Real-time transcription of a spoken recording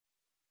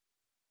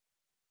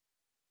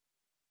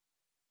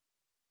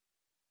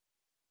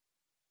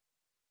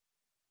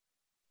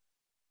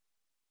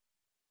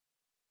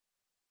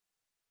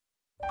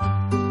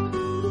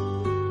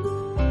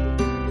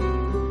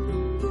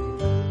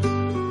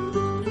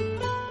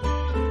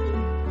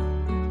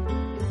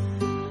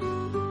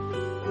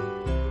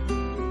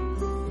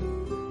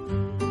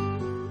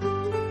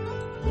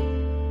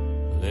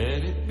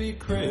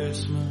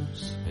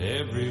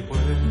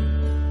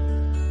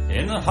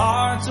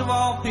hearts of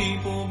all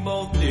people,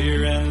 both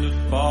near and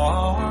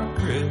afar.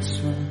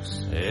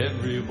 Christmas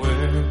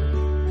everywhere.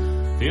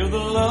 Feel the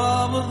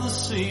love of the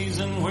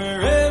season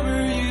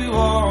wherever you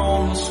are,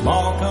 on the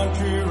small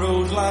country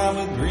roads lined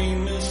with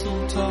green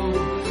mistletoe,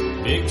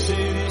 big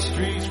city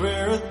streets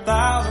where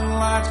 1,000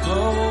 lights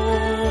glow.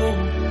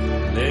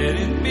 Let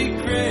it be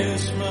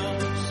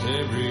Christmas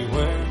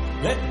everywhere.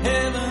 Let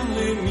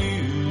heavenly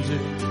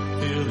music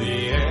fill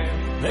the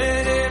air.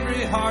 Let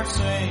every heart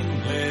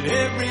sing, let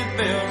every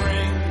bell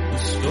ring, the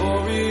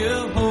story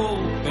of hope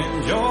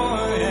and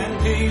joy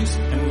and peace.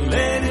 And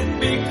let it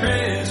be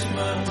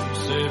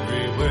Christmas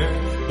everywhere.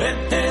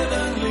 Let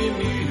heavenly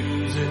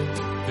music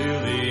fill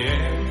the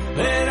air.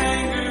 Let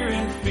anger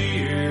and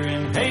fear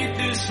and hate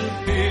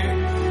disappear.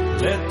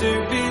 Let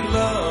there be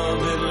love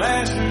that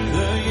lasts through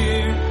the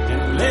year.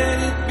 And let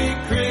it be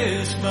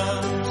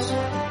Christmas,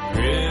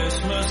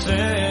 Christmas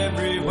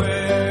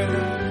everywhere.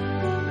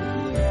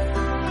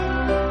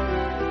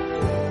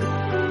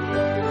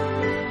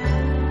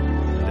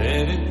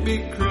 Let it be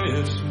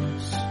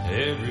Christmas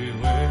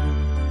everywhere.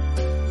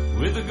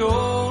 With the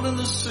gold and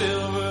the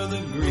silver,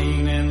 the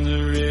green and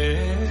the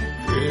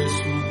red.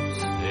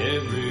 Christmas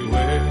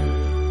everywhere.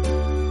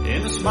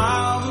 In the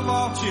smiles of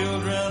all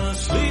children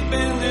asleep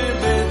in their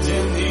beds,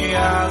 in the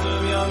eyes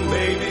of young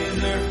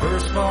babies, their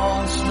first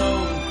fall in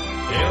snow.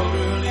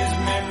 Elderly's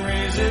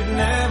memories that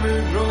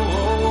never grow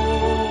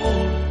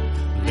old.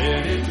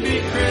 Let it be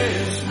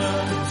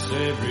Christmas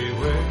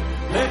everywhere.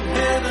 Let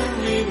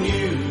heavenly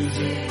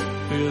music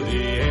fill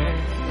the air.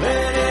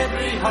 Let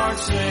every heart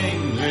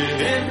sing,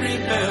 let every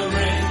bell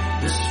ring,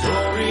 the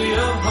story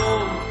of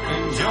hope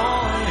and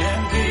joy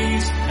and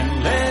peace.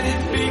 And let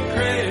it be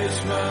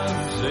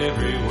Christmas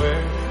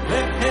everywhere.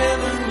 Let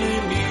heavenly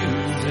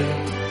music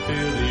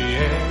fill the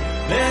air.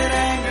 Let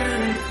anger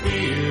and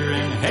fear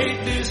and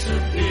hate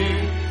disappear.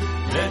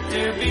 Let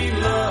there be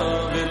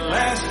love that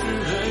lasts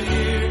through the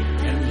year.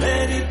 And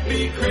let it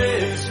be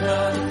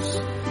Christmas,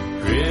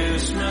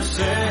 Christmas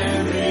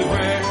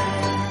everywhere.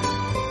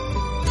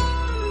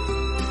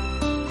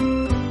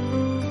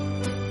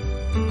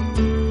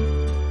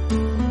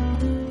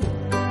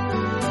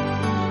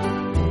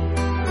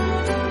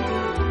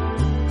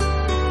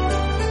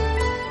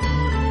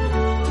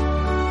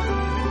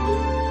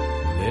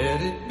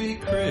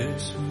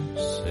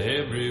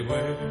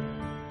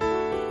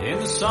 In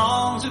the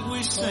songs that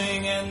we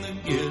sing and the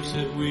gifts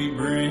that we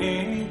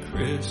bring,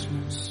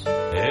 Christmas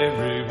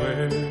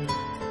everywhere.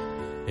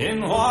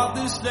 In what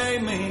this day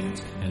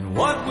means and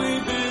what we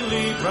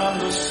believe, from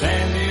the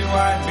sandy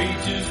white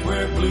beaches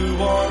where blue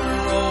water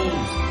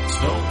rolls,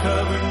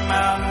 snow-covered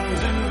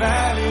mountains and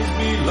valleys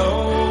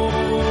below.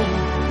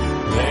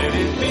 Let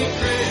it be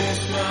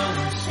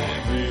Christmas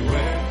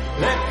everywhere.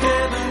 Let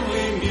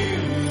heavenly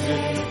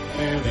music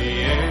fill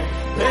the air.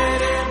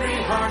 Let every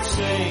heart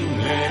sing,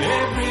 let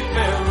every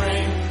bell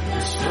ring,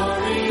 the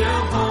story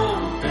of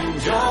hope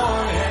and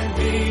joy and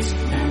peace.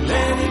 And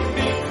let it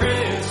be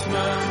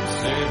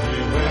Christmas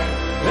everywhere.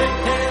 Let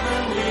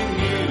heavenly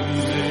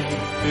music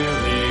fill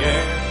the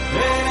air.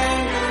 Let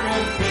anger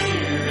and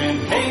fear and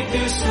hate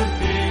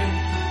disappear.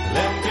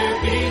 Let there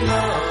be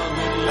love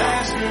that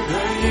lasts through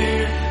the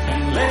year.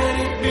 And let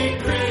it be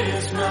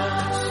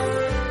Christmas,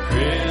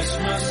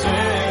 Christmas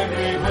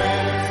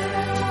everywhere.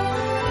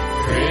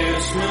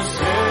 Christmas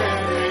everywhere.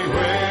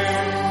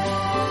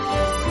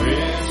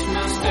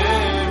 Christmas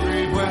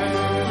everywhere.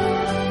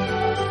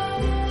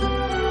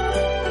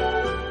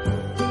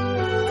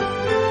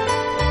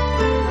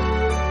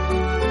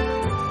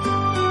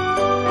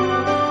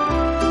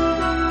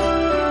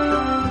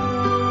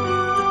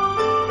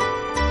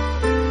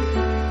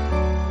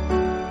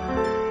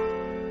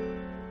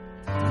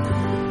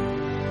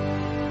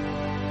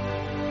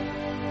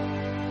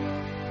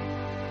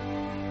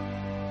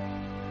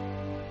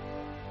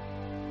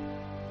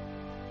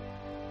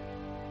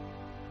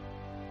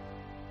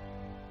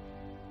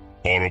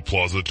 Auto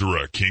Plaza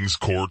Direct Kings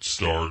Court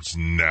starts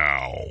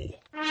now.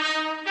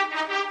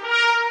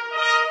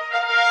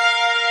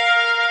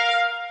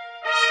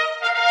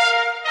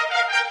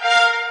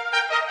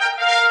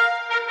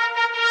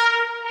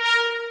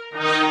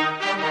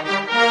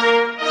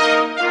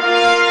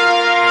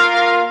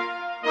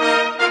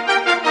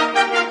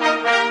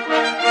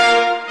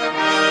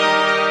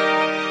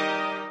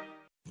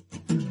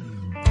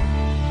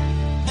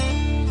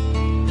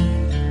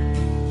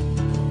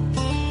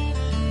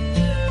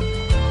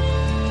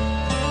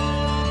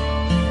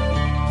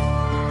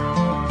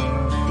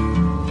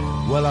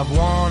 Well, I've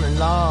won and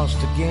lost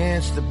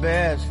against the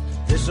best.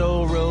 This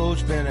old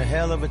road's been a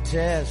hell of a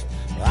test.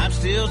 I'm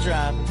still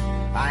driving,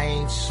 I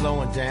ain't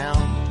slowing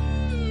down.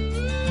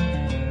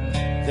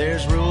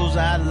 There's rules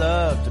I'd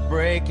love to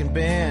break and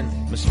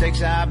bend,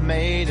 mistakes I've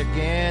made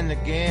again and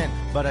again.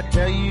 But I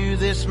tell you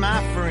this,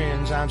 my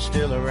friends, I'm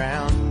still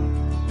around.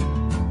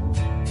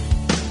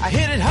 I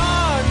hit it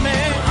hard,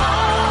 man,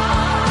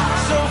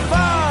 so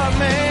far,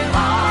 man.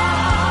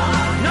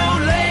 No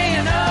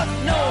laying up,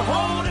 no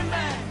holding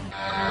back.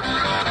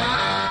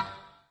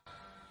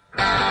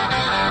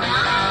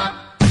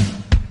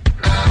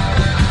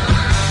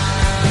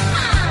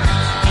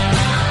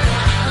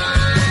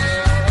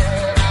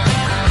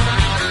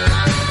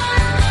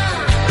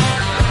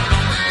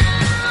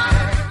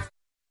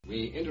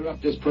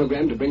 interrupt this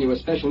program to bring you a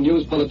special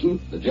news bulletin.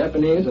 The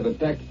Japanese have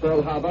attacked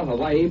Pearl Harbor,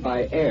 Hawaii,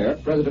 by air,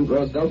 President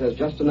Roosevelt has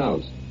just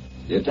announced.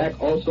 The attack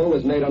also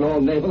was made on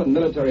all naval and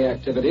military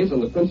activities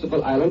on the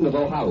principal island of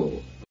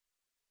Oahu.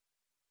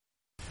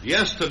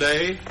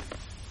 Yesterday,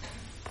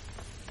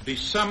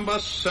 December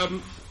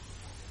 7th,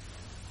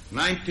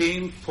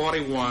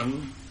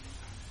 1941,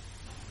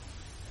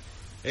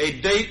 a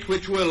date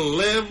which will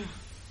live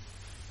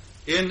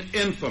in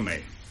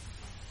infamy.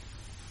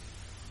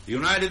 The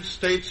United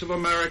States of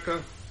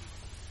America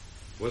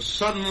was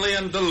suddenly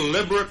and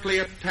deliberately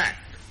attacked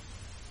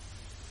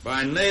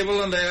by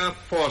naval and air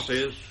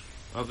forces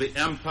of the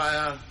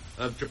Empire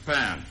of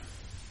Japan.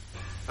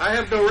 I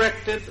have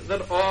directed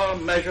that all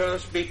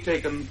measures be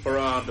taken for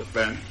our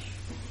defense,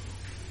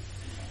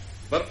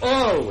 but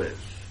always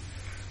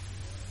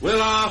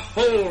will our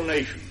whole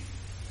nation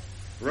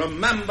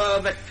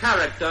remember the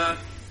character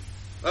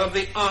of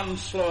the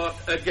onslaught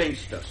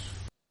against us.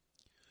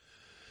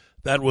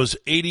 That was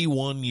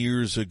 81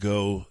 years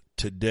ago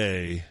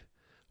today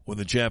when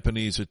the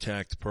Japanese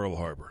attacked Pearl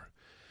Harbor.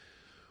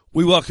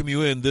 We welcome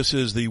you in. This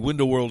is the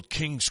Window World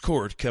King's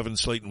Court. Kevin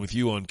Slaten with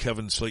you on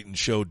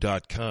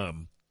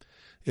KevinSlatenShow.com.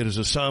 It is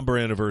a somber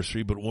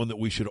anniversary, but one that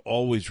we should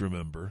always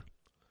remember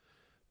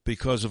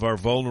because of our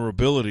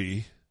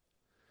vulnerability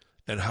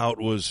and how it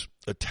was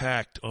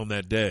attacked on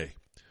that day.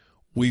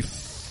 We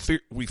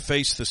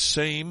face the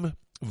same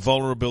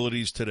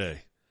vulnerabilities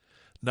today,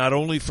 not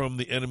only from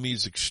the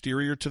enemy's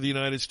exterior to the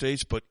United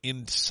States, but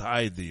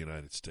inside the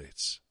United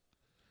States.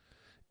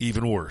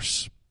 Even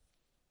worse.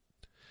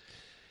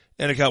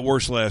 And it got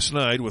worse last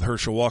night with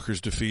Herschel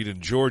Walker's defeat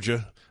in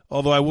Georgia,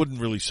 although I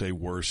wouldn't really say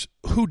worse.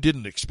 Who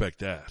didn't expect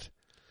that?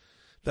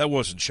 That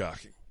wasn't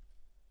shocking.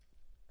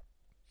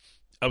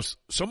 I was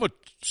somewhat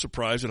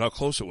surprised at how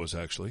close it was,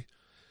 actually.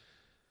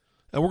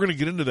 And we're going to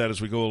get into that as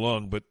we go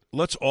along, but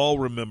let's all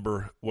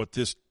remember what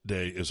this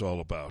day is all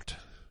about.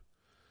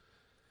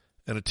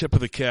 And a tip of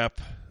the cap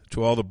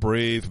to all the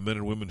brave men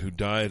and women who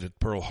died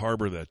at Pearl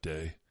Harbor that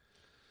day.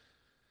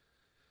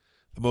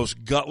 The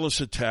most gutless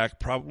attack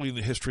probably in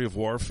the history of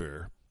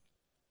warfare.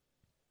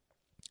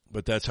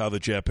 But that's how the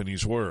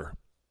Japanese were.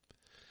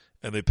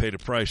 And they paid a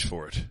price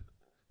for it.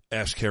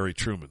 Ask Harry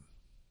Truman.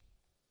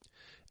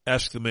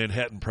 Ask the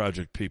Manhattan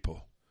Project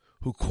people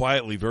who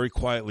quietly, very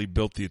quietly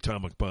built the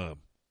atomic bomb.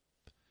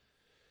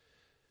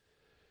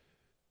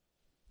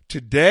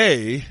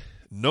 Today,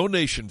 no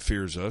nation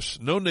fears us.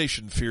 No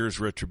nation fears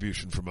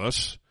retribution from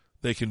us.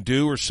 They can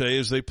do or say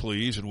as they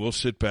please, and we'll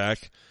sit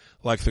back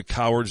like the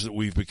cowards that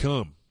we've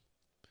become.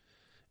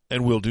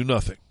 And we'll do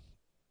nothing.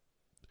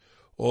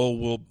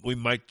 Oh, we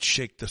might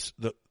shake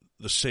the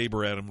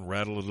saber at them and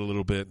rattle it a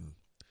little bit and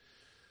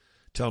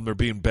tell them they're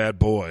being bad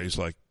boys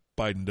like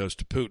Biden does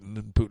to Putin,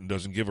 and Putin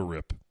doesn't give a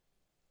rip.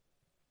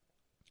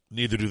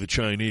 Neither do the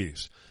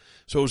Chinese.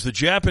 So it was the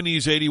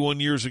Japanese 81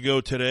 years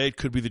ago today. It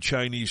could be the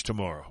Chinese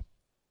tomorrow.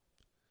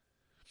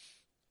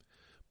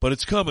 But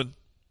it's coming.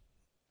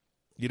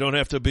 You don't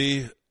have to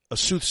be a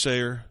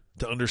soothsayer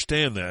to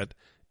understand that.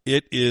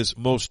 It is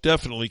most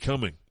definitely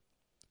coming.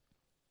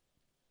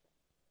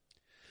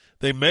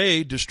 They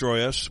may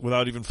destroy us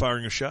without even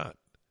firing a shot.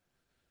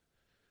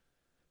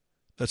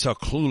 That's how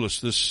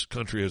clueless this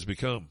country has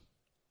become.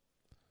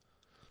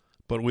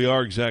 But we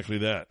are exactly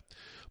that.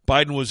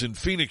 Biden was in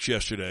Phoenix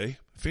yesterday.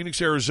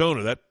 Phoenix,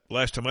 Arizona, that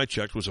last time I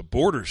checked was a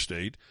border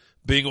state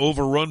being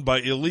overrun by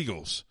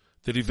illegals.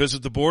 Did he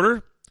visit the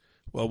border?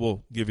 Well,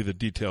 we'll give you the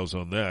details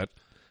on that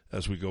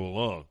as we go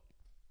along.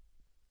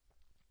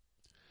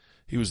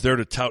 He was there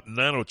to tout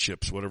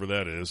nanochips, whatever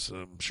that is.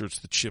 I'm sure it's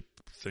the chip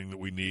thing that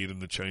we need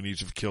and the Chinese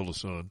have killed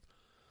us on.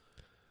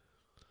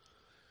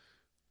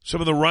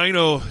 Some of the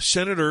rhino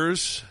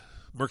senators,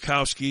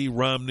 Murkowski,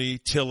 Romney,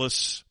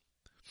 Tillis,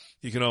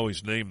 you can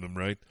always name them,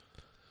 right,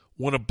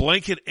 want a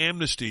blanket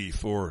amnesty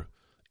for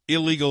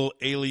illegal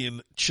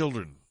alien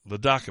children, the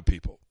DACA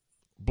people.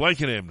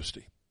 Blanket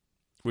amnesty,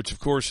 which, of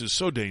course, is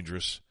so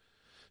dangerous.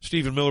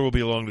 Stephen Miller will be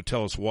along to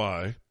tell us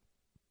why.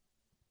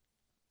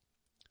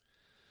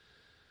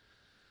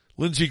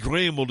 Lindsey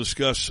Graham will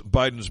discuss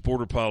Biden's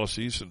border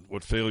policies and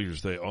what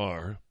failures they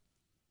are.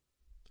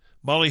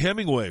 Molly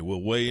Hemingway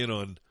will weigh in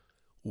on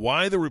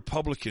why the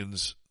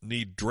Republicans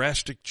need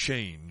drastic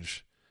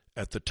change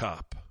at the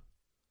top.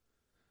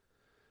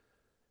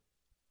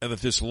 And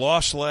that this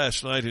loss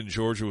last night in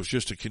Georgia was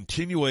just a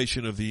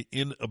continuation of the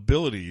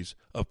inabilities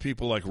of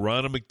people like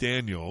Ronna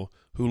McDaniel,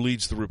 who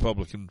leads the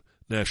Republican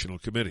National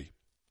Committee.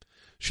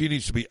 She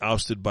needs to be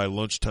ousted by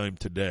lunchtime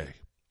today.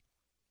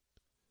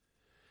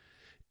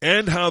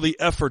 And how the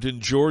effort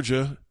in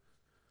Georgia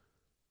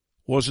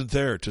wasn't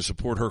there to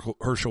support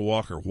Herschel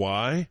Walker.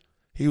 Why?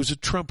 He was a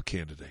Trump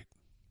candidate.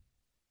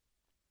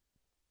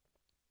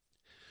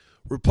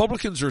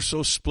 Republicans are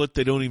so split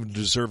they don't even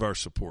deserve our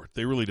support.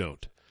 They really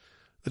don't.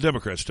 The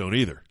Democrats don't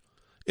either.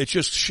 It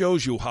just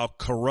shows you how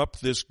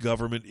corrupt this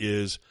government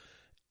is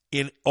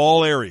in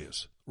all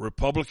areas.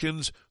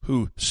 Republicans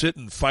who sit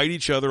and fight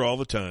each other all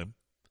the time,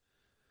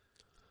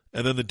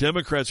 and then the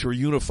Democrats who are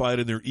unified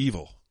in their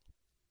evil.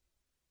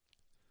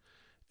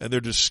 and their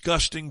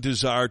disgusting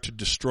desire to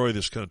destroy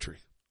this country.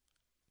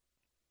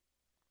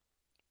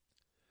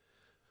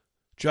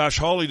 Josh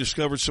Hawley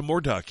discovered some more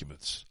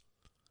documents.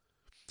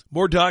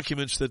 More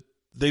documents that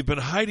they've been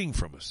hiding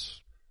from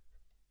us.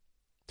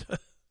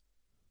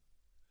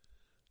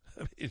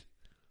 I mean,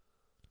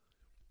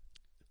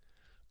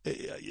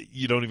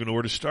 you don't even know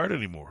where to start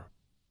anymore.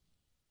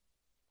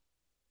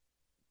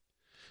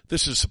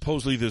 This is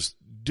supposedly this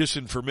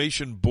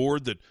disinformation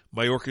board that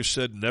Mayorkas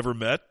said never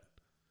met.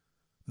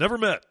 Never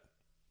met.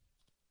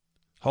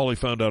 Hawley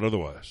found out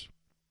otherwise.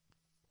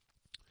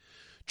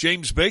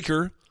 James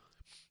Baker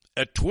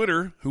at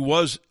Twitter, who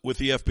was with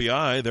the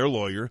FBI, their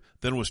lawyer,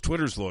 then was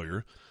Twitter's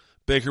lawyer.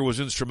 Baker was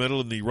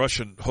instrumental in the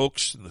Russian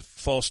hoax and the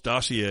false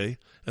dossier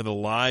and the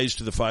lies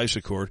to the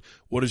FISA court.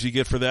 What does he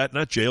get for that?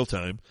 Not jail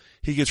time.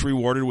 He gets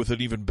rewarded with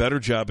an even better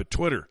job at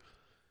Twitter.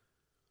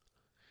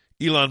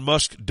 Elon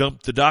Musk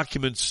dumped the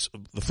documents,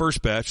 the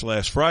first batch,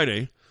 last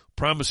Friday,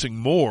 promising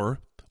more.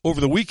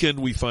 Over the weekend,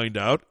 we find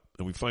out,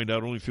 and we find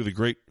out only through the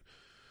great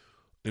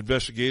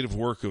investigative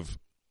work of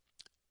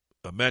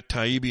Matt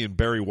Taibbi and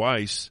Barry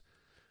Weiss,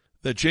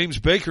 that James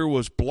Baker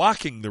was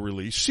blocking the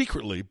release,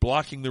 secretly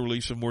blocking the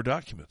release of more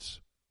documents.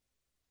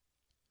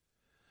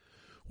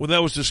 When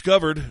that was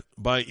discovered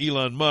by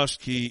Elon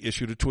Musk, he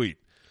issued a tweet.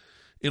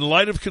 In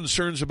light of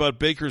concerns about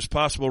Baker's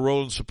possible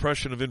role in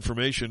suppression of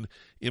information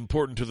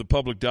important to the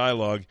public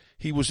dialogue,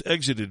 he was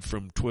exited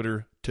from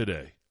Twitter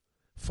today,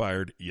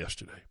 fired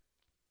yesterday.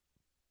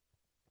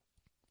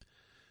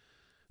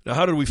 Now,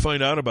 how did we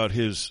find out about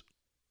his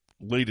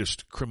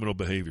latest criminal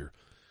behavior?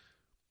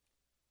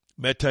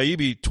 Matt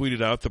Taibbi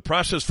tweeted out, the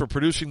process for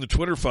producing the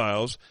Twitter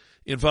files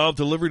involved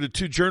delivery to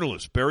two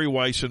journalists, Barry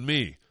Weiss and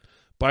me,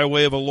 by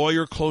way of a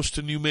lawyer close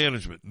to new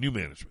management.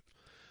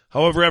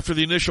 However, after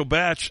the initial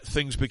batch,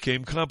 things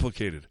became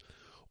complicated.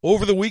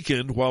 Over the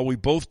weekend, while we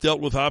both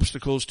dealt with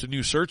obstacles to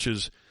new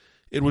searches,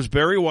 it was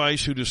Barry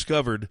Weiss who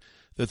discovered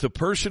that the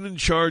person in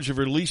charge of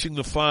releasing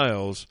the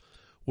files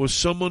was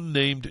someone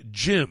named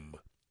Jim.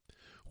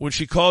 When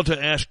she called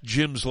to ask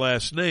Jim's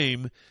last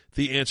name,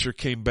 the answer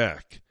came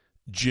back,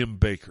 Jim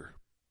Baker.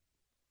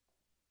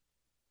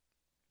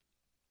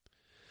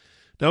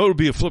 Now, it would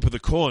be a flip of the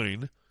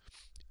coin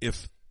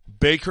if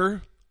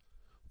Baker,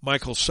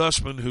 Michael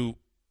Sussman, who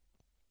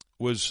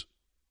was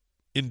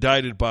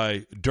indicted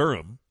by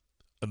Durham,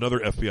 another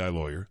FBI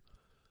lawyer,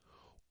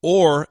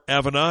 or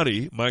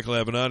Avenatti, Michael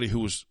Avenatti,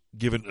 who was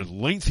given a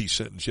lengthy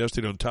sentence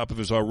yesterday on top of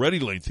his already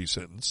lengthy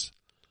sentence.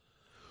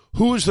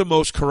 Who is the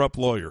most corrupt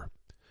lawyer?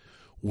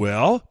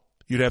 Well,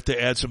 you'd have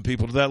to add some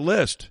people to that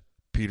list.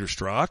 Peter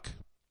Strzok,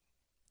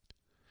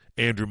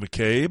 Andrew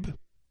McCabe,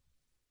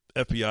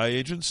 FBI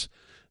agents.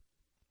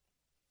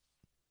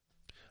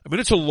 I mean,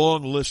 it's a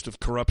long list of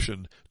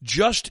corruption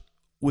just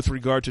with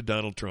regard to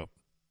Donald Trump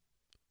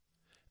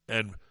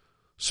and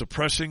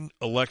suppressing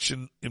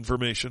election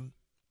information.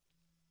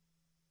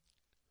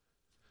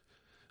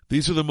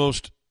 These are the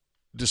most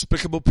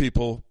despicable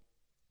people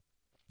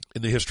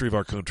in the history of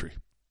our country,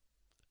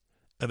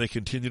 and they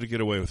continue to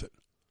get away with it.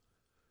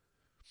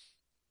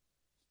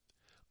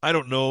 I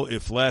don't know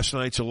if last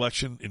night's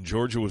election in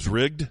Georgia was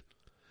rigged.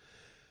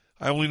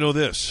 I only know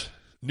this.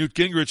 Newt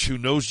Gingrich, who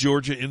knows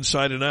Georgia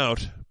inside and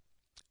out,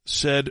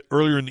 said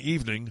earlier in the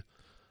evening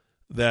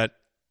that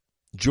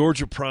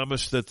Georgia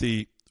promised that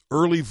the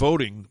early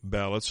voting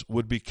ballots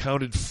would be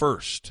counted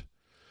first.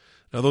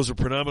 Now, those are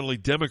predominantly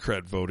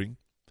Democrat voting.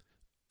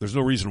 There's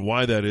no reason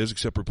why that is,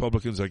 except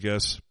Republicans, I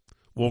guess,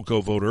 won't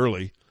go vote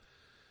early.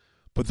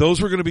 But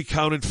those were going to be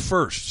counted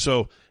first.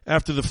 So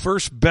after the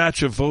first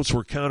batch of votes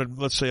were counted,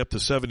 let's say up to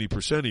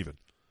 70% even,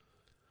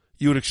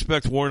 you would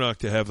expect Warnock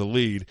to have the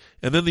lead.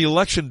 And then the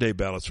election day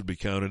ballots would be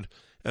counted,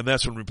 and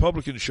that's when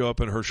Republicans show up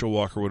and Herschel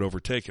Walker would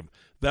overtake him.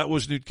 That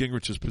was Newt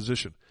Gingrich's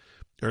position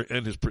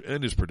and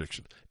his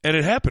prediction. And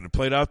it happened. It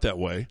played out that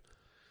way.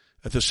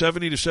 At the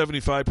 70 to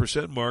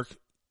 75% mark,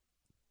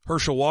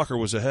 Herschel Walker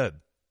was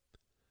ahead.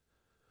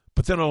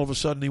 But then all of a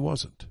sudden he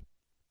wasn't.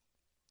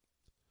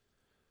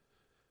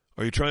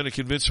 Are you trying to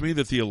convince me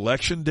that the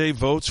election day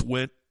votes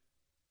went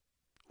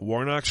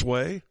Warnock's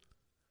way?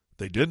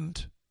 They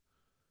didn't.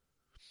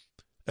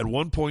 At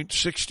one point,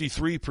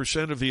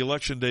 63% of the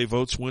election day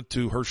votes went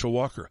to Herschel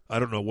Walker. I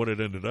don't know what it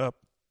ended up.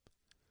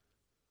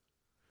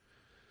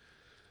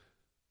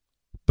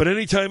 But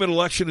anytime an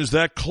election is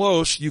that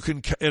close, you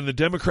can, and the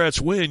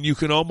Democrats win, you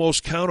can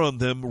almost count on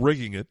them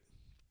rigging it.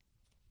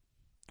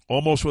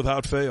 Almost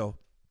without fail.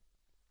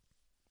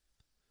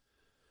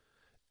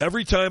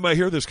 Every time I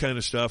hear this kind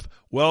of stuff,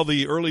 well,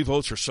 the early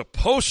votes are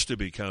supposed to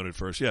be counted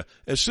first. Yeah,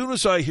 as soon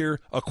as I hear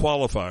a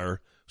qualifier,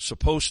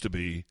 supposed to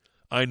be,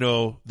 I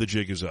know the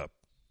jig is up.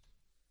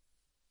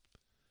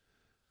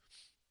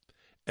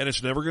 And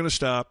it's never going to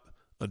stop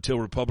until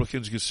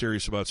Republicans get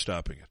serious about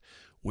stopping it.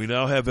 We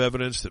now have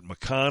evidence that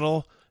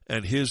McConnell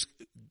and his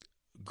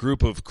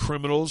group of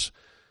criminals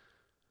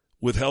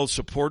withheld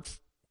support,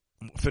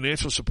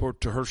 financial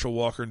support to Herschel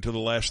Walker until the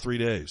last 3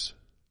 days.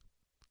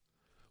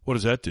 What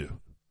does that do?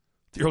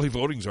 The early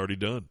voting's already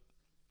done.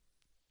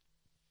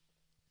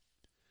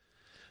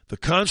 The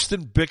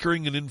constant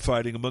bickering and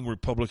infighting among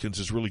Republicans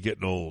is really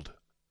getting old.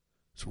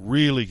 It's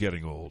really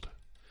getting old.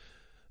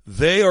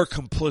 They are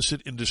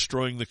complicit in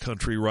destroying the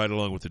country right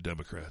along with the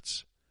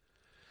Democrats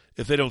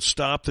if they don't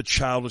stop the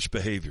childish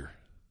behavior.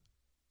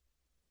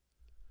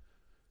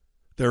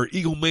 There are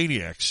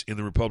egomaniacs in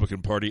the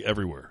Republican Party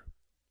everywhere,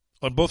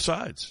 on both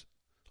sides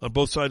of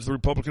the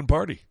Republican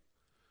Party,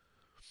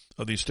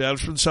 on the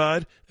establishment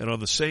side and on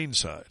the sane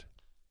side.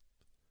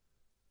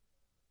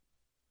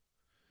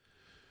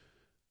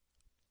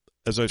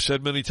 As I've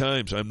said many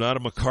times, I'm not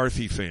a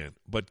McCarthy fan,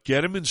 but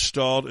get him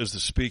installed as the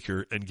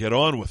speaker and get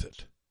on with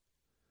it.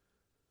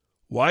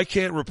 Why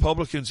can't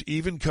Republicans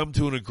even come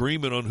to an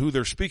agreement on who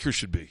their speaker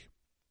should be?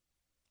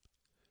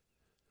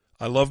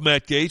 I love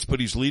Matt Gaetz, but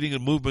he's leading a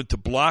movement to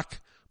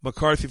block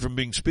McCarthy from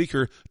being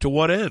speaker. To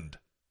what end?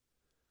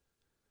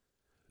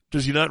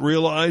 Does he not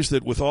realize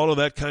that with all of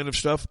that kind of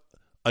stuff,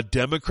 a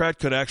Democrat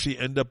could actually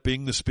end up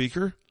being the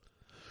speaker?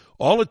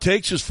 All it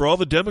takes is for all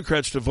the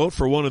Democrats to vote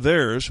for one of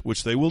theirs,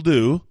 which they will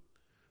do.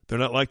 They're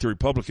not like the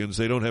Republicans.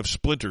 They don't have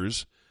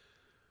splinters.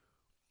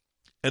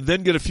 And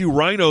then get a few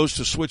rhinos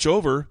to switch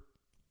over.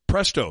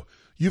 Presto.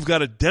 You've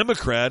got a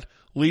Democrat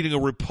leading a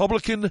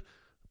Republican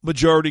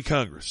majority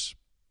Congress.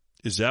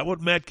 Is that what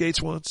Matt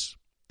Gaetz wants?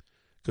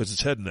 Because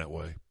it's heading that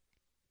way.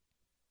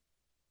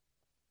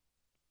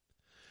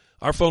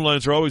 Our phone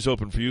lines are always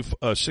open for you,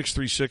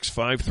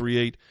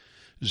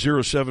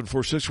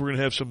 636-538-0746. We're going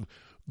to have some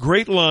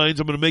great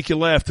lines. I'm going to make you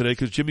laugh today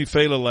because Jimmy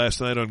Fallon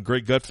last night on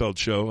Greg Gutfeld's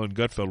show on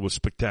Gutfeld was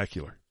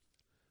spectacular.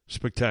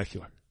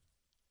 Spectacular.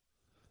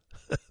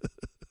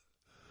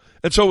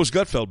 And so was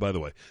Gutfeld, by the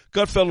way.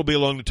 Gutfeld will be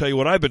along to tell you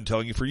what I've been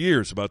telling you for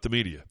years about the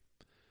media.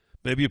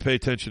 Maybe you pay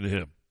attention to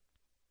him.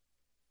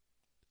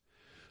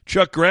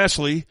 Chuck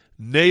Grassley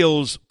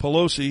nails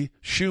Pelosi,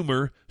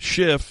 Schumer,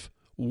 Schiff,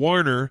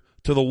 Warner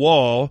to the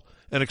wall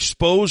and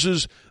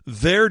exposes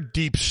their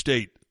deep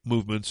state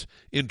movements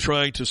in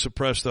trying to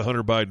suppress the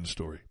Hunter Biden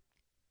story.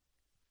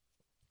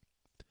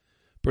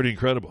 Pretty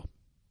incredible.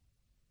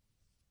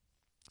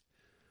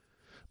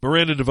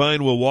 Miranda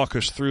Devine will walk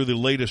us through the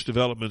latest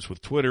developments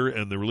with Twitter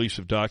and the release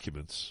of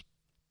documents.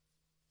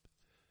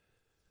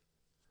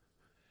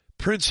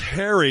 Prince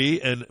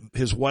Harry and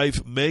his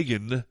wife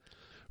Meghan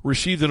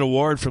received an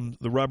award from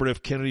the Robert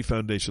F. Kennedy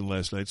Foundation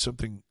last night,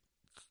 something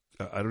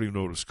I don't even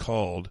know what it's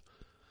called.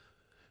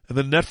 And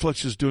then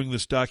Netflix is doing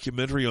this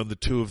documentary on the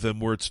two of them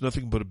where it's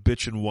nothing but a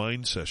bitch and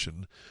whine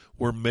session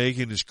where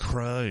Meghan is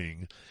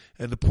crying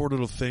and the poor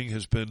little thing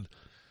has been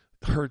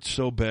hurt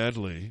so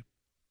badly.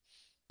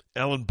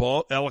 Alec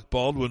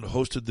Baldwin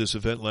hosted this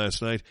event last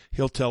night.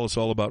 He'll tell us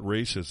all about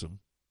racism.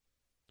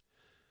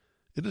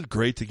 Isn't it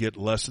great to get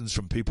lessons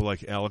from people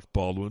like Alec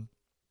Baldwin?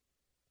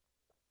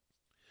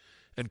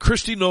 And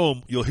Kristi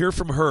Noem, you'll hear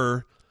from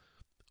her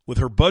with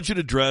her budget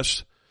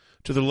address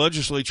to the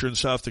legislature in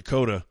South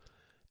Dakota,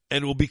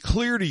 and it will be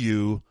clear to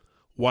you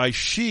why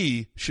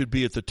she should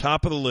be at the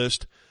top of the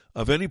list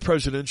of any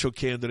presidential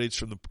candidates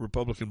from the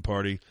Republican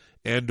Party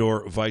and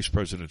or vice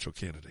presidential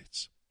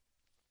candidates.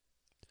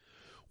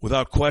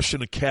 Without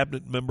question, a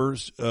cabinet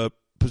member's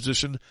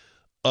position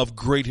of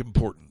great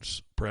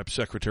importance, perhaps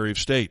Secretary of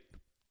State.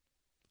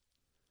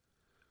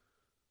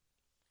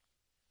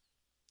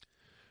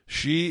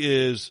 She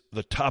is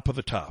the top of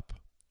the top,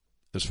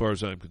 as far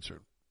as I'm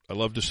concerned. I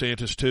love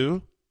DeSantis,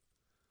 too.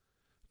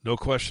 No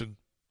question.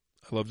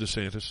 I love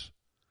DeSantis.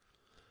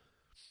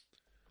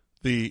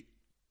 The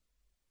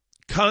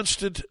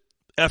constant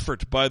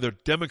effort by the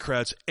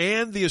Democrats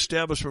and the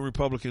establishment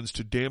Republicans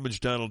to damage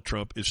Donald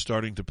Trump is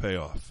starting to pay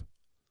off.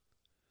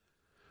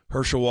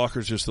 Herschel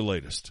Walker's just the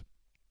latest.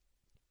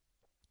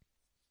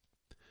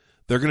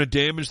 They're going to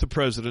damage the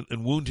president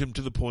and wound him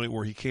to the point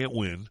where he can't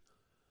win,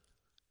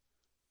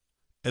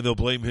 and they'll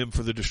blame him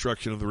for the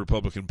destruction of the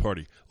Republican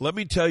Party. Let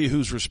me tell you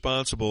who's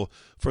responsible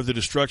for the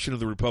destruction of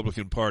the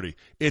Republican Party.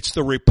 It's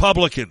the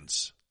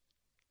Republicans.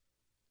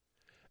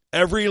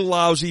 Every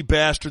lousy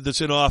bastard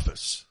that's in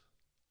office.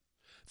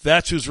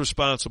 That's who's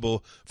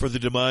responsible for the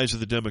demise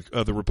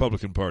of the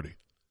Republican Party.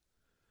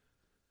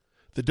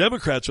 The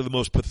Democrats are the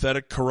most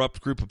pathetic,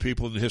 corrupt group of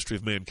people in the history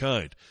of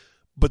mankind,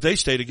 but they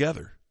stay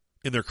together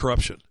in their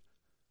corruption.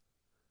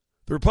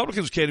 The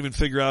Republicans can't even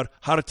figure out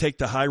how to take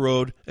the high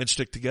road and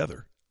stick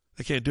together.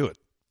 They can't do it.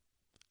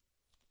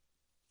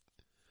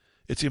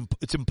 It's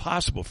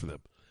impossible for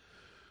them.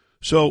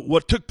 So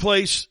what took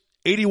place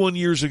 81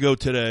 years ago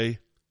today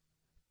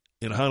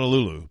in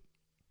Honolulu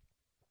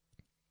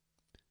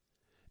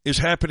is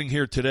happening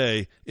here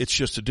today. It's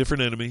just a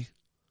different enemy.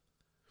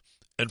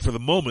 And for the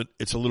moment,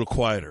 it's a little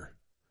quieter.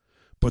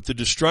 But the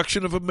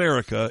destruction of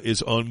America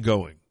is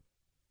ongoing.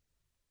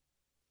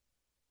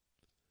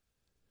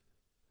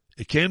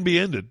 It can be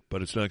ended,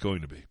 but it's not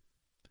going to be.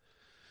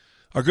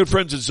 Our good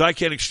friends at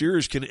Zycan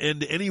Exteriors can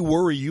end any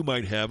worry you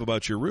might have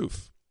about your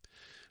roof.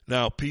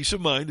 Now, peace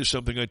of mind is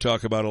something I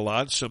talk about a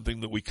lot, something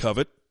that we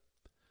covet.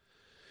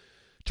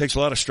 It takes a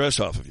lot of stress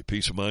off of you,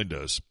 peace of mind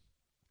does.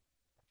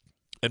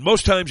 And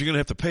most times you're going to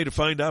have to pay to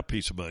find out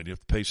peace of mind. You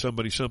have to pay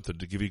somebody something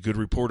to give you a good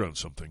report on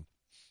something.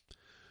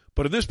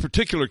 But in this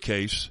particular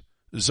case,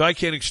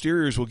 Zycan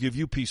Exteriors will give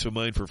you peace of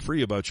mind for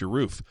free about your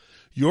roof.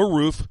 Your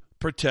roof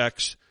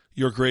protects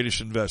your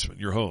greatest investment,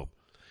 your home.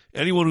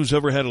 Anyone who's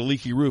ever had a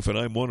leaky roof, and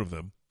I'm one of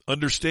them,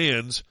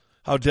 understands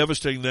how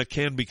devastating that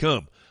can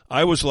become.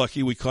 I was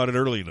lucky we caught it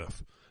early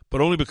enough,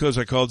 but only because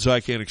I called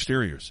Zycan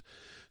Exteriors.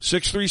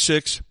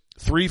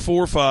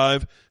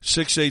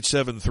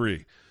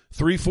 636-345-6873.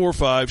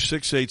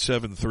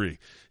 345-6873.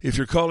 If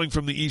you're calling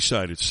from the east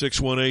side, it's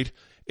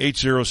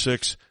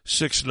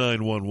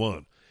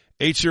 618-806-6911.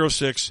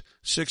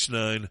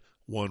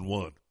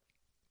 806-6911.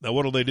 Now,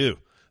 what will they do?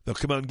 They'll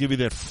come out and give you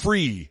that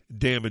free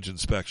damage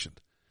inspection.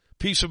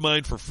 Peace of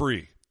mind for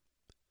free.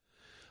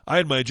 I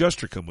had my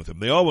adjuster come with them.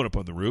 They all went up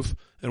on the roof,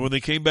 and when they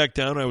came back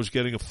down, I was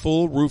getting a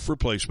full roof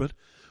replacement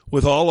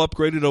with all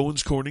upgraded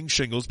Owens Corning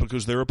shingles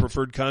because they're a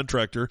preferred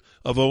contractor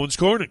of Owens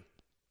Corning.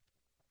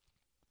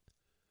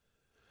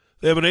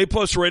 They have an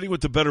A-plus rating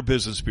with the Better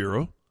Business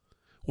Bureau.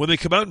 When they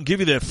come out and give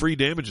you that free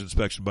damage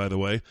inspection, by the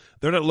way,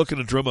 they're not looking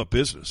to drum up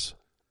business.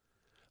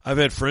 I've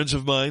had friends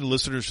of mine,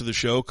 listeners to the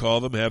show,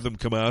 call them, have them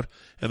come out,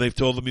 and they've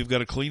told them you've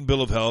got a clean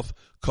bill of health.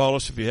 Call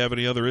us if you have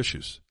any other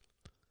issues.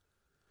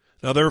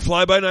 Now, there are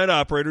fly-by-night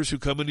operators who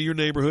come into your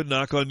neighborhood,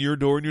 knock on your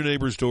door and your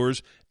neighbor's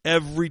doors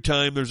every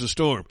time there's a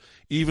storm.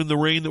 Even the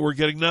rain that we're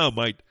getting now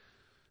might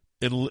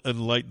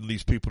enlighten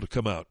these people to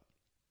come out.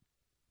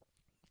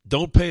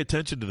 Don't pay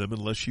attention to them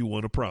unless you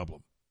want a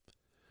problem.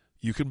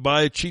 You can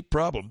buy a cheap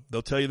problem.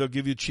 They'll tell you they'll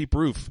give you a cheap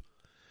roof.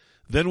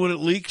 Then when it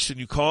leaks and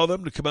you call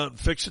them to come out and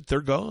fix it,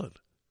 they're gone.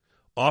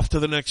 Off to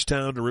the next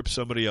town to rip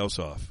somebody else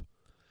off.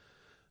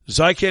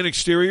 Zycan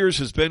Exteriors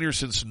has been here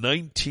since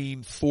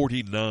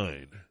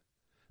 1949.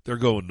 They're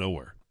going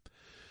nowhere.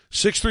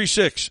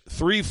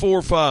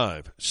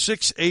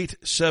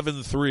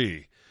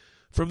 636-345-6873.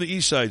 From the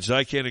east side,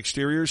 Zycan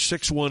Exteriors,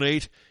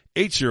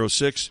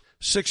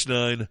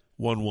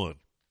 618-806-6911.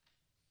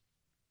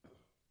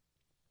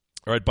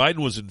 All right,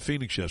 Biden was in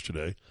Phoenix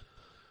yesterday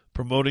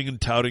promoting and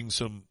touting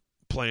some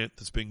plant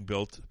that's being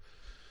built.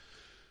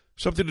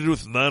 Something to do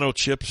with nano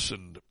chips.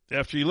 And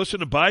after you listen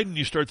to Biden,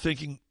 you start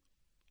thinking,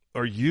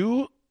 are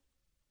you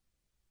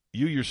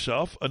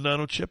yourself a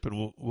nano chip?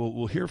 And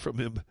we'll hear from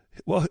him.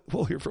 Well,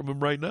 we'll hear from him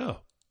right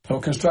now.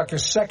 We'll construct a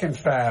second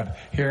fab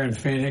here in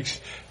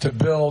Phoenix to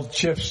build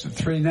chips,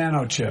 3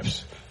 nano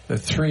chips. The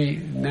 3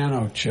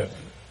 nano chips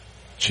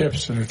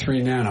that are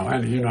 3 nano.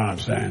 And you know what I'm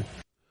saying.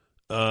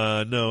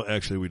 No,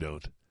 actually we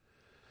don't.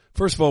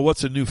 First of all,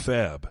 what's a new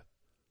fab?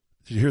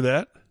 Did you hear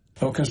that?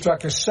 We'll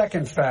construct a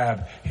second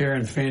fab here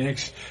in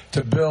Phoenix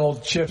to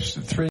build chips,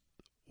 3.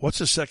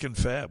 What's a second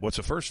fab? What's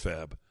a first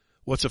fab?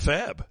 What's a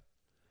fab?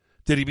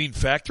 Did he mean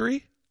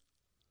factory?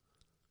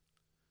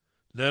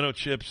 Nano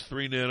chips,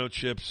 3 nano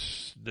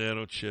chips.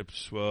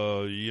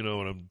 Well, you know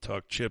what I'm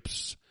talking.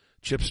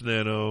 Chips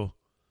nano,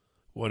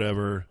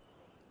 whatever.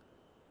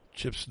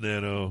 Chips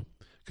nano.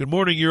 Good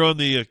morning. You're on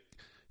the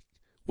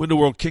Window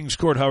World Kings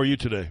Court. How are you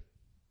today?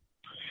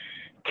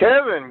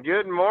 Kevin,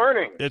 good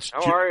morning.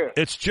 How are you?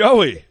 It's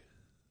Joey.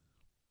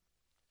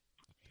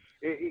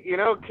 You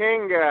know,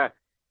 King,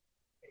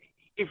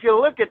 if you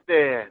look at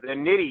the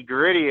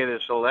nitty-gritty of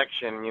this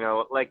election, you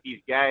know, like these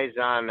guys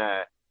on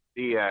the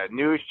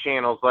news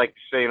channels like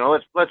to say, you know,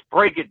 let's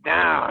break it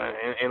down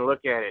and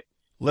look at it.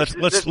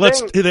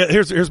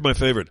 Here's my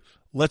favorite.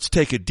 Let's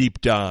take a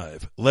deep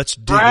dive. Let's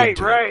dig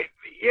into it.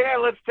 Yeah,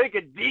 let's take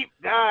a deep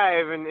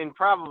dive and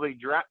probably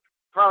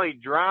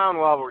drown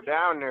while we're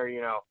down there,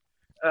 you know.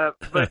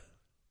 But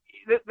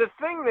the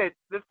thing that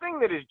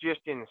is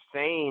just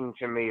insane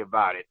to me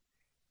about it,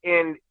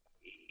 and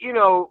you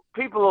know,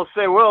 people will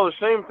say, well, the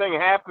same thing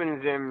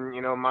happens in,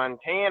 you know,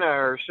 Montana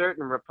or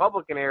certain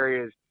Republican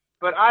areas,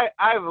 but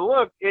I've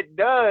looked, it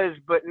does,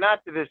 but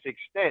not to this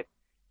extent.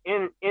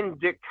 In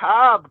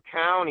DeKalb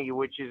County,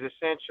 which is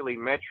essentially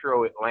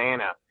Metro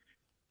Atlanta,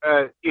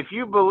 if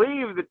you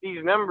believe that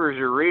these numbers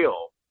are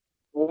real,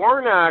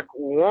 Warnock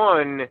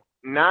won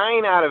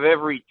 9 out of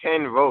every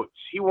 10 votes.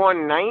 He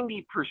won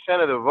 90%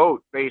 of the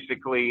vote,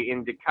 basically,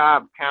 in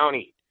DeKalb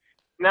County.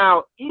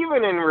 Now,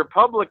 even in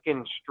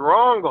Republican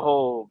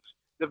strongholds,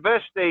 the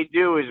best they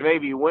do is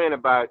maybe win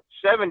about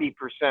 70%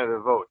 of the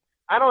vote.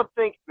 I don't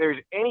think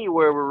there's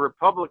anywhere where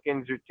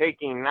Republicans are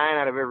taking 9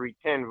 out of every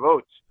 10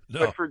 votes.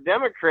 No. But for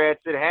Democrats,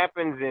 it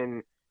happens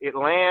in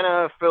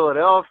Atlanta,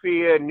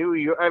 Philadelphia, New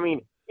York. I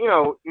mean, you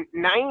know,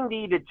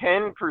 90 to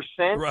 10%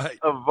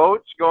 of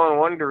votes go in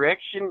one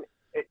direction.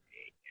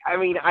 I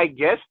mean, I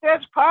guess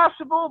that's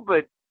possible,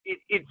 but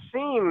it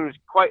seems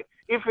quite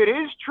 – if it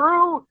is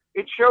true,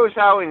 it shows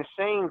how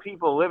insane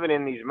people living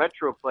in these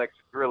metroplexes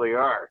really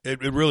are.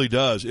 It really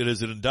does. It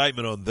is an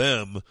indictment on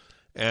them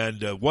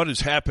and what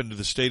has happened to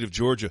the state of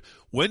Georgia.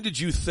 When did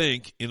you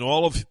think in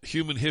all of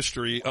human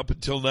history up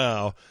until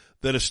now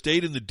that a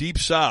state in the Deep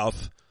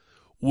South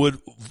would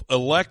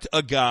elect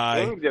a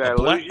guy,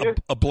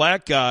 a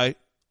black guy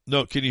 –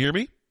 no, can you hear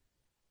me?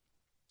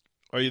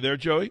 Are you there,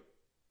 Joey?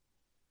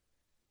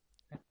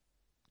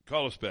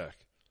 Call us back.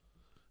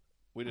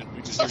 We can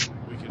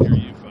hear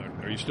you fine.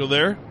 Are you still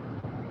there?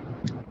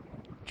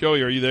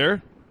 Joey, are you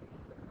there?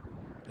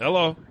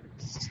 Hello?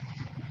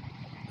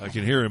 I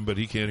can hear him, but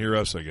he can't hear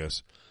us, I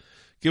guess.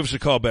 Give us a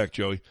call back,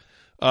 Joey.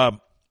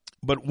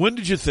 But when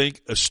did you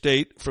think a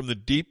state from the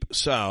deep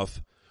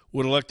South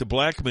would elect a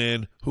black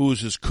man who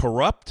is as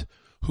corrupt,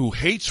 who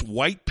hates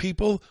white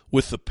people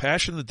with the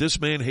passion that this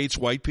man hates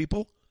white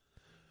people?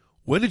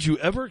 When did you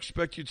ever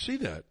expect you'd see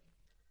that?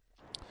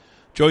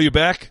 Joe, you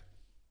back?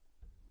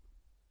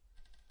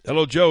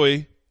 Hello,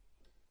 Joey.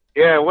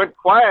 Yeah, it went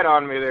quiet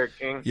on me there,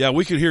 King. Yeah,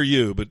 we could hear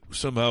you, but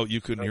somehow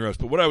you couldn't hear us.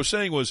 But what I was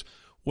saying was,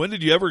 when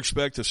did you ever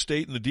expect a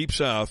state in the deep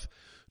South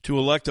to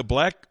elect a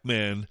black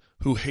man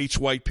who hates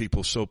white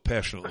people so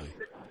passionately?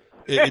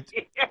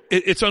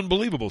 It's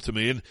unbelievable to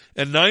me.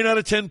 And 9 out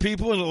of 10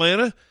 people in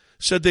Atlanta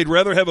said they'd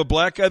rather have a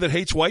black guy that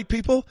hates white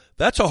people.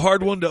 That's a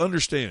hard one to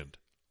understand.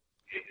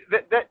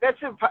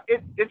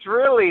 It's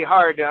really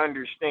hard to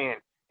understand.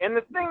 And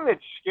the thing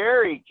that's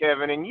scary,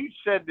 Kevin, and you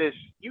said this,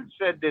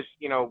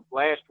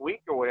 last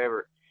week or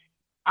whatever.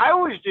 I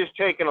was just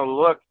taking a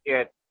look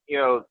at,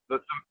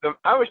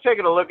 I was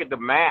taking a look at the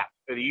map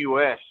of the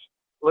U.S.,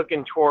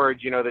 looking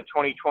towards, the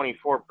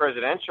 2024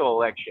 presidential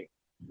election.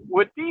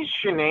 With these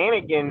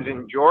shenanigans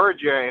in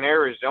Georgia and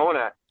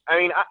Arizona, I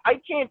mean,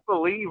 I can't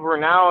believe we're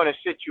now in a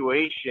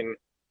situation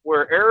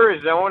where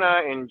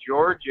Arizona and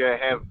Georgia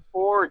have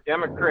 4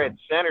 Democrat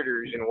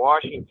senators in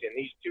Washington,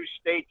 these 2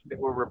 states that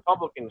were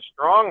Republican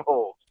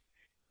strongholds.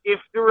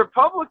 If the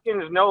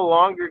Republicans no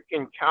longer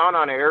can count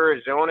on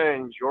Arizona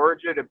and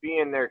Georgia to be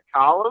in their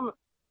column,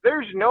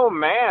 there's no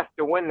math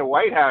to win the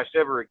White House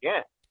ever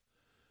again.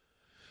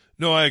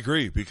 No, I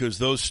agree, because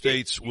those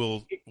states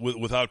will,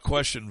 without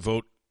question,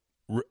 vote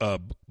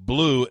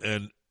blue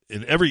and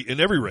in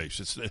every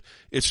race.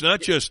 It's not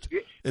just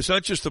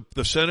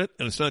the Senate,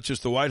 and it's not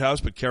just the White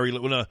House, but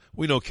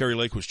we know Kerry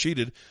Lake was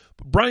cheated.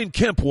 But Brian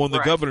Kemp won the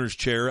governor's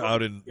chair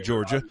out in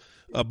Georgia,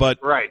 but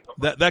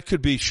that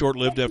could be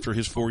short-lived after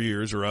his 4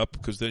 years are up,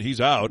 because then he's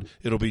out.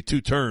 It'll be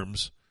 2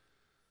 terms.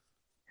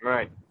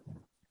 Right.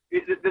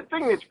 The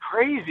thing that's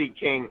crazy,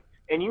 King,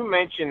 and you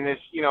mentioned this,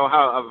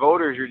 how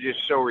voters are just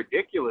so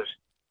ridiculous.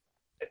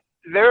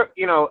 I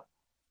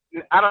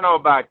don't know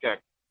about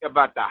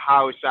the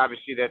House,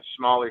 obviously that's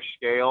smaller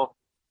scale.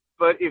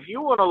 But if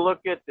you want to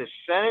look at the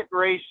Senate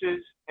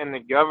races and the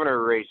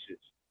governor races,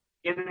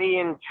 in the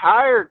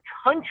entire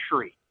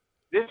country,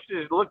 this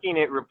is looking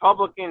at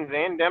Republicans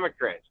and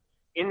Democrats,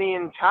 in the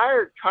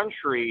entire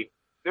country,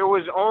 there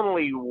was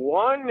only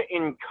one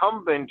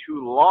incumbent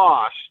who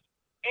lost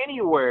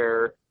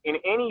anywhere in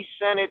any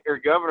Senate or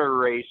governor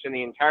race in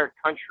the entire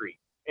country.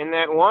 And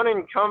that one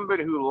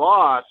incumbent who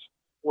lost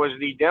was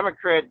the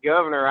Democrat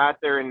governor out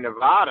there in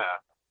Nevada,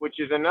 which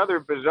is another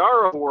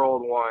bizarro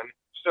world one.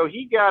 So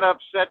he got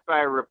upset by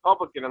a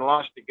Republican and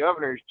lost the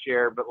governor's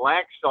chair, but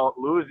Laxalt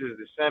loses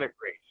the Senate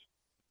race.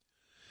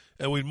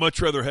 And we'd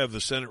much rather have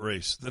the Senate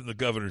race than the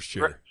governor's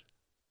chair.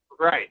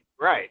 Right.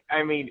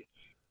 I mean,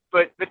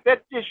 but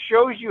that just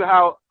shows you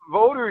how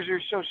voters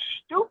are so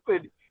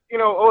stupid.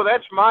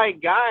 That's my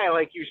guy,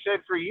 like you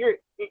said for years.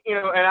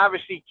 And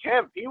obviously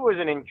Kemp, he was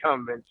an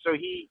incumbent, so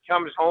he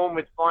comes home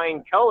with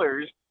flying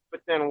colors.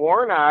 But then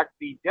Warnock,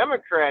 the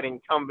Democrat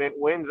incumbent,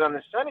 wins on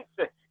the Senate.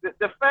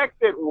 The fact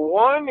that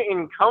one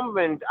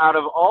incumbent out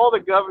of all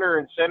the governor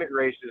and Senate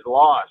races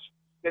lost,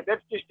 that's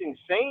just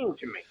insane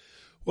to me.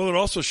 Well, it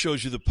also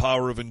shows you the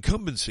power of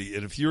incumbency.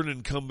 And if you're an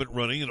incumbent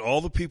running and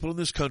all the people in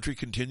this country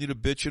continue to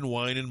bitch and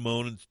whine and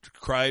moan and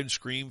cry and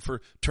scream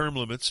for term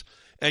limits,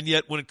 and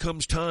yet when it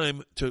comes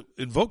time to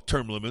invoke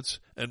term limits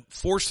and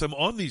force them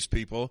on these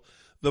people,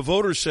 the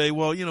voters say,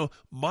 well,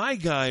 my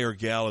guy or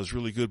gal is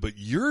really good, but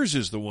yours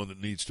is the one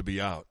that needs to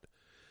be out.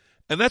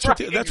 And that's what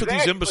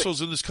these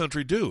imbeciles in this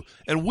country do.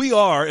 And we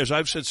are, as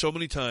I've said so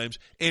many times,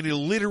 an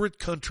illiterate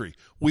country.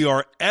 We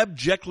are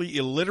abjectly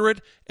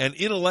illiterate and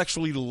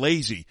intellectually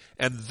lazy.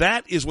 And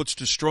that is what's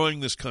destroying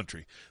this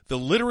country. The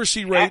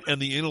literacy rate and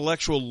the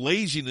intellectual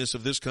laziness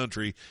of this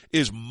country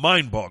is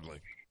mind-boggling.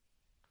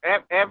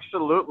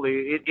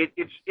 Absolutely.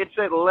 It's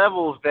at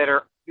levels that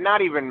are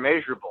not even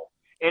measurable.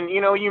 And,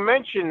 you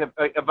mentioned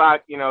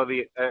about,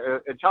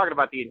 talking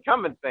about the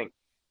incumbent thing.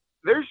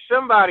 There's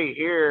somebody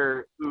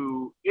here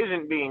who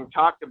isn't being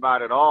talked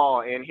about at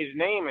all, and his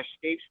name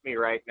escapes me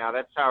right now.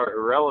 That's how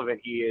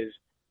irrelevant he is.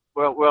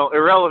 Well,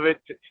 irrelevant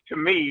to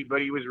me,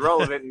 but he was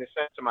relevant in the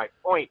sense of my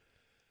point.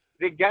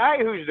 The guy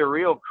who's the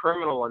real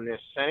criminal in this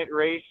Senate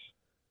race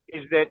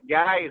is that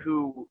guy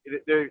who,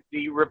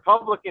 the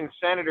Republican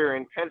senator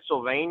in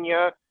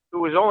Pennsylvania,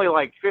 who was only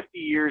like 50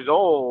 years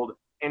old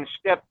and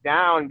stepped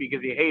down because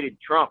he hated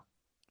Trump.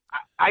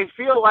 I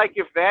feel like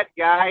if that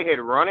guy had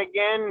run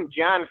again,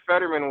 John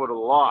Fetterman would have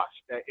lost.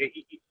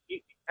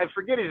 I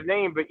forget his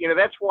name, but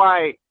that's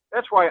why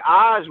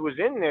Oz was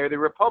in there. The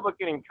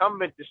Republican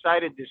incumbent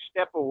decided to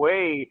step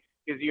away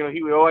because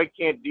I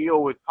can't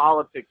deal with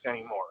politics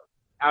anymore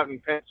out in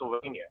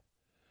Pennsylvania.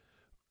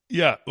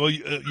 Yeah, well,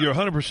 you're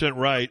 100%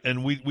 right,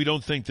 and we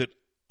don't think that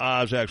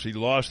Oz actually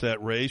lost that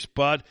race,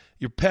 but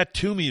Pat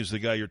Toomey is the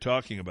guy you're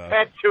talking about.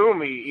 Pat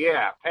Toomey,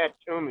 yeah.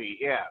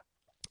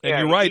 And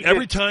you're right.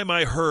 Every time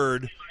I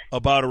heard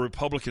about a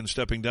Republican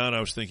stepping down, I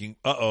was thinking,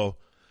 uh-oh,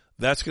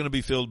 that's going to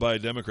be filled by a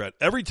Democrat.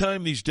 Every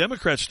time these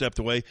Democrats stepped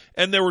away,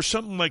 and there were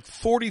something like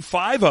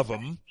 45 of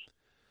them,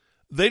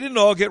 they didn't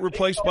all get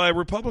replaced by a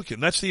Republican.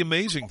 That's the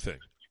amazing thing.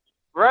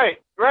 Right.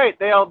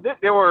 They all did.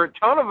 There were a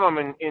ton of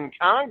them in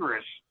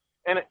Congress,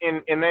 and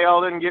they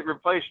all didn't get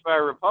replaced by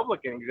a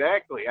Republican.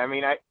 Exactly. I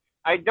mean,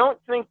 I don't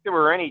think there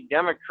were any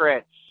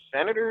Democrat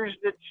senators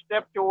that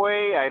stepped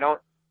away. I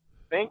don't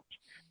think.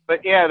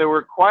 But, yeah, there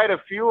were quite a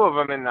few of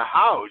them in the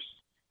House.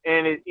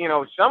 And,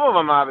 some of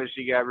them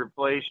obviously got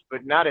replaced,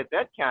 but not at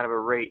that kind of a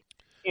rate.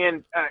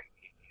 And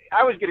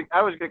I was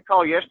gonna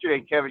call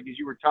yesterday, Kevin, because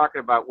you were talking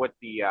about what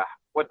the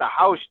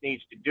House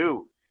needs to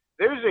do.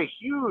 There's a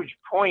huge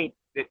point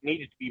that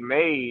needs to be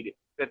made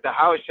that the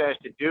House has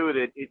to do.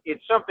 That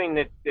it's something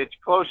that's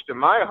close to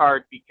my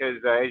heart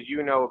because, as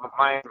you know, of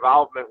my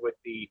involvement with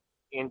the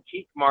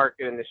antique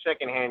market and the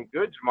secondhand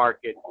goods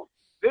market.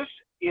 This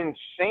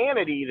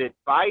insanity that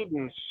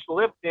Biden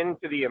slipped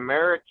into the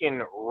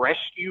American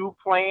Rescue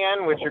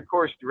Plan, which of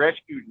course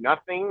rescued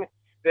nothing,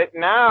 that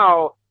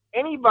now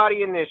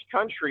anybody in this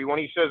country, when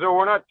he says, oh,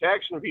 we're not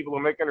taxing people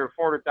who make under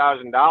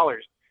 $400,000,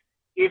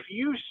 if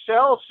you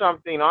sell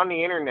something on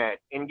the internet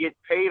and get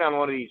paid on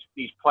one of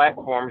these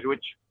platforms,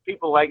 which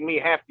people like me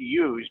have to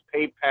use,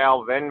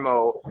 PayPal,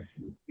 Venmo,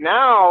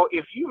 now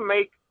if you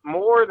make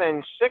more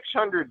than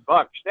 $600,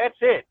 that's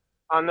it,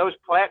 on those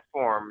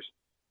platforms,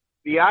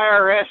 the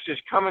IRS is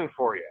coming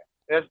for you.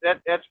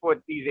 That's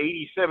what these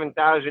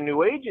 87,000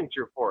 new agents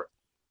are for.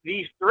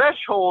 The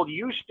threshold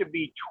used to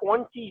be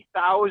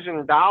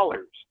 $20,000,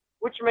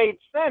 which made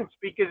sense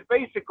because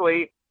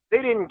basically they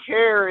didn't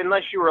care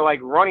unless you were like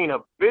running a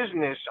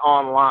business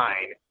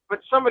online. But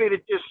somebody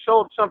that just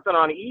sold something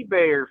on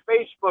eBay or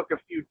Facebook a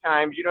few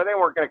times, they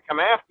weren't going to come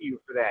after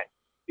you for that.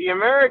 The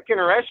American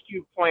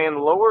Rescue Plan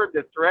lowered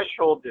the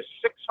threshold to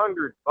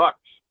 $600.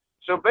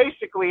 So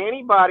basically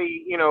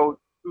anybody,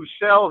 who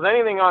sells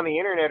anything on the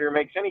internet or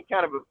makes any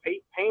kind of a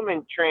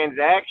payment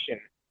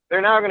transaction,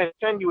 they're now going to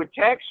send you a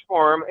tax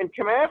form and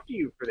come after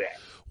you for that.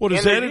 Well,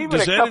 does and that, there's even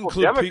does a that couple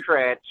include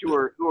Democrats who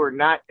are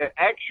not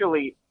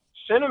actually.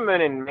 Cinema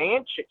and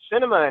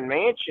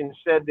Manchin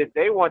said that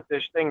they want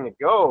this thing to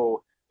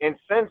go, and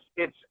since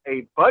it's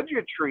a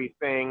budgetary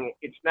thing,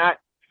 it's not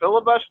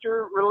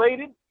filibuster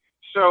related.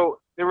 So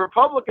the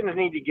Republicans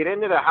need to get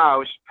into the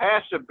House,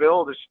 pass a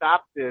bill to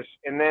stop this,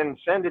 and then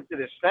send it to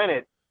the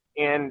Senate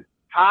and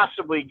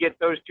possibly get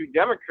those two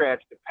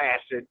Democrats to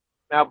pass it.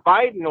 Now,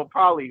 Biden will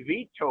probably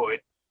veto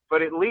it,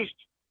 but at least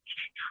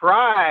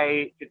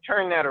try to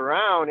turn that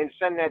around and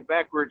send that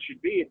back where it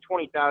should be at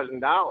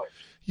 $20,000.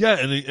 Yeah,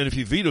 and if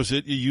he vetoes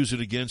it, you use it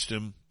against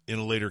him in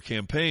a later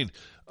campaign.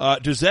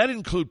 Does that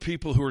include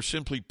people who are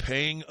simply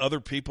paying other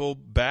people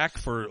back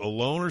for a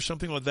loan or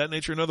something like that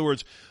nature? In other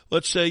words,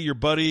 let's say your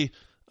buddy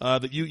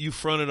that you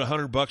fronted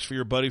 $100 for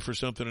your buddy for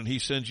something, and he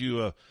sends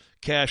you a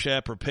Cash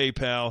App or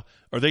PayPal.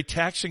 Are they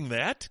taxing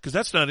that? Because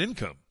that's not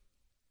income.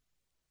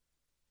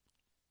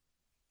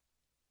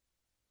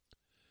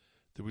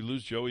 Did we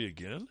lose Joey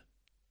again?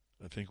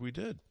 I think we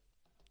did.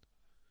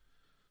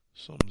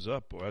 Something's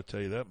up, boy, I'll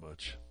tell you that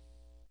much.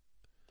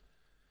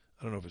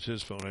 I don't know if it's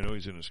his phone. I know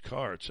he's in his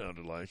car, it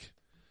sounded like.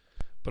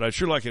 But I'd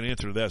sure like an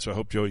answer to that, so I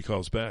hope Joey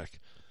calls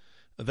back.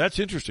 That's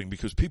interesting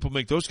because people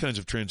make those kinds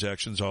of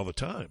transactions all the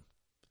time.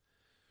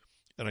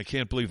 And I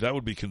can't believe that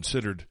would be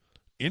considered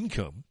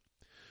income.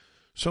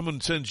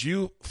 Someone sends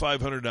you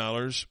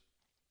 $500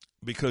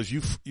 because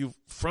you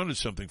fronted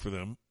something for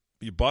them.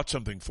 You bought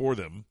something for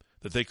them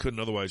that they couldn't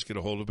otherwise get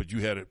a hold of, but you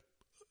had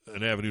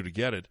an avenue to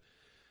get it.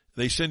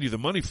 They send you the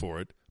money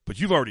for it, but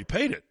you've already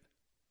paid it.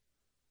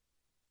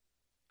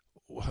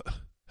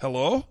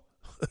 Hello?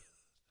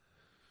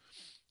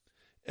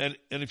 and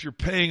if you're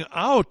paying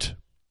out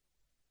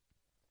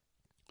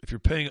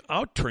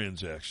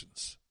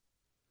transactions,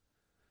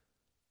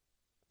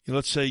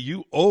 let's say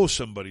you owe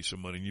somebody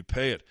some money and you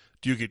pay it,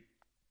 do you get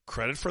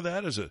credit for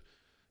that? Is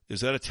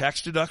that a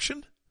tax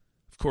deduction?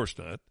 Of course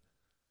not.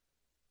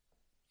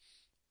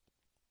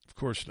 Of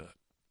course not.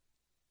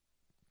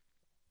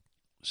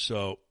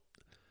 So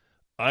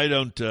I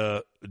don't,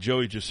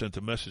 Joey just sent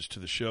a message to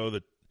the show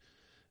that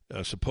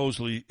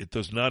supposedly it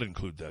does not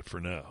include that for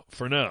now.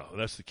 For now.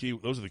 That's the key.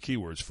 Those are the key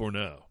words, for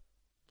now.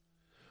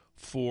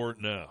 For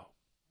now.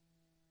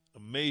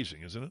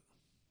 Amazing, isn't it?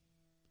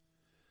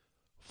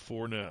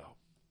 For now.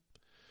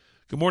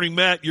 Good morning,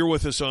 Matt. You're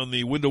with us on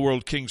the Window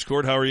World Kings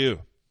Court. How are you?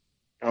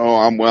 Oh,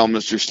 I'm well,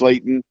 Mr.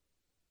 Slaten.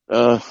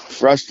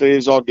 Frustrated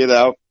as all get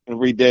out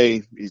every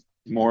day. These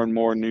more and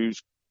more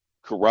news,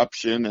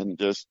 corruption, and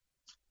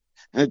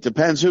it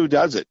depends who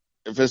does it.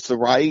 If it's the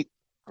right,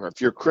 or if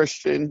you're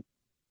Christian,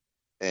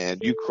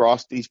 and you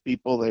cross these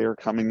people, they are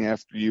coming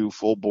after you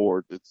full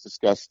board. It's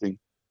disgusting.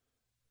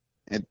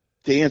 And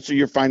to answer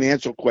your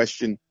financial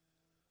question,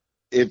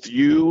 if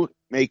you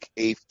make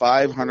a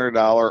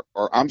 $600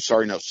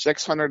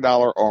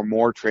 or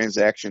more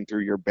transaction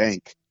through your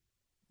bank,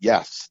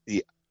 yes,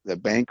 the The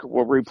bank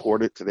will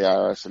report it to the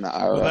IRS, and the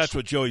IRS. Well, that's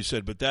what Joey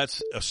said, but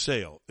that's a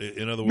sale.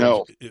 In other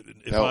words,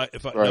 No.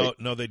 Right.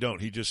 No, they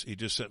don't. He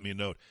just sent me a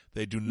note.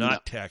 They do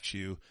not tax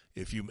you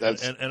if you,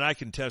 and I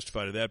can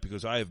testify to that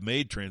because I have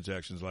made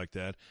transactions like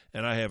that,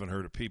 and I haven't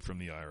heard a peep from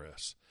the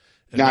IRS.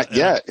 Not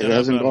yet. It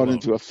hasn't gone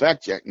into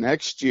effect yet.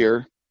 Next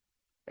year,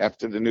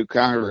 after the new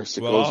Congress,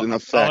 it goes into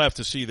effect. I'll have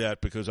to see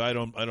that because I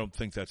don't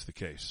think that's the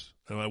case.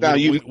 Now,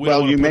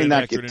 you may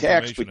not get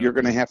taxed, but you're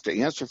going to have to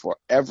answer for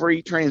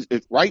every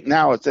right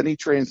now, it's any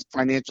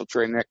financial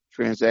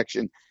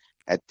transaction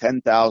at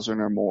 $10,000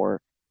 or more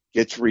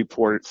gets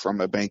reported from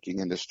a banking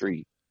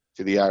industry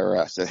to the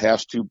IRS. It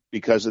has to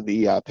because of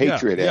the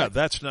Patriot Act. Yeah,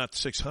 that's not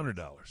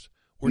 $600.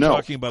 We're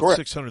talking about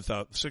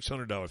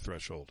 $600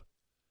 threshold.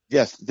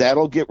 Yes,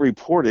 that'll get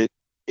reported.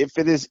 If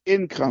it is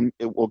income,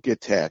 it will get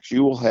taxed.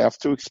 You will have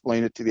to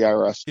explain it to the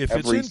IRS if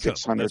every it's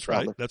income. $600. That's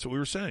right. That's what we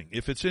were saying.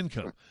 If it's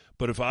income,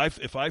 but if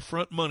I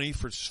front money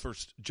for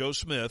Joe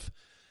Smith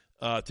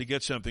to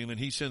get something, then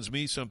he sends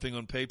me something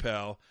on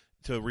PayPal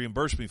to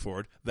reimburse me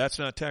for it. That's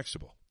not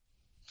taxable.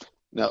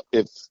 Now,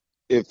 if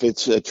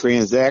it's a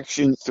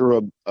transaction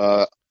through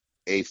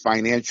a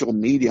financial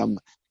medium,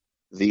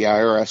 the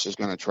IRS is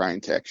going to try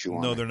and tax you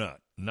on. No, it. they're not.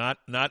 Not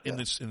in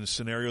the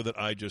scenario that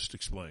I just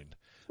explained.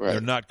 Right.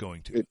 They're not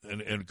going to,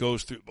 and it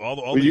goes through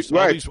all these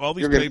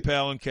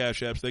PayPal and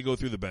Cash Apps. They go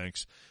through the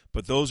banks,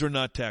 but those are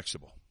not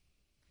taxable.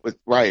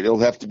 Right, it'll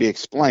have to be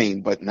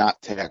explained, but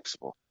not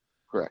taxable.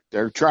 Correct.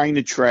 They're trying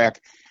to track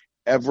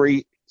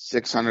every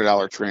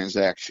 $600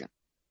 transaction,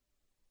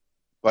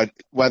 but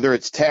whether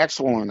it's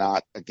taxable or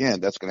not,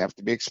 again, that's going to have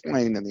to be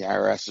explained, and the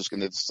IRS is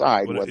going to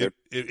decide whether.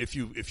 If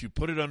you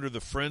put it under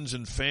the friends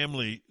and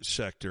family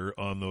sector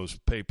on those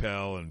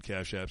PayPal and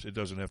Cash Apps, it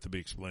doesn't have to be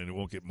explained. It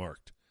won't get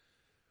marked.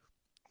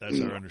 That's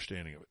our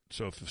understanding of it.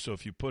 So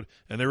if you put,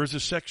 and there is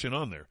a section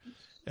on there,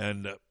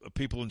 and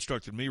people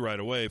instructed me right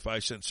away, if I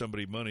sent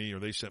somebody money or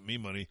they sent me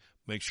money,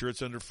 make sure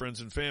it's under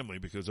friends and family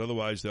because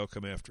otherwise they'll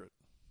come after it.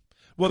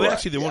 Well,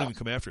 Correct, they won't even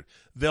come after it.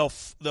 They'll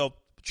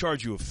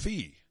charge you a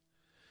fee.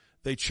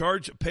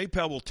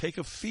 PayPal will take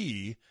a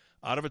fee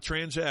out of a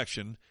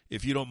transaction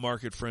if you don't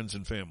mark it friends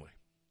and family.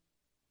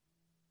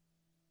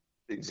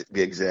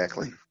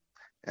 Exactly.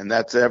 And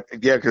that's,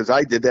 because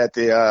I did that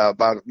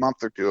about a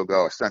month or two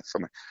ago. I sent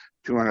some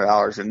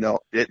 $200 and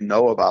didn't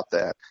know about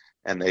that.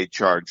 And they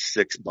charged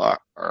 $6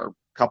 or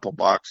a couple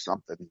bucks,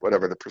 something,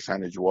 whatever the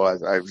percentage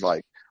was. I was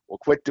like, well,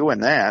 quit doing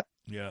that.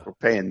 Yeah. We're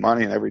paying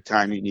money and every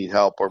time you need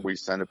help or we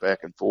send it back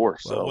and forth.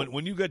 Well,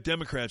 when you got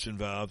Democrats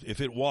involved, if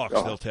it walks,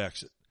 they'll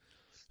tax it.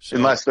 So,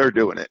 unless they're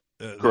doing it.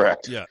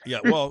 Correct. Yeah.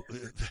 Well,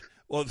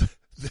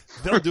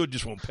 they'll do it,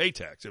 just won't pay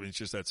tax. I mean, it's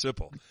just that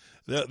simple.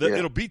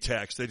 It'll be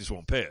taxed. They just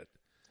won't pay it.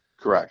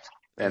 Correct.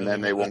 And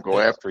then they won't go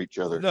after each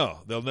other. No,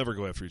 they'll never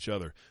go after each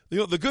other.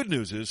 The good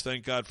news is,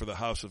 thank God for the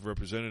House of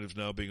Representatives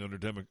now being under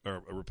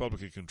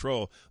Republican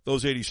control,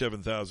 those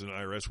 87,000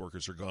 IRS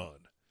workers are gone.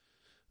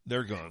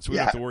 They're gone. So we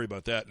don't have to worry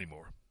about that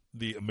anymore.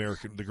 The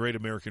Great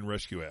American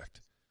Rescue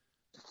Act.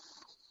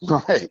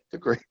 Right.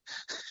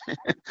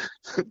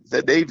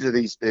 The names of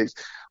these things.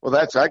 Well,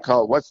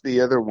 what's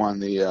the other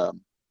one? The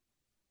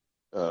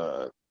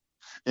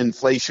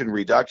Inflation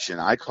Reduction.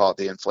 I call it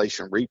the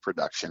Inflation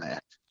Reproduction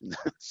Act.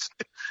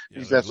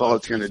 That's all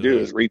it's going to do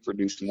is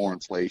reproduce more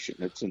inflation.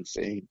 It's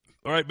insane.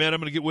 All right, man, I'm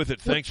going to get with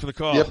it. Thanks for the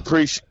call. Yep,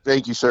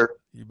 thank you, sir.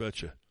 You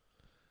betcha.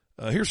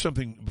 Here's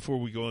something before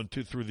we go on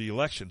through the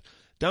election.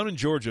 Down in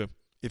Georgia,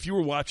 if you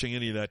were watching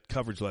any of that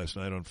coverage last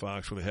night on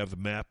Fox where they have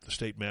the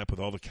state map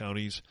with all the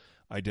counties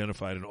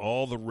identified and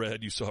all the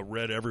red, you saw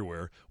red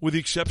everywhere, with the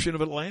exception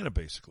of Atlanta,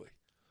 basically.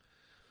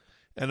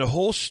 And the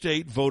whole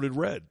state voted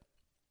red.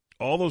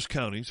 All those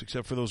counties,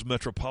 except for those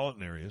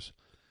metropolitan areas.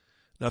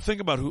 Now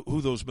think about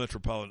who those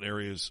metropolitan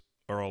areas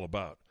are all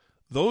about.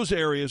 Those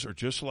areas are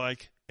just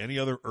like any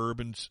other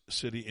urban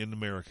city in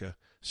America,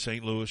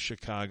 St. Louis,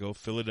 Chicago,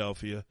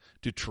 Philadelphia,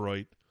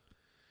 Detroit.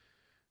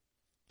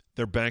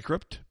 They're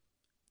bankrupt.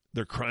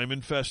 They're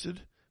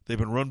crime-infested. They've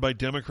been run by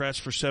Democrats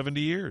for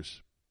 70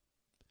 years.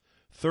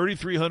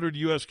 3,300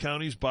 U.S.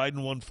 counties,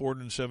 Biden won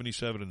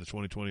 477 in the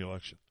 2020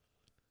 election.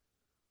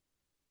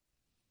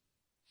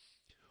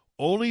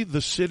 Only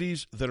the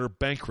cities that are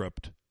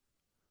bankrupt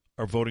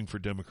are voting for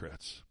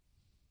Democrats.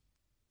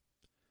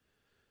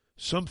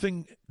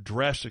 Something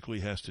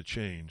drastically has to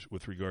change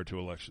with regard to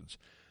elections,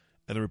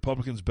 and the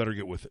Republicans better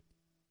get with it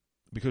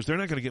because they're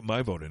not going to get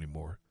my vote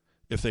anymore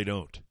if they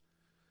don't.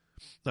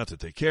 Not that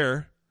they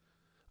care.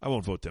 I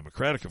won't vote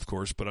Democratic, of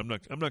course, but I'm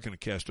not going to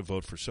cast a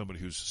vote for somebody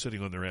who's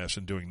sitting on their ass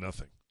and doing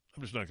nothing.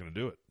 I'm just not going to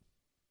do it.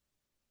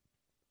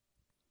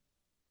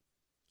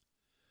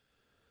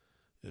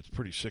 It's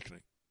pretty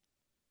sickening.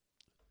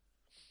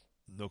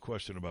 No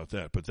question about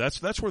that. But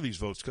that's where these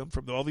votes come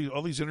from, all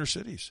these inner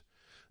cities.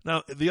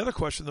 Now, the other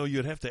question, though,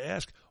 you'd have to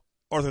ask,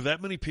 are there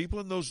that many people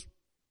in those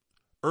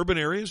urban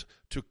areas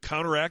to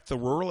counteract the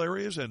rural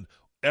areas and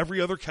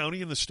every other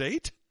county in the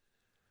state?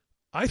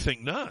 I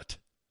think not.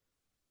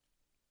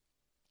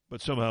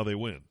 But somehow they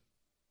win.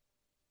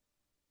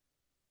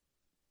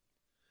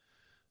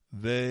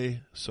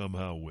 They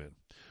somehow win.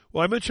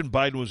 Well, I mentioned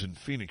Biden was in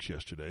Phoenix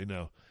yesterday.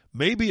 Now,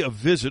 maybe a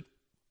visit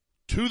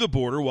to the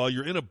border while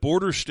you're in a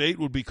border state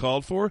would be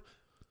called for.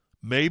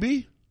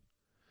 Maybe.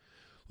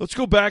 Let's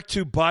go back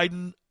to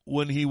Biden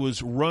when he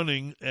was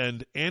running,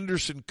 and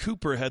Anderson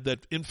Cooper had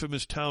that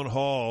infamous town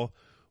hall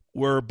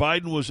where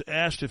Biden was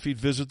asked if he'd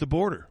visit the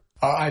border.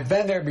 I've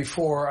been there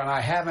before, and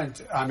I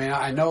haven't. I mean,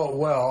 I know it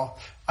well.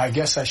 I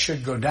guess I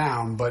should go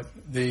down, but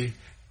the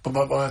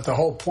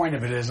whole point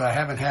of it is I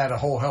haven't had a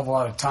whole hell of a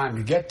lot of time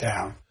to get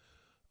down.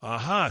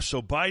 Aha,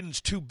 so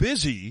Biden's too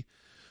busy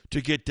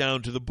to get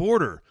down to the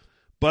border.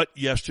 But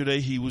yesterday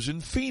he was in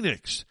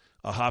Phoenix,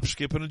 a hop,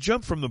 skip, and a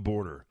jump from the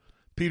border.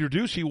 Peter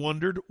Ducey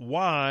wondered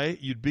why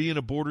you'd be in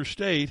a border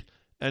state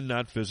and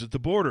not visit the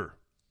border.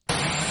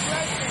 Why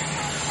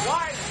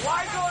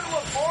go to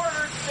a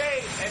border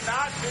state and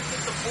not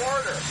visit the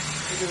border?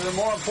 Because there's a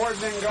more important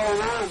thing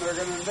going on. They're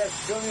going to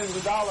invest billions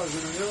of dollars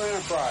in a new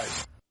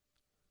enterprise.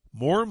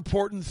 More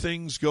important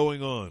things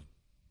going on.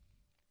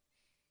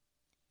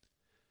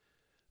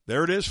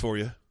 There it is for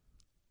you.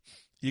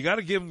 You got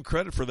to give him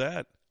credit for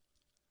that.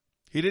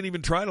 He didn't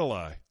even try to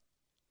lie.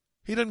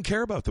 He doesn't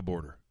care about the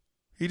border.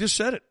 He just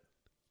said it.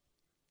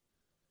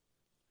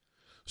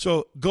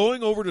 So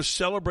going over to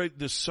celebrate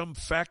this some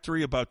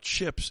factory about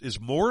chips is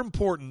more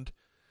important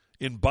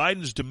in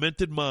Biden's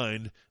demented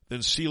mind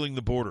than sealing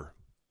the border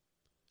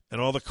and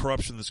all the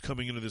corruption that's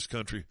coming into this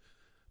country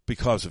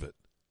because of it.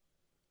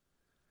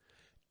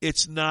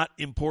 It's not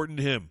important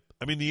to him.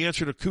 I mean, the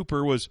answer to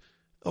Cooper was,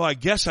 oh, I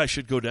guess I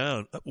should go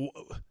down.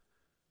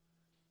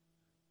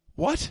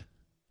 What?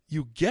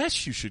 You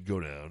guess you should go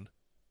down?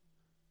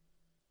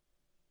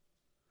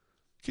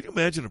 Can you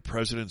imagine a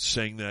president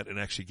saying that and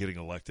actually getting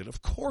elected?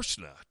 Of course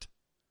not.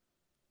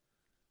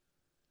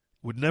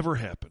 Would never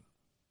happen.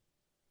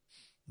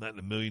 Not in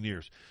a million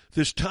years.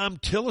 This Tom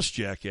Tillis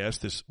jackass,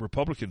 this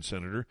Republican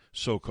senator,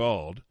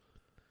 so-called,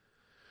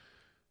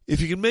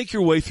 if you can make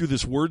your way through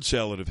this word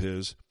salad of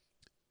his,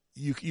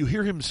 you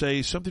hear him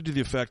say something to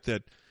the effect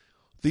that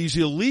these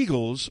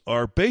illegals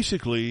are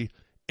basically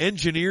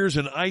engineers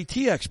and IT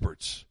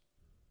experts.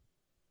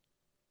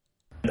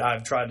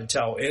 I've tried to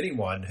tell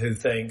anyone who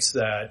thinks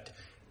that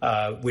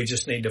we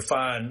just need to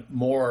find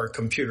more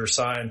computer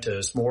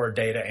scientists, more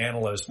data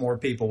analysts, more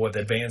people with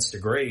advanced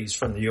degrees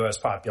from the U.S.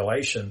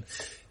 population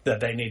that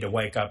they need to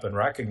wake up and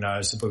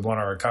recognize if we want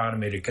our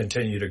economy to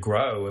continue to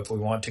grow, if we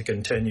want to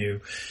continue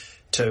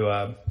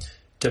to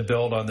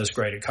build on this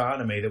great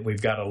economy, that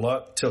we've got to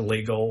look to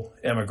legal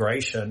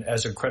immigration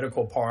as a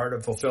critical part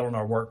of fulfilling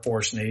our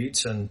workforce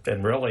needs and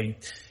really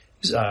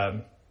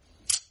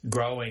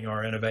growing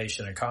our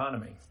innovation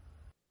economy.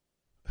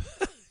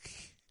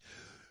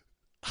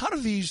 How do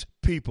these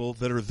people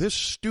that are this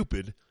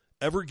stupid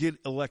ever get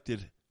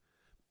elected?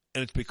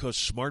 And it's because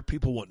smart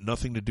people want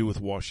nothing to do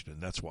with Washington.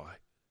 That's why.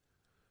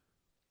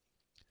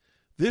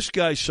 This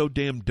guy's so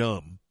damn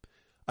dumb.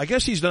 I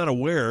guess he's not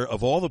aware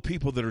of all the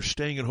people that are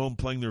staying at home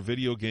playing their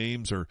video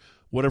games or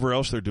whatever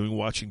else they're doing,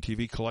 watching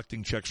TV,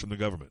 collecting checks from the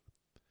government.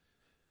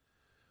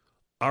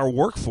 Our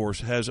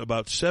workforce has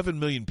about 7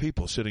 million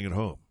people sitting at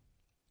home.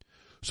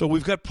 So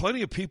we've got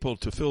plenty of people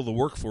to fill the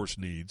workforce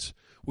needs.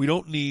 We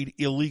don't need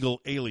illegal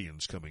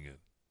aliens coming in.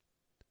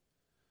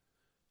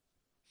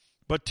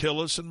 But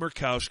Tillis and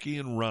Murkowski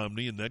and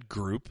Romney and that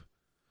group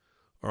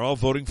are all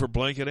voting for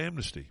blanket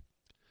amnesty.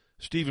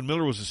 Stephen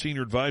Miller was a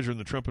senior advisor in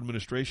the Trump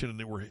administration, and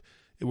it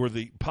were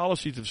the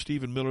policies of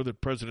Stephen Miller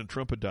that President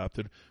Trump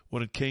adopted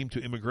when it came to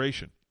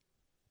immigration.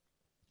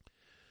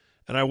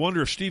 And I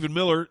wonder if Stephen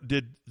Miller,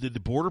 did the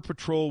Border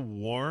Patrol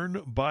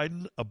warn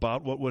Biden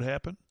about what would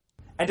happen?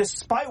 And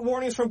despite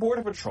warnings from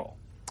Border Patrol,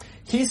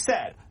 he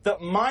said that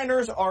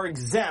minors are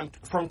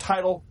exempt from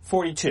Title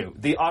 42,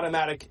 the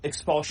automatic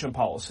expulsion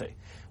policy.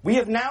 We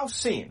have now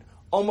seen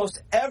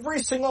almost every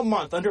single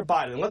month under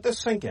Biden, let this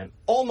sink in,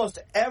 almost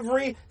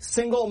every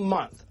single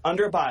month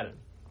under Biden,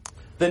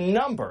 the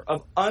number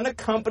of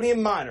unaccompanied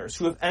minors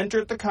who have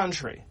entered the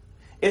country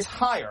is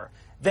higher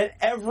than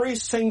every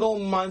single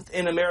month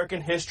in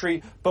American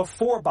history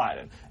before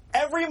Biden.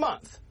 Every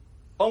month,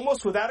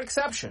 almost without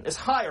exception, is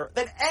higher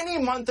than any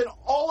month in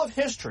all of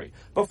history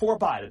before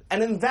Biden.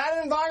 And in that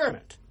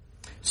environment,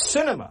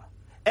 Sinema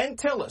and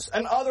Tillis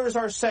and others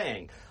are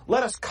saying,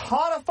 let us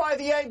codify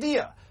the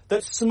idea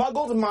that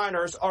smuggled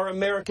minors are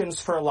Americans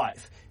for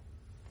life.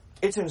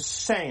 It's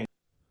insane.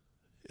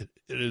 It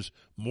is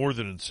more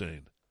than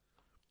insane.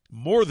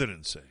 More than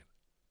insane.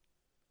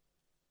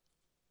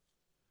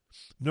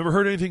 Never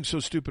heard anything so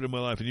stupid in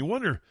my life. And you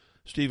wonder,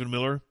 Stephen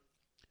Miller,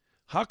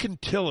 how can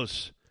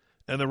Tillis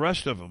and the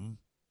rest of them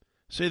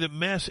say that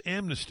mass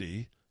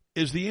amnesty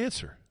is the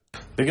answer?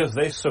 Because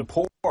they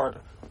support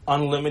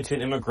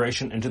unlimited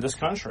immigration into this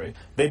country.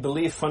 They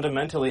believe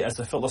fundamentally as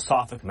a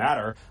philosophic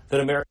matter that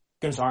Americans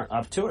aren't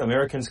up to it.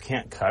 Americans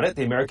can't cut it.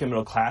 The American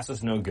middle class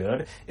is no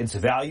good. Its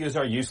values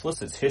are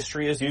useless. Its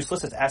history is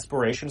useless. Its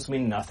aspirations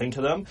mean nothing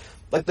to them.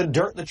 Like the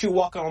dirt that you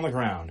walk on the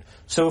ground.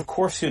 So of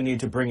course you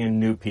need to bring in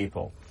new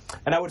people.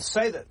 And I would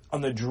say that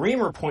on the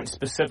Dreamer point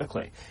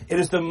specifically, it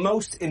is the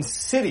most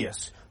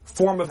insidious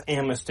form of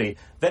amnesty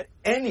that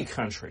any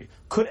country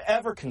could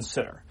ever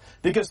consider.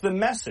 Because the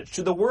message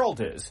to the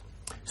world is,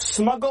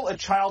 smuggle a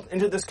child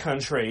into this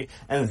country,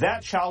 and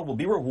that child will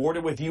be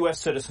rewarded with U.S.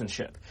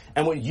 citizenship.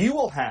 And what you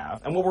will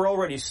have, and what we're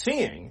already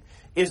seeing,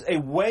 is a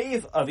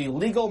wave of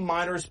illegal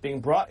minors being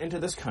brought into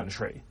this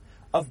country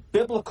of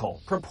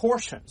biblical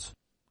proportions.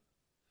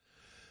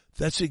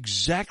 That's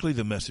exactly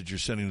the message you're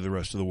sending to the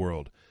rest of the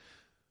world.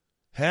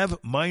 Have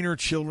minor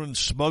children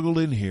smuggled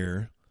in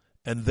here,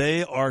 and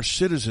they are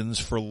citizens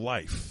for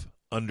life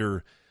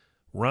under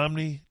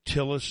Romney,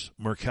 Tillis,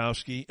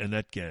 Murkowski, and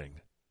that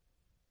gang.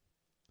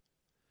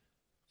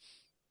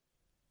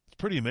 It's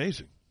pretty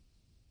amazing.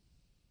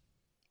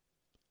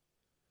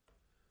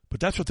 But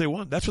that's what they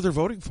want. That's what they're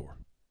voting for.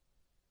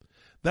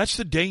 That's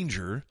the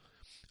danger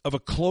of a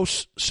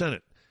close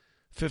Senate,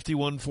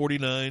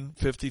 51-49,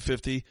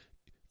 50-50.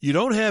 You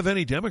don't have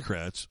any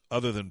Democrats,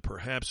 other than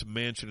perhaps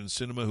Manchin and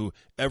Sinema, who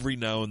every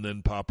now and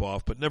then pop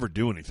off but never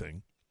do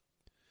anything.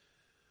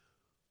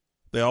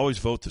 They always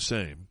vote the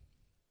same.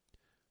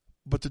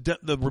 But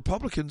the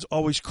Republicans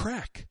always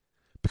crack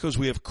because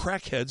we have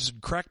crackheads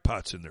and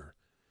crackpots in there.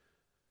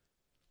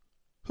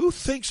 Who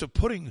thinks of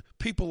putting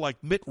people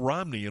like Mitt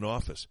Romney in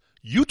office?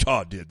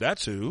 Utah did.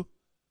 That's who.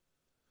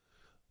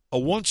 A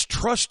once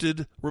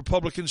trusted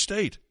Republican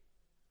state.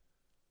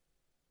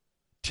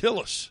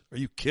 Tillis. Are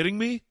you kidding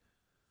me?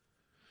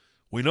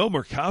 We know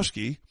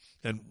Murkowski,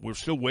 and we're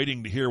still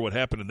waiting to hear what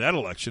happened in that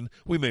election.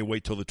 We may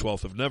wait till the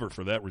 12th of Never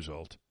for that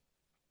result.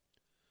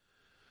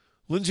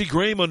 Lindsey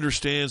Graham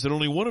understands that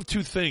only one of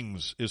two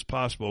things is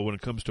possible when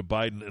it comes to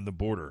Biden and the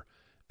border,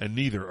 and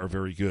neither are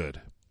very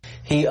good.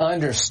 He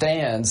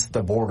understands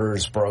the border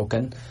is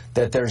broken,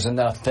 that there's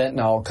enough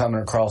fentanyl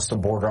coming across the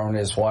border on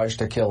his watch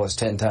to kill us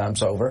 10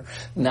 times over.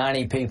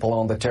 90 people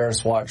on the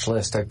terrorist watch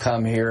list have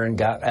come here and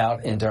got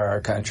out into our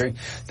country.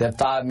 That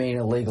 5 million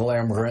illegal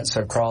immigrants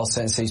have crossed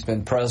since he's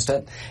been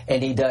president,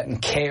 and he doesn't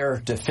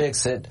care to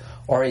fix it,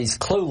 or he's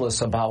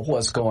clueless about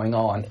what's going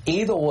on.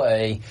 Either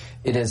way,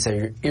 it is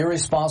an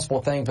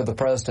irresponsible thing for the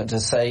president to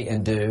say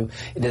and do.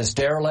 It is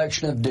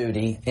dereliction of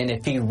duty, and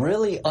if he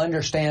really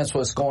understands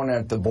what's going on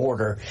at the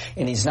border,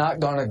 and he's not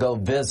going to go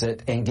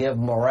visit and give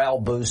morale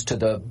boost to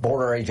the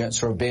border agents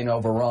who are being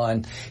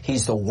overrun,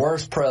 he's the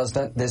worst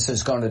president. This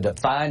is going to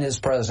define his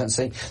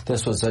presidency.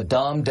 This was a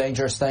dumb,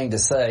 dangerous thing to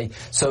say.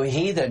 So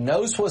he either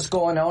knows what's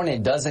going on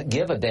and doesn't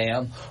give a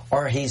damn,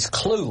 or he's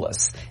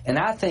clueless. And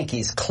I think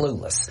he's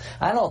clueless.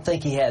 I don't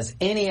think he has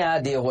any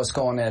idea what's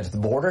going on at the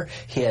border.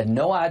 He had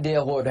no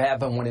idea what would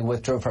happen when he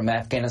withdrew from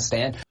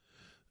Afghanistan.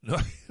 No,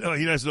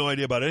 he has no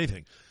idea about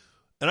anything.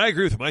 And I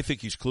agree with him. I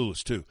think he's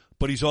clueless, too.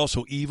 But he's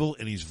also evil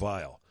and he's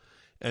vile.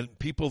 And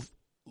people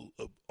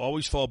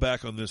always fall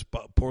back on this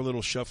poor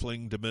little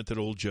shuffling, demented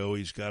old Joe.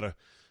 He's got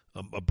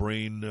a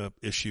brain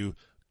issue.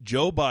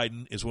 Joe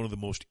Biden is one of the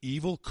most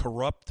evil,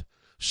 corrupt,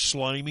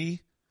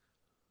 slimy,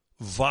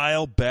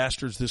 vile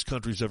bastards this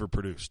country's ever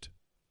produced.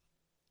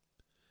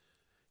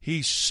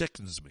 He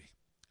sickens me.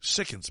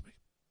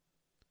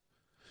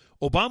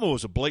 Obama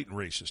was a blatant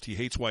racist. He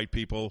hates white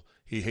people.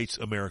 He hates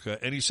America.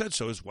 And he said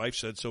so. His wife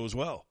said so as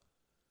well.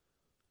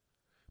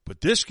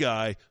 But this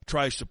guy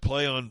tries to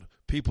play on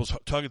people's,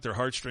 tug at their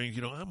heartstrings.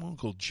 You know, I'm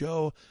Uncle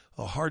Joe,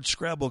 a hard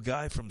scrabble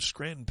guy from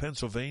Scranton,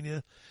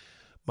 Pennsylvania.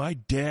 My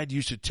dad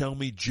used to tell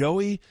me,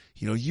 Joey,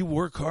 you know, you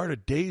work hard. A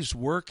day's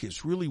work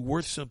is really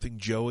worth something,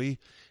 Joey.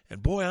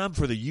 And boy, I'm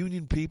for the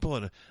union people,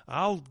 and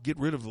I'll get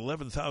rid of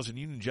 11,000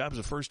 union jobs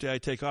the first day I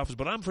take office,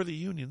 but I'm for the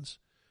unions.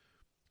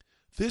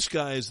 This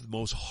guy is the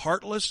most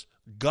heartless,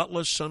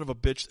 gutless son of a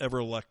bitch ever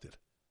elected.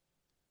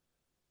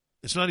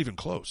 It's not even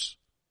close.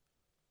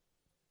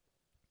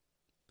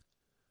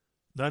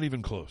 Not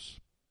even close.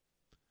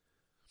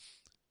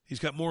 He's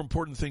got more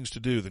important things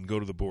to do than go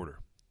to the border.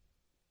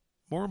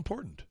 More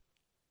important.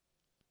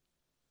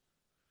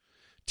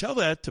 Tell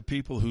that to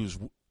people whose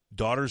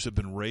daughters have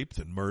been raped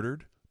and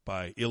murdered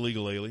by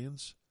illegal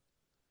aliens.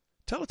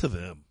 Tell it to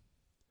them.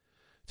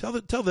 Tell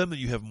them that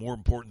you have more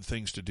important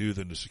things to do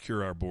than to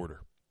secure our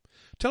border.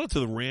 Tell it to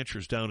the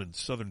ranchers down in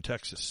southern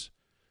Texas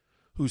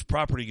whose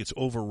property gets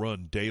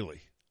overrun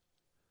daily,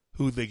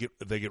 who they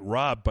get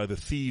robbed by the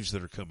thieves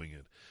that are coming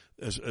in.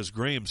 As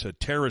Graham said,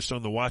 terrorists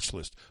on the watch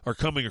list are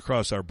coming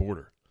across our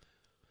border.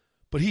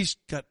 But he's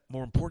got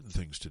more important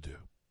things to do.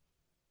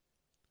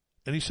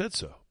 And he said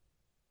so.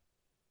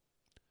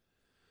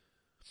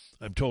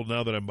 I'm told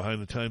now that I'm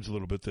behind the times a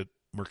little bit that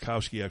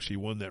Murkowski actually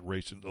won that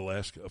race in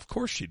Alaska. Of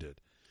course she did.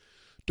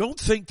 Don't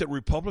think that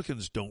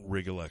Republicans don't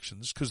rig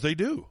elections, because they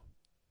do.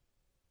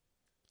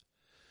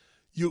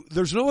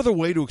 There's no other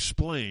way to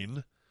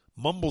explain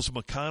Mumbles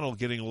McConnell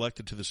getting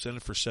elected to the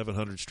Senate for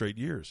 700 straight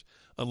years,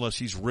 unless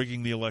he's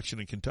rigging the election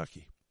in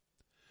Kentucky.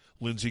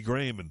 Lindsey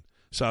Graham in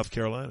South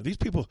Carolina. These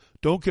people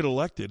don't get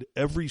elected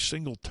every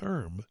single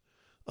term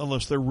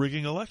unless they're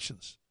rigging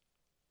elections.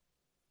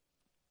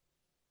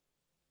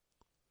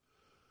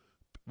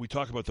 We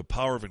talk about the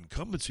power of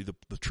incumbency.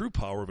 The true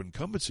power of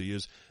incumbency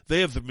is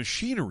they have the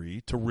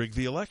machinery to rig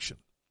the election.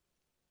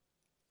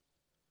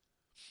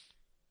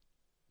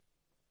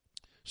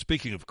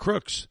 Speaking of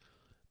crooks,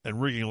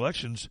 and rigging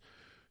elections,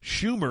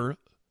 Schumer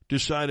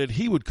decided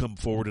he would come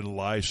forward and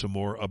lie some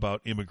more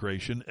about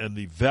immigration and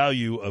the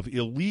value of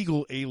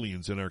illegal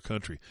aliens in our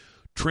country.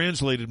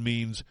 Translated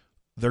means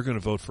they're going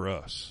to vote for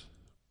us.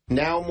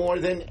 Now more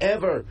than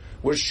ever,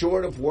 we're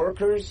short of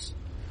workers.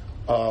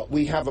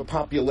 We have a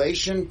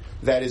population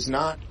that is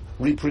not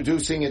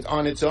reproducing it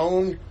on its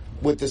own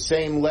with the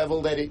same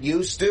level that it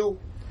used to.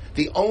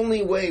 The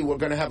only way we're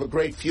going to have a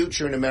great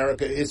future in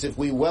America is if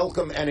we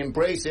welcome and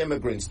embrace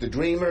immigrants, the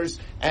dreamers,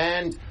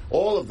 and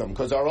all of them,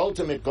 because our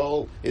ultimate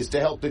goal is to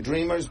help the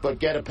dreamers, but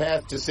get a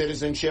path to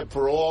citizenship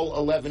for all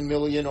 11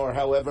 million or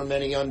however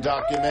many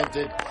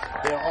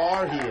undocumented there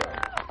are here.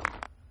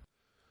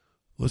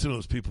 Listen to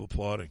those people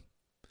applauding.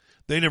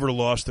 They never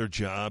lost their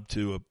job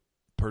to a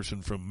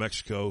person from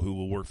Mexico who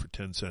will work for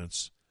 10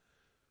 cents.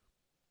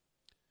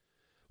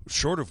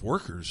 Short of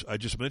workers, I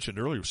just mentioned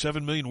earlier,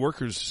 7 million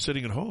workers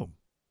sitting at home.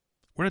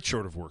 We're not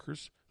short of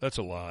workers. That's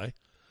a lie.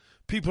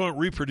 People aren't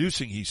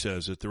reproducing, he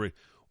says, at the rate.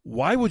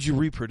 Why would you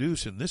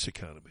reproduce in this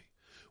economy?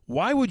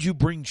 Why would you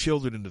bring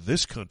children into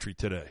this country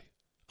today?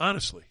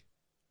 Honestly.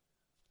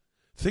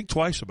 Think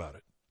twice about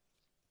it.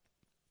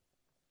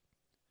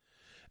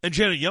 And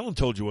Janet Yellen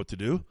told you what to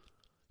do.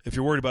 If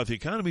you're worried about the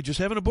economy, just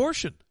have an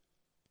abortion.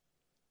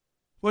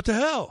 What the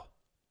hell?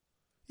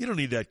 You don't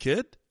need that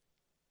kid.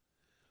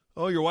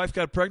 Oh, your wife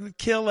got pregnant?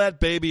 Kill that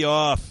baby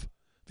off.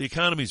 The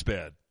economy's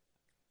bad.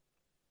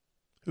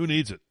 Who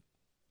needs it?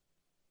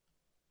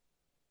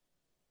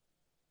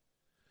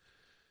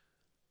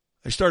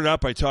 I started out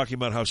by talking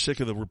about how sick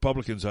of the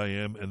Republicans I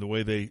am and the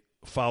way they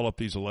foul up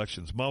these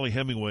elections. Molly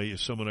Hemingway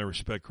is someone I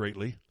respect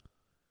greatly.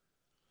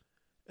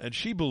 And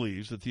she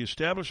believes that the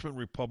establishment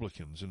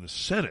Republicans in the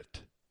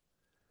Senate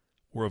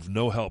were of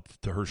no help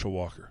to Herschel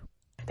Walker.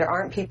 There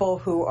aren't people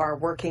who are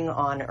working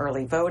on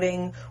early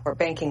voting or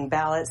banking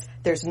ballots.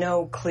 There's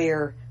no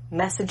clear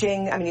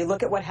messaging. I mean, you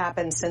look at what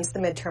happened since the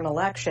midterm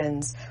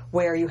elections,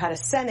 where you had a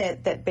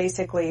Senate that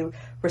basically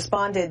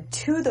responded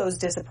to those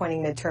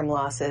disappointing midterm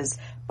losses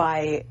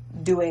by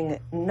doing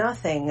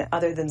nothing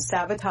other than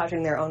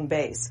sabotaging their own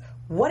base.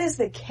 What is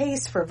the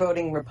case for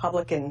voting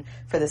Republican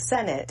for the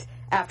Senate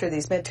after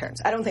these midterms?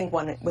 I don't think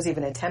one was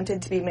even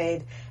attempted to be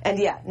made. And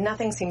yeah,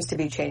 nothing seems to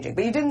be changing.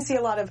 But you didn't see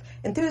a lot of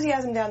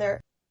enthusiasm down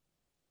there.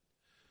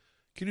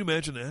 Can you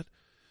imagine that?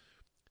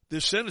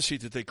 This Senate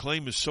seat that they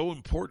claim is so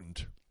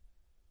important,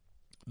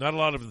 not a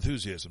lot of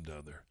enthusiasm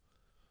down there.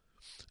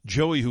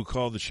 Joey, who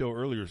called the show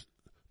earlier,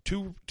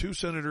 two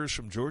senators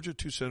from Georgia,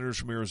 2 senators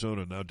from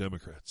Arizona, now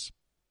Democrats.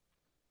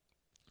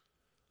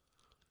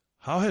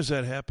 How has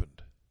that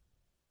happened?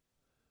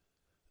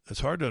 It's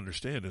hard to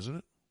understand, isn't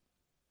it?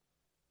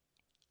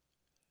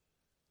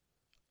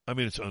 I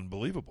mean, it's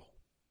unbelievable.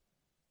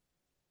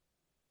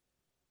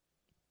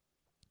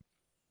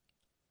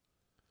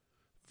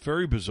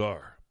 Very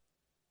bizarre.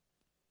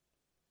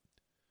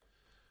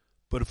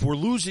 But if we're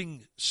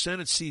losing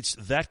Senate seats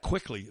that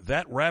quickly,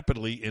 that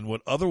rapidly, in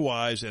what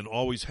otherwise and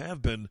always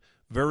have been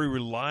very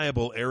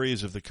reliable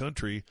areas of the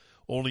country,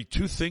 only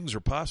 2 things are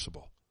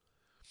possible.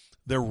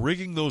 They're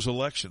rigging those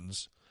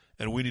elections,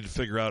 and we need to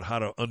figure out how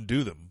to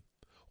undo them.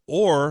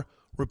 Or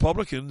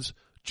Republicans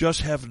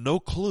just have no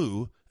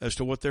clue as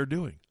to what they're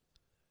doing.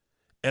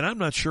 And I'm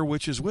not sure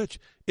which is which.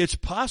 It's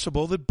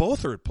possible that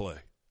both are at play.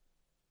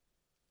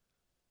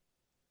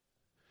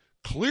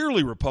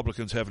 Clearly,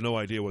 Republicans have no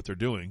idea what they're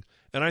doing,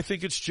 and I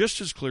think it's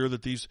just as clear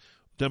that these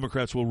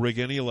Democrats will rig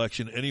any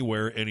election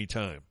anywhere,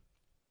 anytime.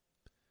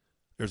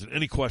 There isn't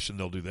any question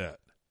they'll do that.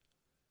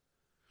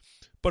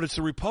 But it's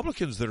the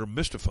Republicans that are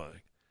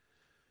mystifying.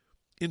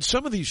 In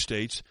some of these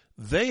states,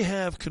 they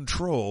have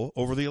control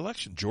over the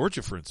election.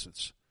 Georgia, for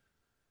instance.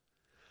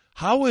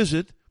 How is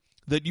it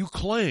that you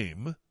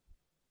claim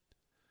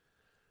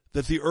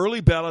that the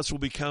early ballots will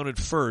be counted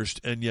first,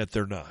 and yet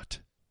they're not?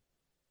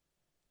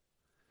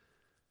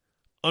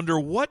 Under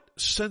what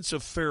sense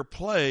of fair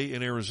play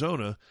in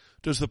Arizona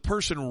does the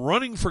person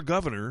running for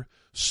governor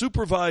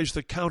supervise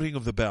the counting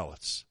of the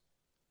ballots?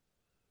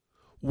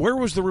 Where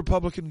was the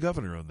Republican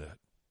governor on that?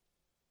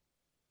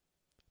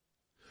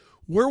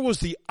 Where was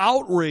the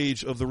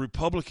outrage of the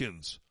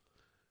Republicans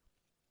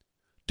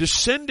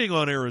descending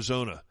on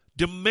Arizona,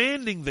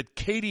 demanding that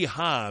Katie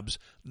Hobbs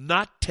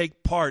not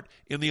take part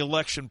in the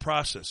election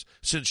process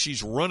since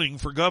she's running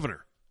for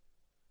governor?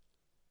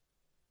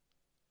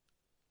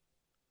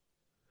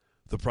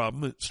 The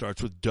problem, it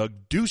starts with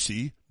Doug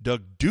Ducey,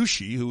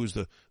 who is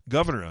the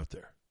governor out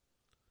there,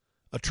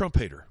 a Trump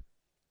hater.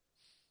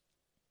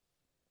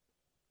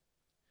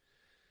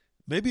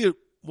 Maybe it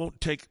won't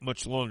take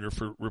much longer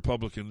for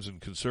Republicans and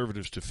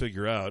conservatives to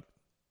figure out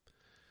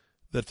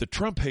that the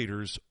Trump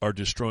haters are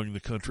destroying the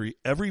country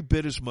every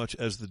bit as much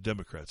as the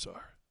Democrats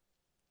are.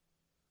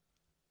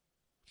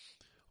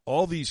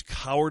 All these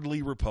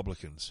cowardly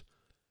Republicans,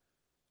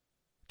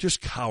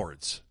 just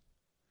cowards.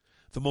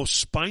 The most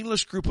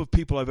spineless group of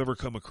people I've ever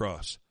come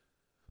across.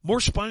 More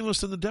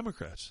spineless than the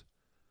Democrats.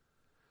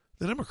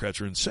 The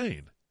Democrats are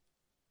insane.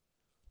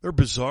 They're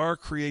bizarre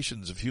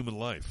creations of human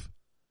life.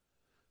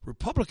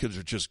 Republicans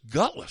are just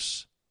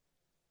gutless.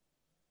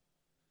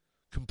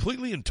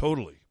 Completely and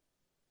totally.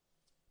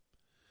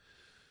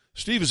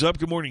 Steve is up.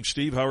 Good morning,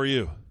 Steve. How are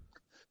you?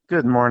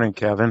 Good morning,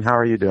 Kevin. How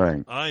are you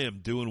doing? I am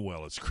doing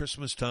well. It's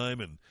Christmas time,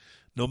 and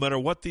no matter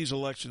what these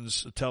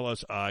elections tell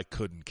us, I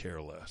couldn't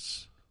care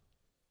less.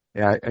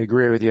 Yeah, I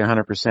agree with you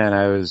 100%.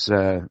 I was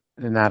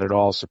not at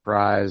all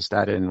surprised.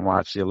 I didn't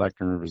watch the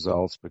election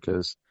results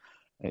because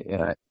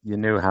you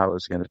knew how it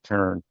was going to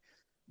turn.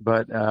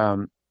 But,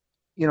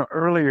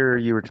 earlier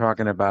you were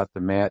talking about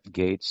the Matt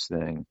Gaetz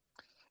thing,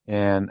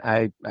 and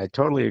I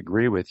totally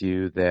agree with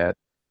you that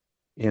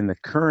in the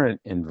current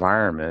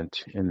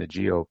environment in the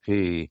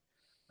GOP,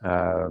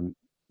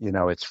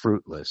 it's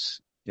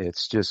fruitless.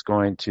 It's just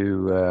going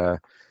to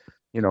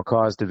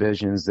cause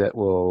divisions that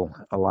will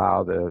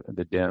allow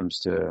the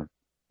Dems to,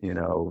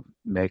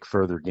 make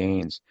further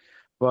gains.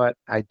 But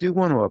I do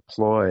want to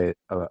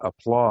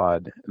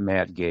applaud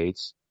Matt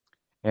Gaetz,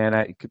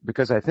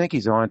 because I think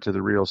he's on to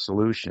the real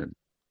solution.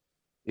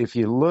 If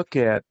you look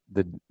at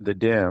the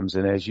Dems,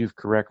 and as you've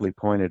correctly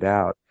pointed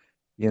out,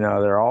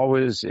 they're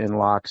always in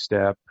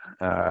lockstep.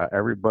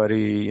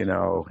 Everybody,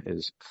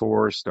 is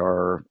forced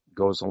or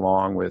goes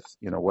along with,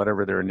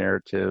 whatever their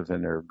narrative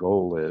and their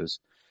goal is.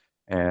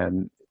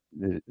 And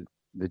the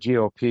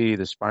GOP,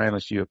 the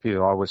spineless GOP,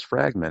 are always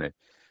fragmented.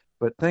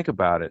 But think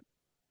about it.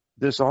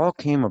 This all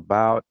came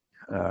about,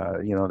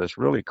 this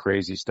really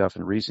crazy stuff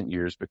in recent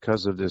years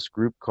because of this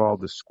group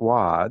called the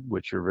Squad,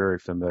 which you're very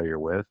familiar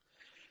with.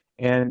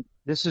 And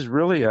this is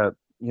really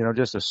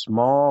just a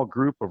small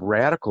group of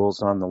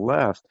radicals on the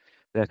left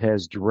that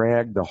has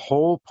dragged the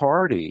whole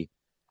party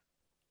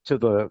to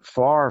the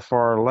far,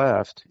 far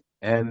left,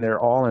 and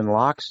they're all in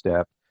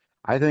lockstep.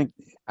 I think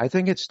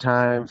it's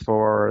time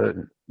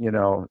for,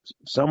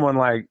 someone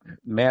like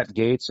Matt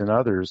Gaetz and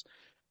others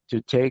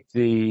to take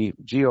the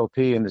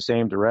GOP in the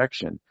same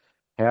direction.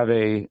 Have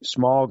a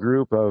small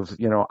group of,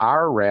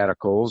 our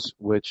radicals,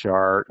 which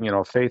are,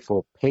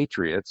 faithful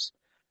patriots,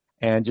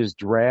 and just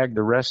drag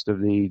the rest of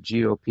the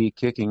GOP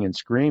kicking and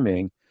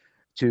screaming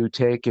to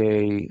take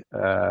a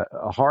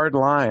hard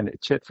line,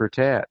 tit for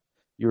tat.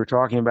 You were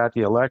talking about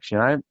the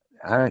election.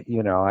 I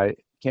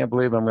can't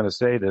believe I'm going to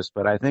say this,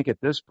 but I think at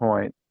this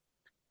point,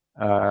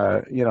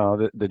 the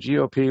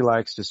GOP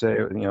likes to say,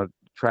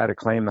 try to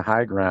claim the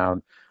high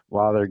ground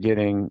while they're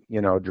getting,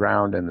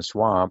 drowned in the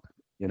swamp,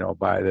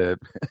 by the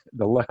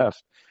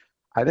left.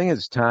 I think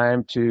it's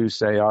time to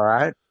say, all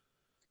right,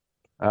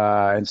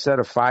 instead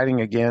of fighting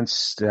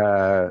against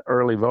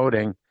early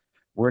voting,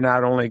 we're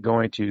not only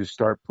going to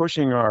start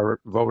pushing our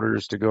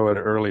voters to go to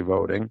early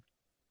voting,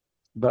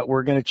 but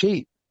we're going to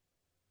cheat.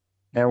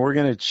 And we're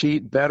going to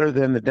cheat better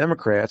than the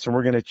Democrats, and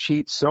we're going to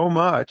cheat so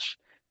much,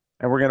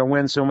 and we're going to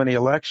win so many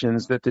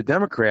elections that the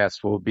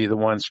Democrats will be the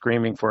ones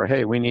screaming for,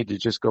 hey, we need to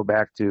just go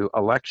back to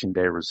election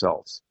day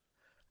results.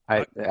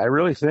 I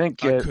really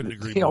think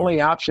the only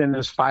option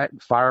is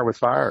fire with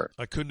fire.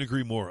 I couldn't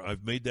agree more.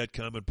 I've made that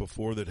comment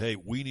before that, hey,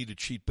 we need to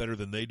cheat better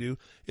than they do.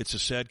 It's a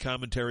sad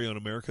commentary on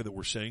America that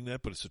we're saying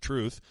that, but it's the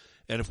truth.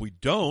 And if we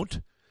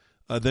don't,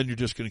 then you're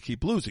just going to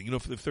keep losing.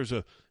 If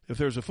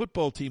there's a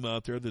football team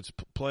out there that's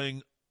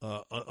playing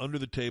under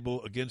the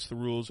table against the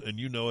rules, and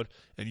you know it,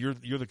 and you're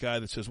the guy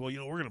that says, well,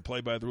 we're going to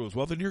play by the rules.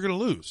 Well, then you're going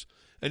to lose,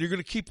 and you're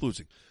going to keep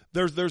losing.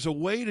 There's a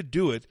way to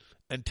do it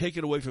and take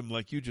it away from them,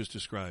 like you just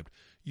described.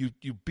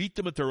 You beat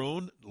them at their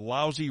own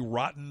lousy,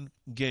 rotten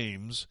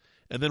games,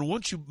 and then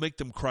once you make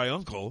them cry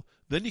uncle,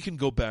 then you can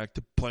go back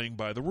to playing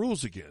by the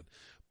rules again.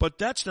 But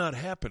that's not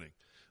happening.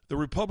 The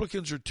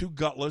Republicans are too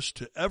gutless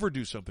to ever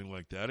do something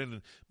like that. And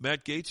in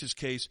Matt Gaetz'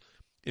 case,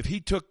 if he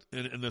took,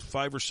 and the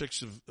 5 or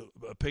 6 of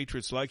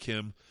patriots like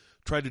him,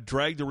 tried to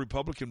drag the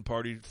Republican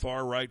Party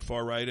far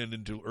right, and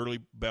into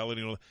early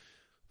balloting,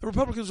 the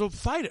Republicans will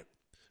fight it.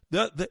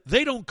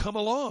 They don't come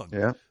along.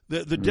 Yeah.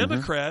 The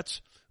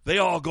Democrats, they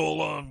all go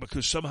along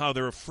because somehow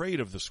they're afraid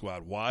of the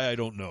Squad. Why, I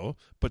don't know,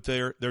 but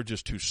they're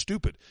just too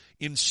stupid.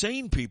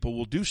 Insane people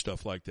will do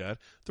stuff like that.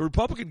 The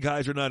Republican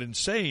guys are not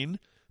insane.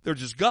 They're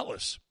just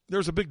gutless.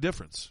 There's a big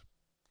difference.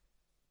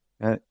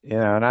 And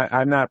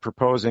I'm not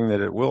proposing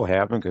that it will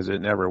happen because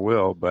it never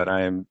will, but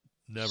I am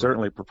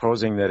certainly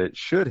proposing that it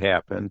should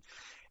happen.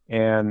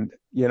 And,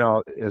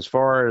 as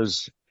far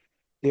as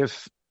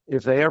if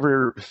they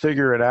ever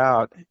figure it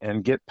out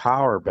and get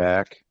power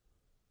back,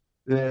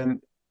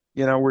 then,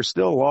 we're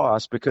still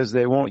lost because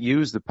they won't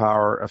use the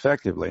power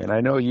effectively. And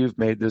I know you've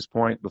made this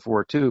point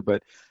before too,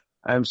 but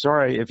I'm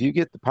sorry, if you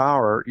get the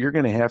power, you're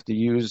going to have to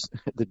use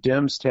the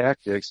Dems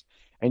tactics,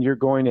 and you're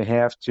going to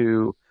have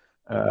to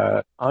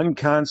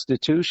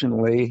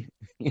unconstitutionally,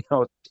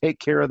 take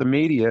care of the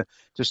media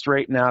to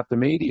straighten out the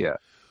media.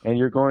 And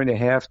you're going to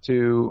have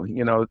to,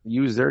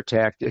 use their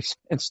tactics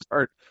and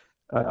start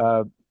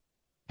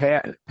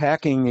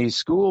packing these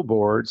school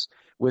boards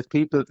with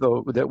people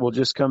that will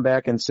just come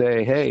back and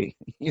say, hey,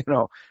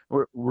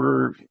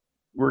 we're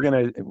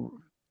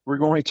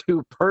going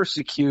to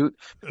persecute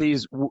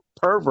these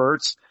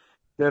perverts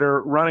that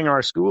are running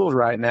our schools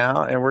right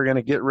now, and we're going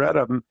to get rid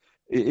of them.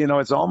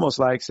 It's almost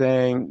like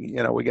saying,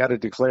 we got to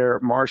declare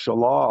martial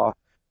law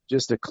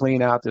just to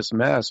clean out this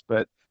mess.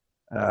 But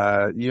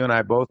you and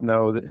I both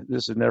know that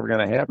this is never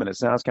going to happen. It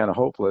sounds kind of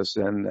hopeless.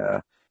 And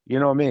you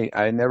know me,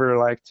 I never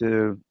like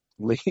to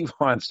leave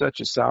on such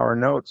a sour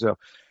note. So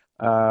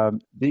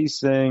these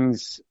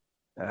things,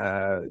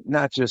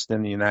 not just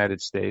in the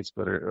United States,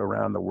 but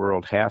around the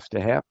world, have to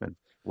happen.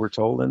 We're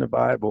told in the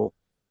Bible,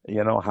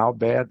 how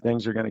bad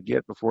things are going to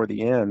get before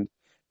the end.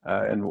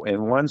 And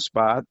in one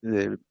spot,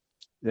 the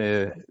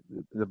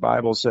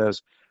Bible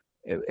says,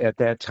 at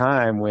that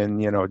time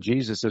when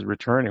Jesus is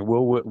returning,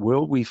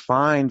 will we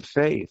find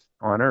faith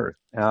on earth?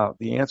 Now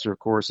the answer, of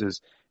course,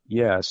 is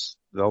yes.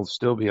 There'll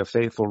still be a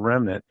faithful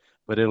remnant,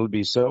 but it'll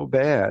be so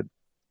bad,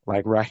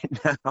 like right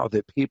now,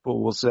 that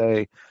people will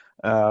say,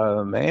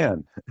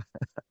 "Man,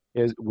 are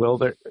you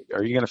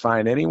going to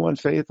find anyone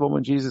faithful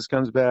when Jesus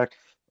comes back?"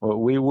 Well,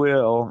 we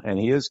will, and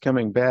He is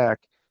coming back.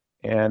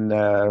 And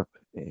the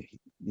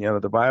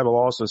Bible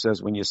also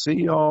says, when you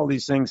see all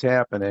these things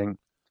happening,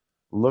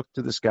 look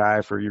to the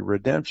sky for your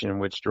redemption,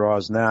 which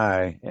draws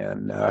nigh.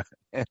 And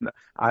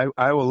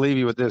I will leave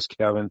you with this,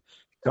 Kevin.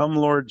 Come,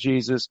 Lord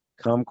Jesus,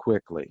 come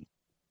quickly.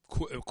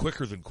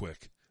 Quicker than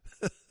quick.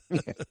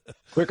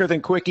 Quicker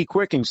than Quickie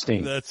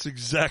Quickingstein. That's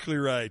exactly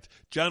right.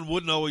 John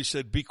Wooden always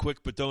said, be quick,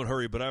 but don't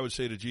hurry. But I would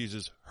say to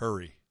Jesus,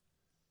 hurry.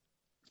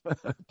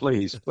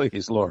 Please,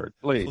 Lord,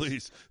 please.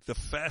 Please, the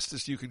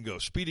fastest you can go.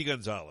 Speedy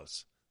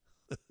Gonzales.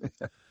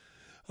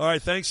 All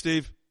right, thanks,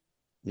 Steve.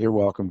 You're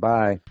welcome.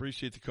 Bye.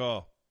 Appreciate the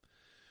call.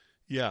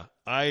 Yeah,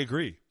 I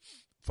agree.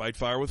 Fight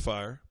fire with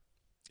fire.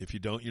 If you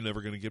don't, you're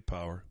never going to get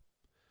power.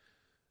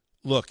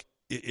 Look,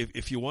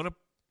 if you want to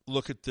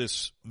look at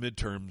this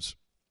midterms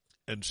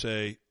and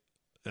say,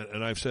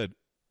 and I've said,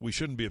 we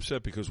shouldn't be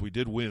upset because we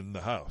did win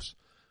the House.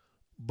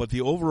 But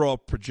the overall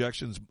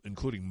projections,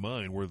 including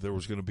mine, were there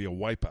was going to be a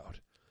wipeout.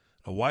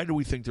 Now, why do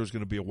we think there's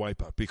going to be a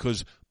wipeout?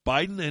 Because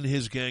Biden and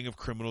his gang of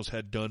criminals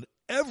had done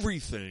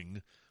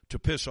everything to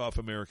piss off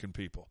American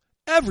people.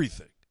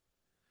 Everything.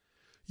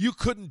 You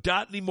couldn't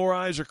dot any more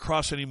I's or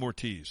cross any more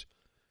T's.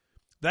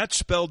 That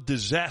spelled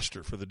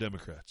disaster for the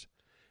Democrats.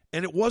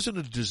 And it wasn't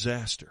a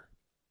disaster.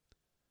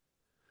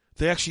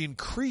 They actually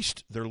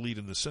increased their lead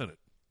in the Senate.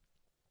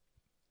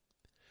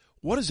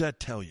 What does that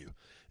tell you?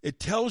 It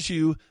tells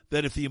you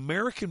that if the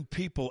American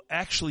people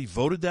actually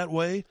voted that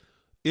way,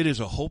 it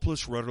is a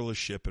hopeless, rudderless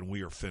ship and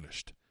we are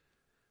finished.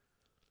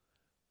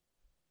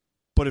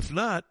 But if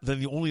not, then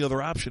the only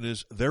other option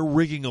is they're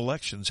rigging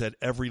elections at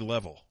every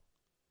level.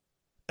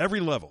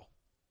 Every level.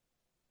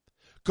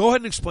 Go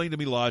ahead and explain to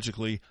me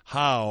logically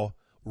how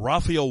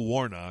Raphael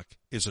Warnock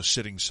is a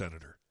sitting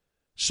senator.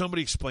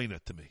 Somebody explain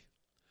that to me.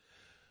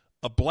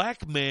 A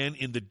black man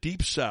in the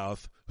Deep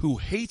South who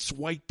hates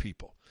white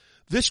people.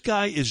 This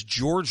guy is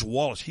George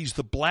Wallace. He's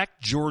the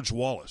black George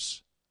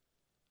Wallace.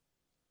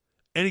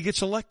 And he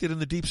gets elected in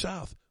the Deep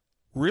South.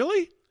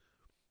 Really?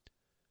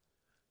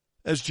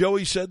 As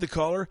Joey said, the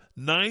caller,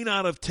 9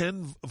 out of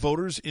 10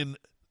 voters in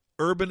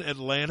urban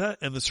Atlanta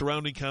and the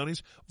surrounding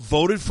counties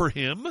voted for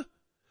him?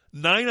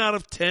 9 out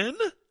of 10?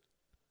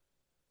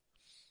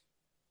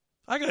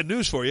 I got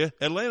news for you.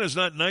 Atlanta's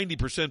not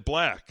 90%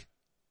 black.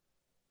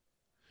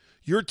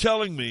 You're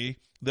telling me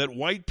that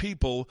white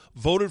people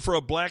voted for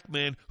a black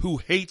man who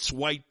hates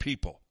white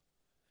people.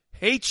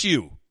 Hates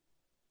you.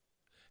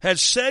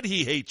 Has said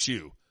he hates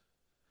you.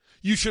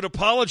 You should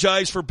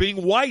apologize for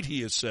being white,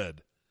 he has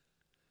said.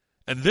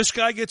 And this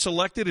guy gets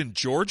elected in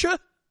Georgia?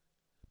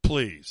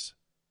 Please.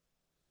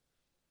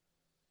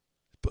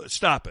 But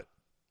stop it.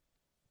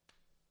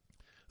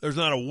 There's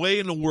not a way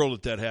in the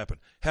world that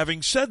happened.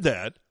 Having said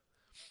that,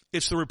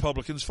 it's the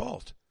Republicans'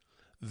 fault.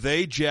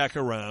 They jack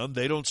around.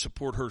 They don't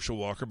support Herschel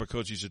Walker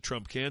because he's a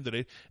Trump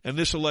candidate. And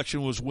this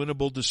election was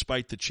winnable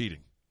despite the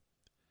cheating.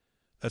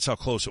 That's how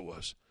close it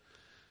was.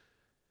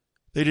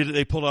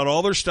 They pulled out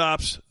all their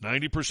stops,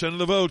 90% of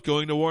the vote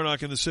going to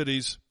Warnock in the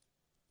cities,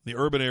 the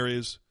urban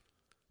areas.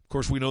 Of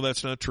course, we know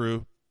that's not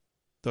true.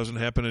 Doesn't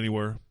happen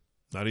anywhere,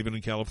 not even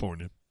in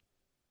California.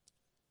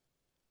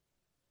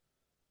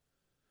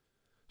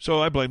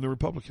 So I blame the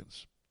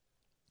Republicans.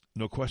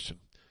 No question.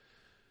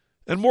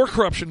 And more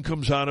corruption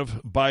comes out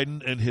of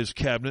Biden and his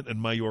cabinet and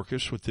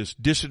Mayorkas with this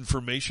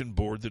disinformation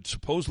board that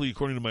supposedly,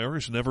 according to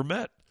Mayorkas, never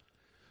met.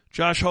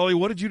 Josh Hawley,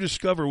 what did you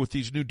discover with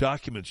these new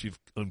documents you've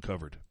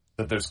uncovered?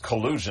 That there's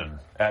collusion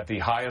at the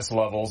highest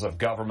levels of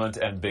government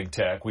and big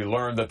tech. We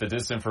learned that the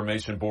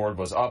disinformation board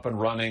was up and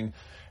running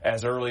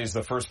as early as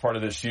the first part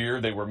of this year.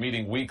 They were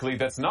meeting weekly.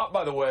 That's not,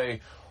 by the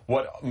way,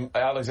 what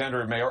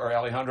Alejandro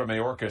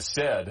Mayorkas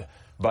said.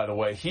 By the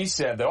way, he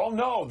said that, oh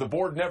no, the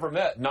board never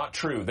met. Not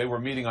true. They were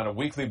meeting on a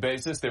weekly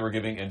basis. They were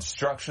giving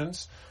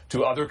instructions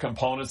to other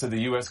components of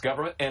the U.S.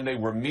 government, and they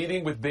were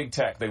meeting with big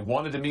tech. They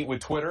wanted to meet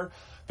with Twitter.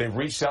 They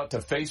reached out to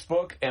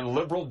Facebook, and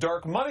liberal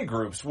dark money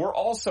groups were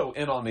also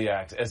in on the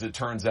act, as it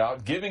turns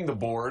out, giving the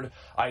board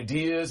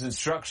ideas,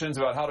 instructions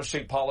about how to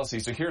shape policy.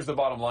 So here's the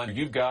bottom line.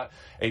 You've got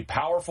a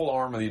powerful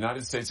arm of the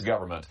United States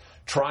government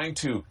trying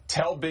to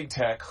tell big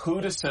tech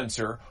who to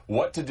censor,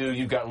 what to do.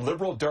 You've got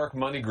liberal dark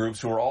money groups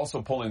who are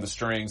also pulling the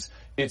strings.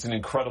 It's an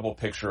incredible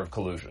picture of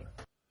collusion.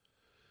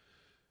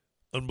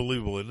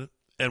 Unbelievable, isn't it?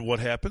 And what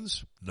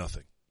happens?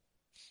 Nothing.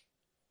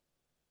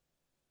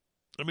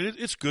 I mean,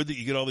 it's good that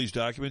you get all these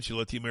documents, you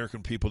let the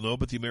American people know,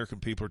 but the American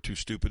people are too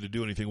stupid to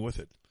do anything with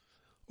it.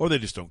 Or they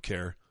just don't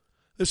care.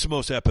 This is the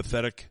most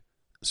apathetic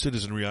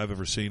citizenry I've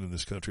ever seen in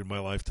this country in my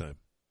lifetime.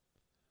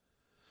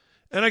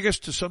 And I guess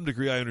to some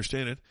degree I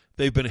understand it.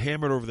 They've been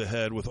hammered over the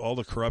head with all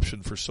the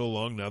corruption for so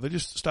long now, they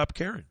just stopped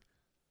caring.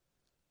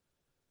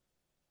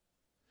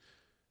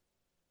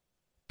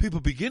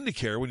 People begin to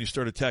care when you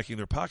start attacking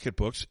their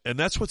pocketbooks, and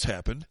that's what's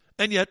happened,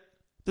 and yet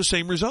the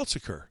same results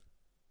occur.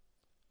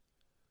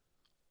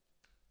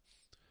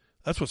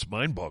 That's what's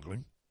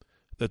mind-boggling,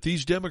 that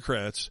these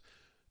Democrats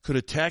could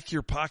attack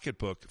your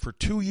pocketbook for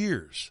 2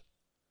 years,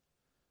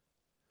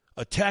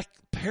 attack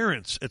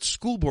parents at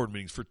school board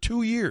meetings for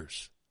 2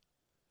 years,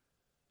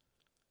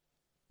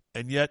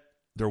 and yet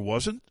there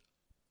wasn't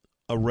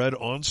a red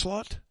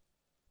onslaught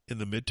in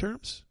the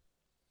midterms?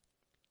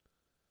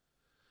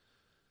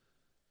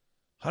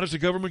 How does the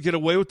government get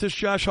away with this,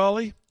 Josh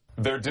Hawley?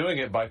 They're doing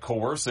it by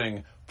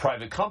coercing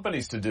private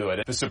companies to do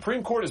it. The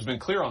Supreme Court has been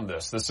clear on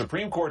this. The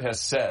Supreme Court has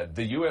said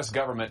the U.S.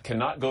 government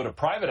cannot go to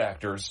private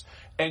actors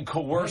and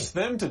coerce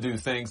them to do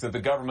things that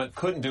the government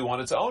couldn't do on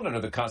its own under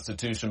the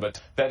Constitution.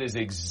 But that is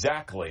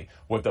exactly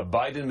what the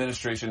Biden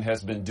administration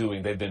has been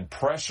doing. They've been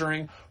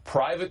pressuring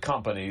private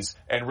companies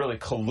and really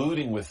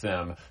colluding with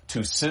them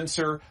to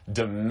censor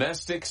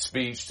domestic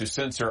speech, to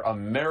censor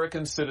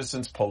American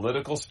citizens'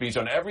 political speech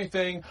on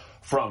everything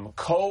from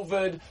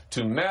COVID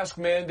to mask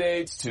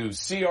mandates to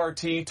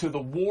CRT to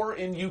the war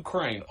in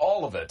Ukraine.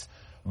 All of it,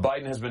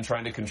 Biden has been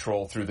trying to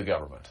control through the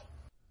government.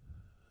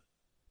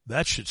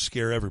 That should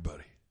scare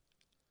everybody.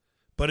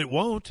 But it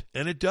won't,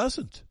 and it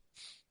doesn't.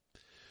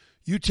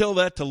 You tell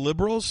that to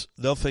liberals,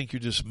 they'll think you're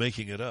just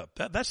making it up.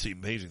 That's the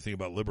amazing thing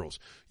about liberals.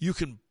 You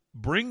can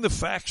bring the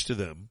facts to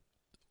them,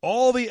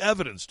 all the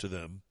evidence to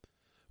them.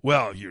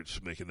 Well, you're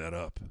just making that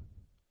up.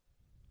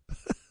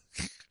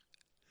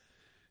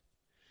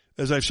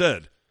 As I've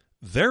said,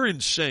 they're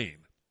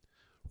insane.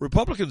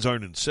 Republicans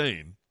aren't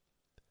insane.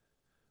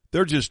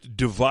 They're just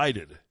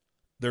divided.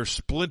 They're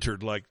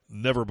splintered like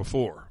never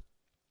before.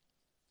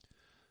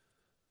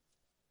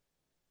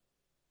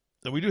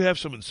 And we do have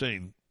some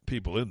insane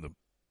people in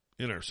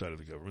our side of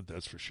the government,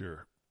 that's for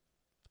sure.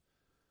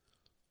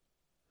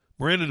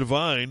 Miranda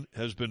Devine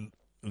has been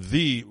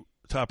the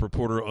top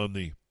reporter on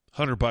the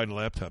Hunter Biden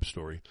laptop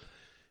story.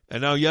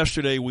 And now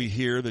yesterday we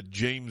hear that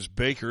James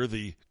Baker,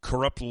 the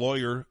corrupt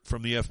lawyer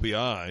from the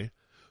FBI,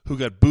 who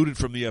got booted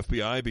from the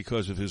FBI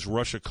because of his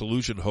Russia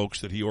collusion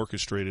hoax that he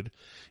orchestrated,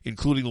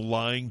 including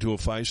lying to a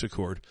FISA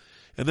court,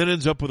 and then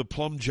ends up with a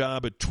plum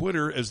job at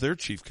Twitter as their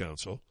chief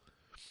counsel.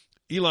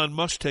 Elon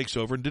Musk takes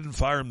over and didn't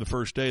fire him the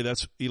first day.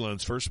 That's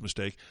Elon's first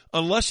mistake,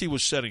 unless he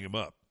was setting him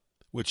up,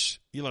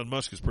 which Elon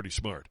Musk is pretty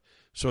smart.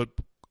 So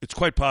it's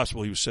quite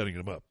possible he was setting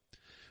him up,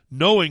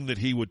 knowing that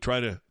he would try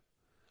to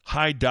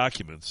hide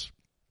documents.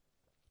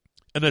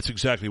 And that's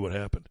exactly what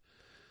happened.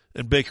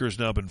 And Baker has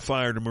now been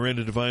fired. And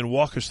Miranda Devine,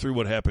 walk us through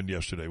what happened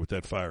yesterday with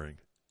that firing.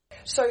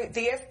 So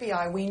the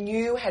FBI, we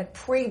knew, had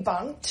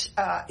pre-bunked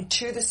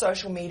to the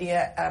social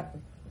media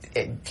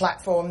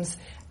platforms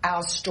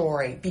our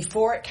story.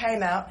 Before it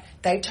came out,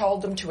 they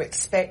told them to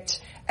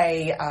expect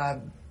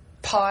a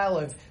pile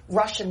of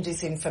Russian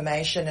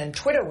disinformation, and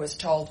Twitter was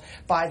told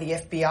by the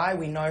FBI,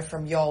 we know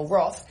from Yoel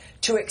Roth,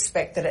 to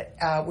expect that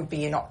it would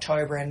be in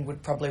October and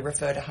would probably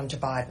refer to Hunter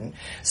Biden.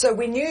 So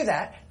we knew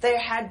that there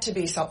had to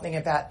be something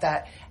about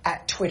that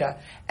at Twitter,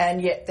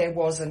 and yet there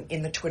wasn't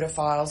in the Twitter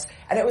files.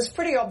 And it was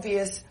pretty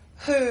obvious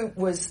who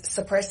was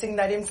suppressing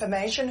that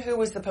information, who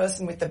was the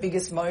person with the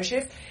biggest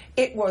motive.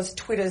 It was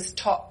Twitter's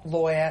top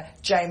lawyer,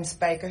 James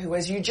Baker, who,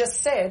 as you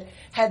just said,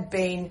 had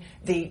been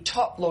the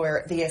top lawyer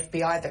at the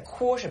FBI, the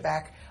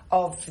quarterback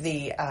of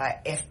the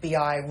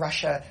FBI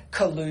Russia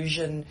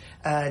collusion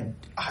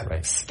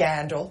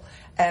scandal.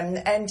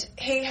 And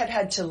he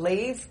had to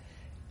leave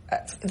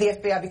the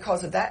FBI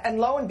because of that, and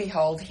lo and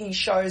behold, he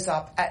shows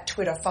up at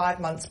Twitter 5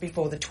 months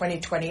before the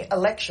 2020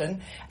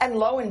 election, and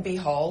lo and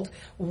behold,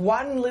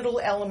 one little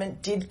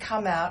element did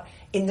come out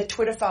in the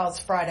Twitter files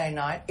Friday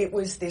night. It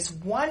was this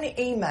one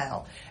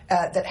email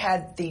that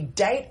had the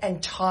date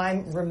and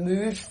time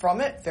removed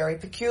from it, very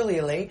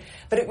peculiarly,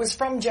 but it was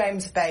from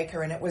James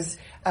Baker, and it was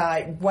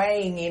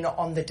weighing in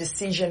on the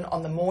decision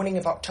on the morning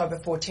of October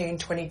 14,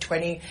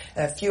 2020,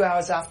 a few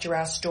hours after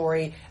our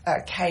story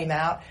came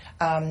out,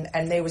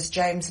 and there was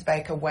James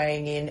Baker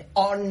weighing in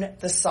on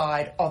the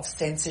side of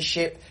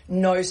censorship.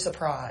 No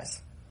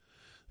surprise.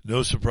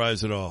 No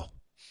surprise at all.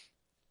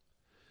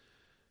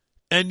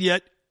 And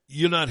yet,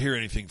 you not hear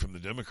anything from the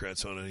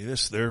Democrats on any of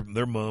this. Their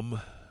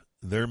mum,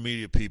 their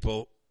media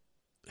people,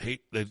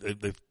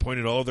 they've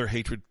pointed all of their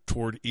hatred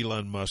toward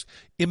Elon Musk.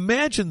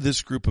 Imagine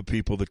this group of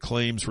people that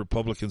claims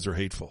Republicans are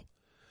hateful.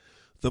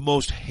 The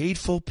most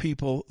hateful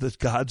people that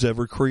God's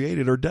ever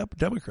created are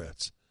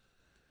Democrats.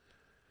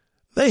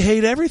 They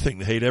hate everything.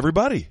 They hate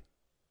everybody.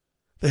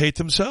 They hate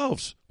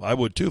themselves. Well, I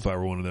would too if I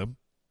were one of them.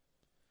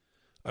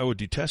 I would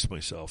detest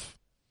myself.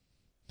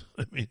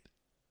 I mean,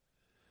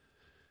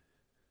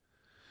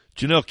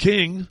 Janelle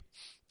King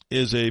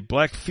is a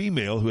black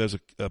female who has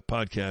a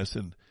podcast,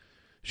 and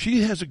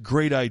She has a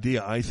great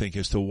idea, I think,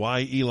 as to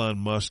why Elon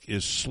Musk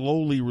is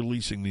slowly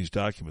releasing these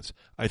documents.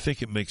 I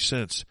think it makes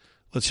sense.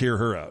 Let's hear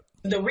her out.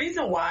 The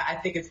reason why I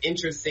think it's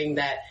interesting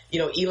that,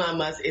 Elon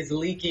Musk is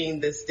leaking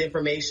this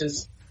information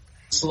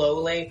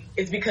slowly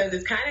is because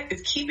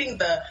it's keeping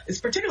it's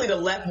particularly the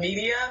left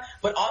media,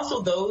 but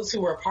also those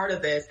who are a part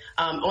of this,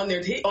 on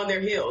their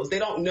heels. They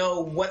don't know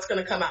what's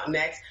going to come out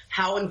next,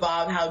 how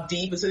involved, how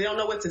deep, and so they don't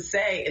know what to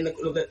say. And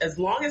as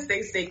long as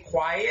they stay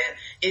quiet,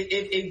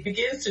 it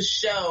begins to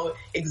show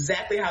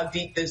exactly how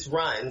deep this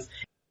runs.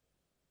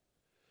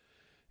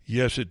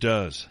 Yes, it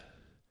does.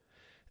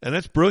 And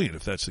that's brilliant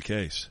if that's the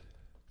case.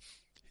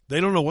 They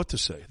don't know what to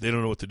say. They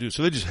don't know what to do.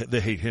 So they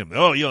hate him.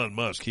 Oh, Elon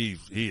Musk, he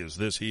is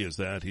this, he is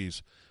that.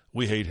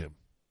 We hate him.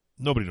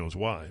 Nobody knows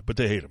why, but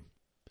they hate him.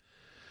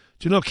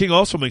 Janelle King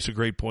also makes a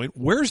great point.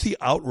 Where's the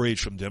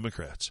outrage from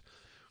Democrats?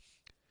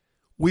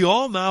 We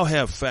all now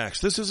have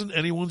facts. This isn't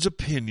anyone's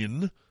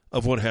opinion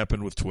of what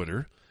happened with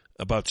Twitter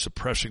about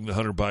suppressing the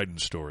Hunter Biden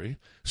story,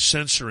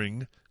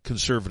 censoring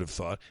conservative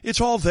thought.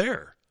 It's all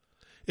there.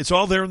 It's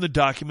all there in the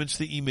documents,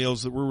 the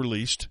emails that were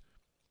released,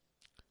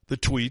 the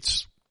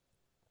tweets,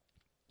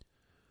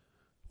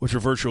 which are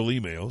virtual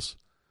emails.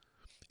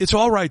 It's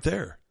all right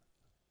there.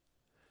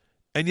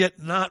 And yet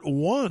not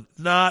one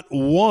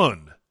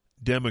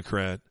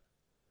Democrat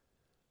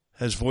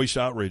has voiced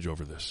outrage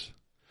over this.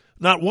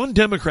 Not one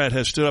Democrat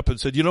has stood up and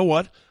said, you know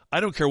what? I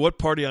don't care what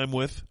party I'm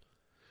with.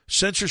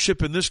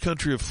 Censorship in this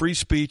country of free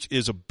speech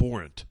is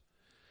abhorrent.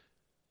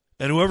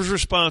 And whoever's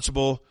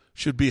responsible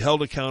should be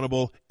held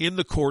accountable in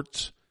the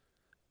courts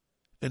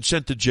and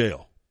sent to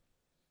jail.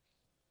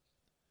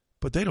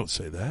 But they don't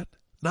say that.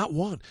 Not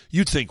one.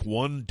 You'd think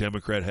one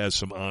Democrat has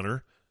some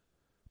honor,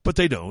 but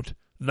they don't.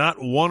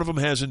 Not one of them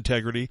has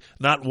integrity.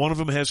 Not one of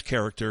them has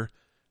character.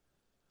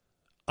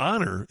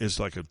 Honor is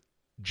like a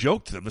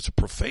joke to them. It's a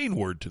profane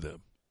word to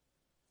them.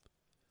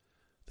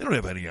 They don't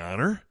have any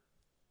honor.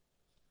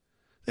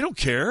 They don't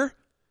care.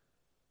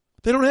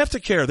 They don't have to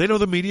care. They know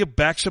the media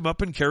backs them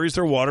up and carries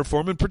their water for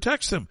them and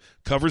protects them,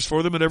 covers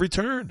for them at every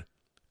turn.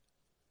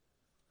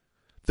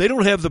 They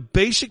don't have the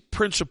basic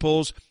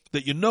principles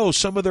that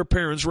some of their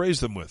parents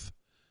raised them with.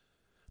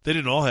 They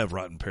didn't all have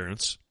rotten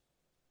parents.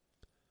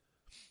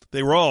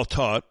 They were all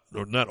taught,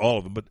 or not all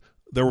of them, but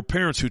there were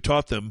parents who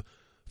taught them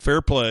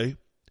fair play,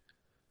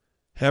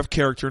 have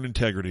character and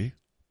integrity,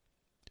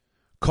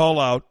 call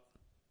out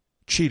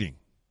cheating.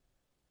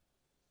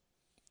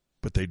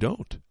 But they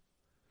don't.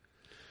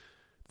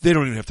 They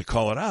don't even have to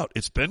call it out.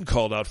 It's been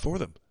called out for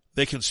them.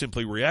 They can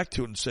simply react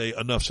to it and say,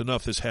 enough's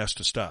enough, this has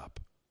to stop.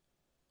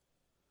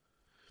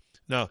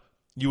 Now,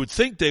 you would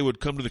think they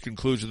would come to the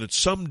conclusion that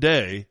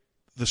someday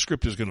the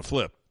script is going to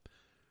flip.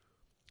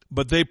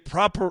 But they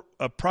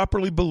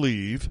properly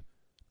believe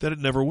that it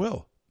never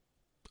will.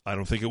 I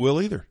don't think it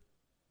will either.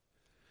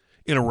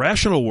 In a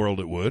rational world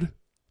it would,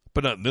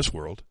 but not in this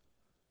world.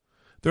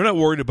 They're not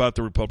worried about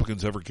the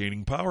Republicans ever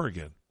gaining power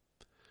again.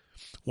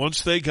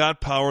 Once they got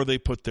power, they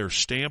put their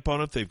stamp on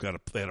it. They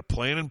had a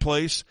plan in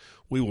place.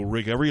 We will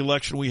rig every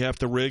election we have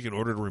to rig in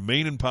order to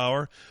remain in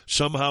power.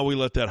 Somehow we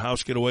let that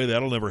House get away.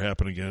 That'll never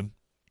happen again.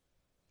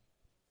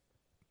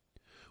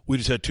 We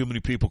just had too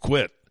many people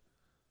quit.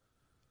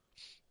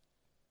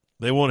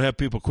 They won't have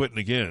people quitting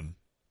again.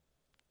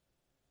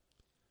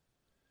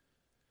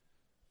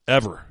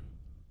 Ever.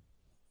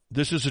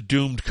 This is a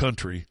doomed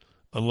country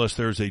unless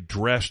there's a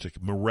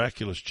drastic,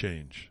 miraculous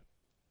change.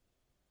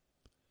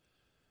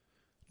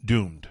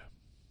 Doomed.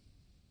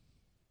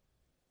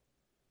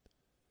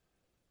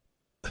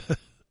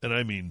 And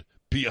I mean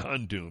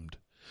beyond doomed.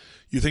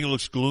 You think it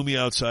looks gloomy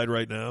outside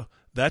right now?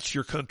 That's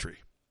your country.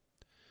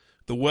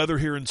 The weather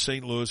here in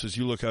St. Louis, as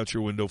you look out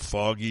your window,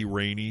 foggy,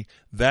 rainy,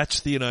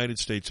 that's the United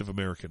States of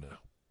America now.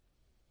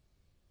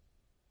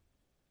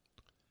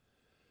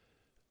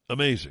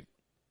 Amazing.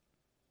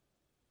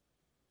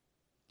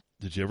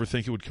 Did you ever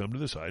think it would come to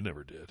this? I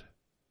never did.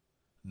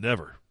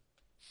 Never.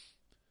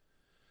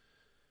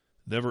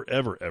 Never,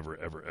 ever, ever,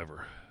 ever,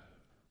 ever.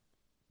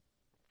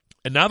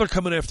 And now they're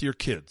coming after your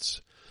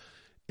kids.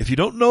 If you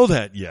don't know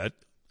that yet,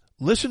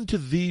 listen to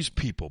these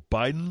people,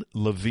 Biden,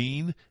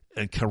 Levine,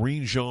 and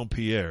Karine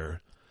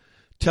Jean-Pierre,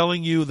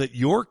 telling you that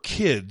your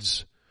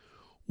kids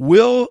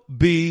will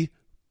be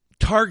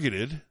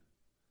targeted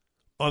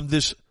on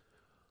this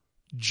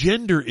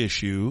gender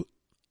issue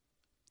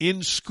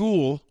in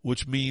school,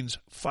 which means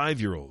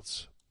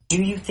 5-year-olds.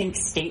 Do you think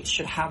states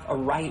should have a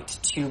right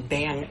to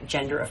ban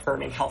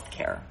gender-affirming health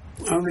care?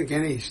 I don't think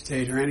any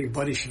state or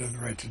anybody should have the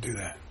right to do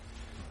that.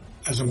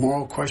 As a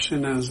moral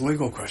question and as a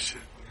legal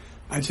question.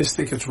 I just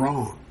think it's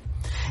wrong.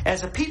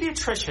 As a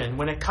pediatrician,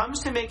 when it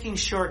comes to making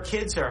sure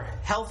kids are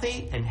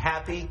healthy and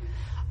happy,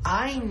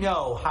 I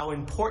know how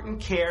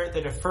important care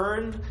that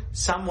affirms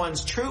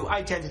someone's true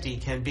identity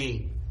can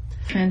be.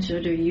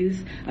 Transgender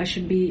youth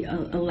should be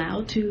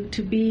allowed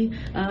to be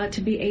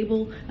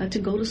able to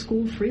go to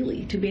school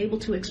freely, to be able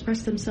to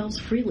express themselves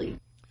freely.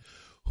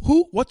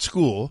 What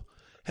school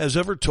has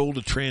ever told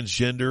a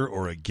transgender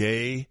or a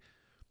gay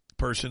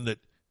person that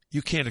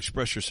you can't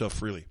express yourself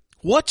freely?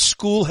 What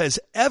school has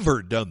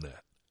ever done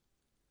that?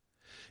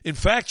 In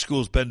fact,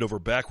 schools bend over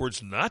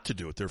backwards not to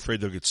do it. They're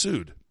afraid they'll get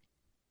sued.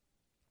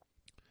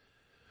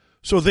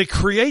 So they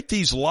create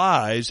these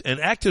lies and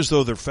act as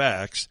though they're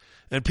facts,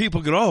 and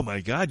people go, oh my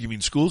God, you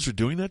mean schools are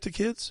doing that to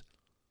kids?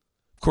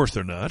 Of course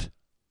they're not.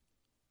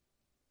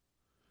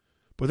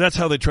 But that's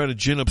how they try to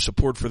gin up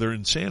support for their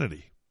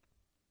insanity.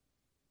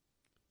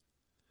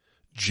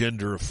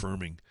 Gender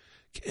affirming.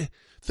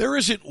 There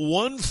isn't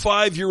one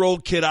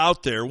 5-year-old kid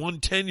out there, one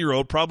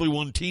 10-year-old, probably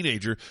one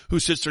teenager, who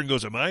sits there and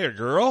goes, am I a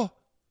girl?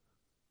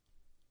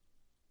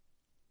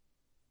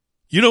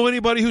 You know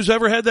anybody who's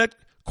ever had that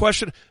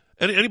question?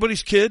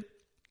 Anybody's kid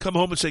come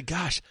home and say,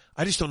 gosh,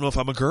 I just don't know if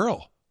I'm a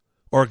girl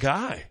or a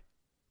guy.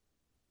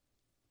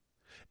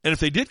 And if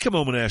they did come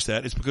home and ask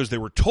that, it's because they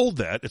were told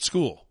that at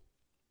school.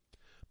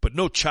 But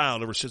no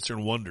child ever sits there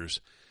and wonders,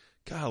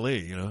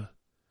 golly, am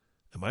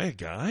I a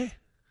guy?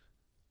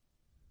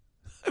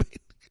 I mean,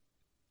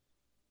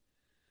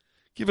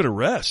 give it a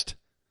rest.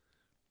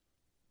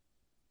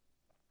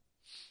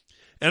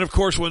 And of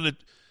course, when it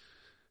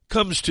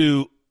comes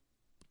to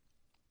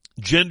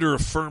gender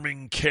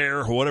affirming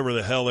care or whatever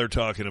the hell they're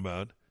talking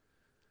about,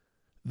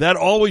 that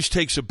always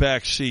takes a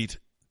back seat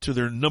to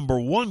their number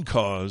one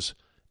cause,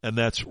 and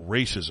that's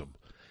racism.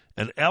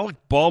 And Alec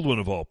Baldwin,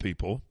 of all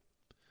people,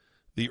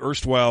 the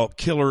erstwhile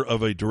killer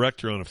of a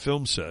director on a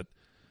film set,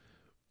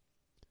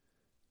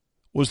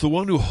 was the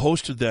one who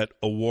hosted that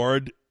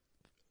award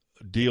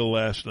deal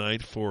last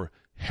night for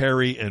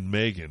Harry and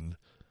Meghan.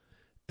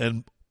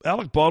 And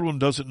Alec Baldwin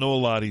doesn't know a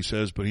lot, he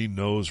says, but he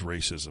knows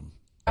racism.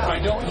 I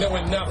don't know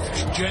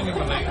enough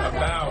genuinely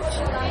about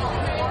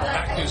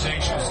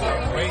accusations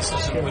of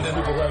racism within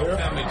the royal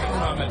family to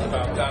comment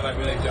about that. I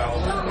really don't.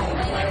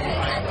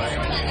 I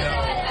only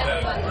know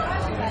that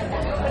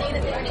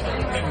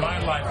in my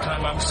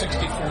lifetime, I'm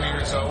 64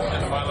 years old,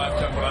 and in my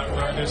lifetime what I've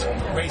learned is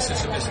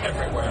racism is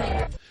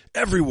everywhere.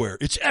 Everywhere.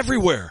 It's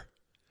everywhere.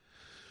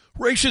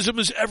 Racism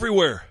is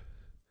everywhere.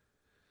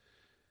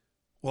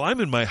 Well,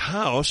 I'm in my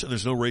house, and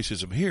there's no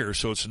racism here,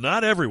 so it's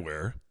not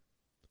everywhere.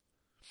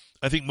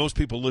 I think most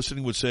people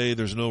listening would say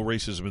there's no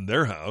racism in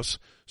their house,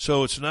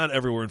 so it's not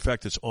everywhere. In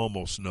fact, it's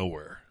almost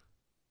nowhere.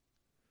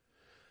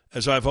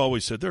 As I've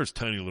always said, there's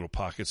tiny little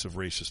pockets of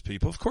racist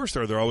people. Of course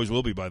there are. There always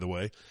will be, by the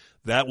way.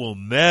 That will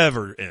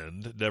never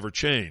end, never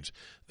change.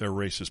 There are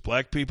racist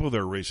black people.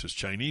 There are racist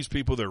Chinese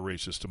people. There are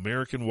racist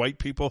American white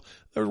people.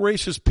 There are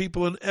racist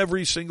people in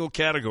every single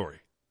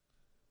category.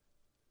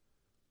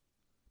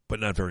 But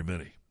not very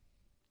many.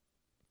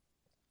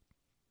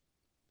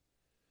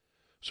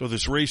 So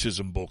this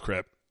racism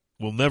bullcrap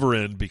will never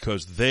end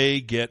because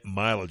they get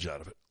mileage out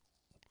of it.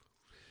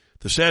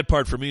 The sad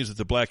part for me is that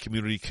the black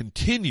community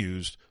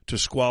continues to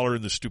squalor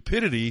in the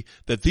stupidity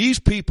that these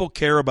people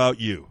care about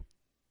you.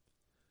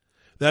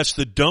 That's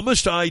the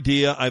dumbest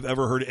idea I've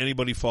ever heard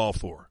anybody fall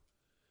for.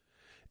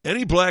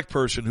 Any black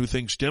person who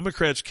thinks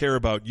Democrats care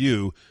about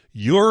you,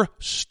 you're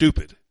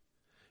stupid.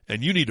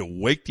 And you need to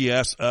wake the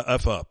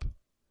F up.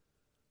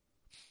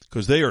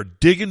 Because they are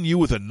digging you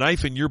with a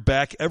knife in your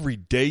back every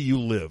day you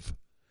live.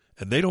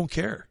 And they don't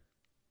care.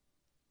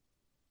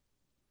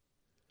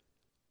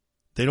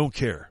 They don't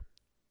care.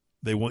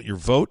 They want your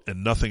vote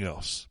and nothing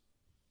else.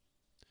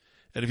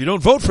 And if you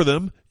don't vote for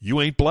them,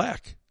 you ain't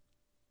black.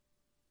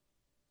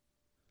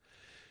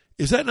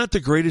 Is that not the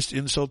greatest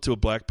insult to a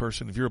black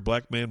person? If you're a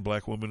black man,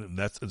 black woman,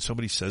 and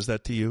somebody says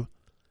that to you,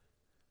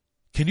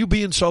 can you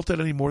be insulted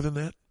any more than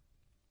that?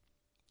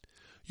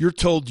 You're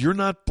told you're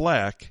not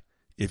black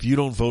if you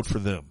don't vote for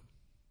them.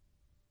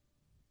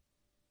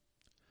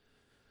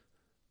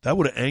 That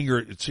would anger,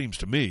 it seems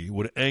to me,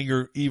 would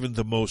anger even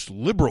the most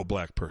liberal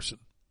black person.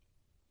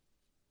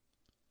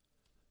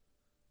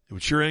 It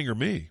would sure anger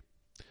me.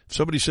 If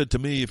somebody said to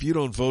me, if you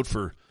don't vote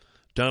for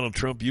Donald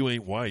Trump, you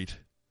ain't white,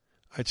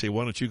 I'd say,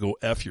 why don't you go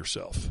F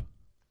yourself?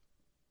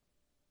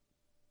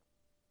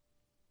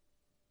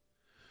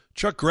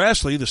 Chuck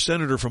Grassley, the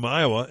senator from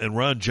Iowa, and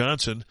Ron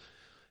Johnson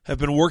have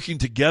been working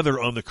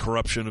together on the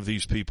corruption of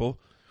these people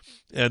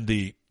and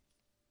the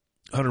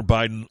Hunter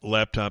Biden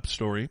laptop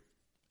story.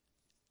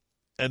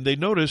 And they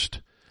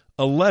noticed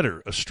a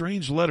letter, a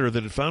strange letter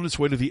that had found its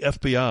way to the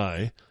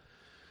FBI,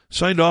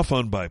 signed off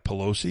on by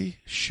Pelosi,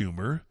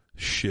 Schumer,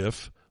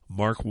 Schiff,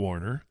 Mark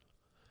Warner.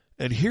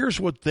 And here's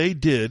what they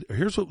did, or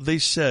here's what they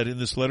said in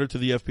this letter to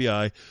the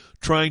FBI,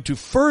 trying to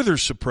further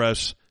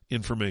suppress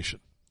information.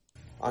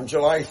 On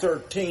July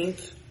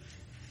 13th,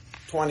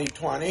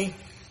 2020,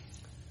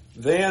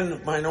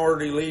 then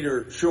Minority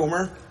Leader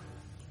Schumer,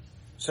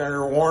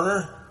 Senator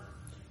Warner,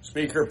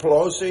 Speaker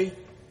Pelosi,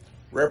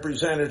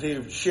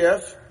 Representative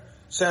Schiff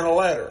sent a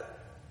letter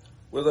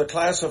with a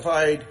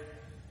classified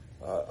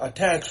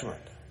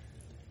attachment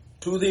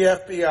to the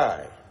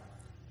FBI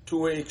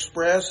to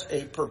express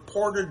a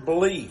purported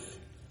belief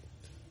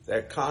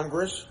that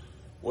Congress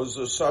was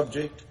the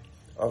subject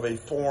of a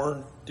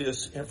foreign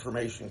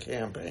disinformation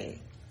campaign.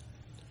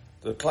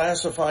 The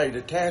classified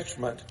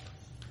attachment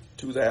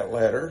to that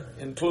letter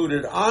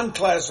included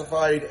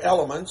unclassified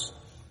elements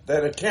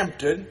that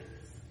attempted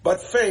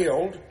but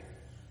failed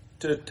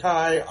to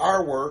tie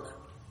our work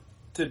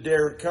to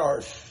Derek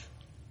Carr's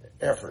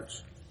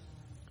efforts.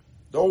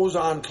 Those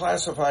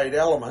unclassified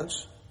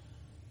elements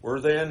were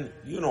then,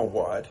 you know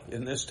what,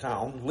 in this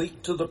town,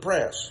 leaked to the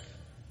press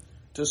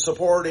to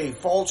support a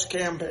false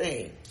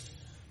campaign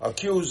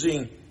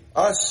accusing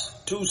us,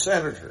 2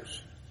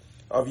 senators,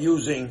 of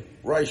using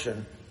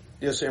Russian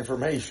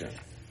disinformation.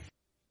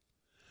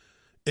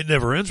 It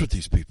never ends with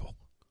these people.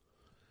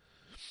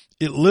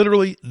 It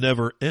literally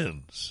never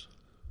ends.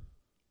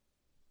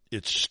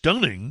 It's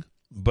stunning,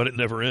 but it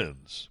never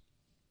ends.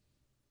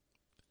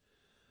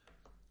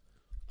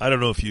 I don't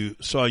know if you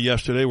saw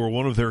yesterday where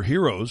one of their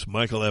heroes,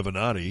 Michael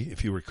Avenatti,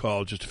 if you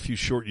recall, just a few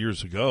short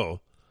years ago,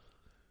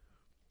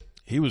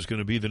 he was going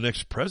to be the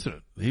next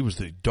president. He was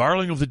the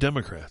darling of the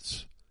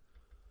Democrats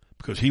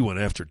because he went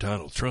after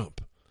Donald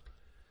Trump.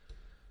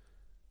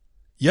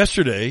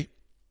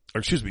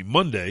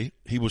 Monday,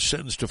 he was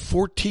sentenced to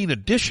 14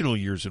 additional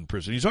years in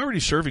prison. He's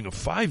already serving a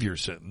 5-year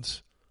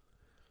sentence.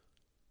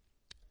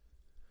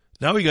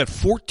 Now he got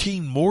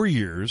 14 more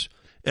years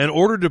and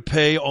ordered to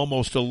pay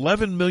almost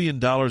 $11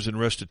 million in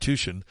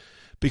restitution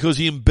because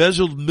he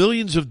embezzled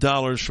millions of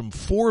dollars from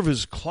 4 of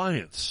his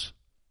clients,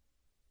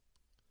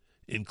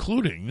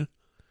 including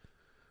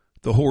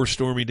the whore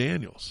Stormy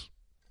Daniels.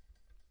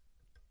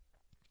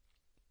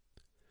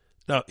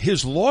 Now,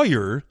 his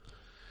lawyer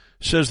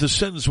says the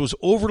sentence was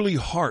overly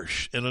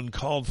harsh and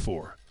uncalled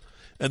for,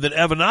 and that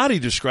Avenatti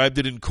described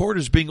it in court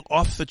as being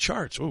off the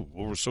charts. Oh,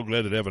 well, we're so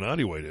glad that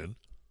Avenatti weighed in.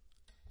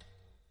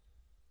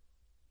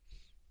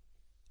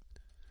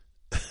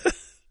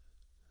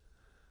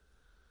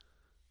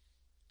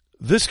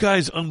 This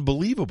guy's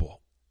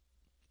unbelievable.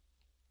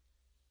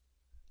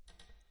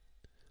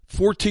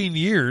 14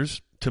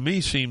 years, to me,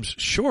 seems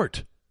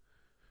short.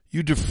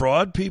 You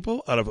defraud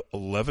people out of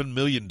 $11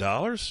 million?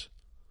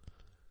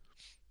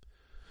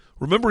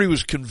 Remember, he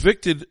was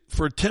convicted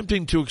for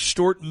attempting to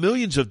extort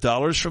millions of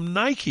dollars from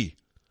Nike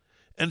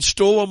and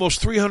stole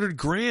almost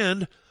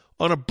 $300,000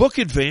 on a book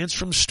advance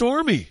from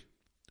Stormy.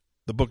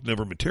 The book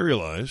never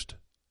materialized.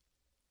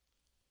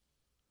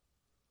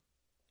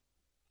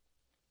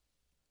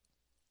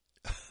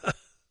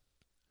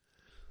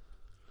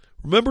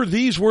 Remember,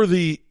 these were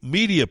the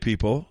media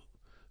people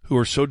who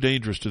are so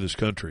dangerous to this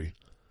country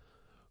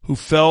who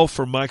fell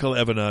for Michael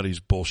Avenatti's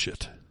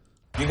bullshit.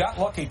 You got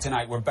lucky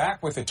tonight. We're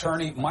back with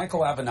attorney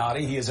Michael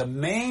Avenatti. He is a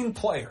main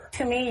player.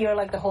 To me, you're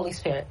like the Holy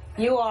Spirit.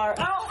 You are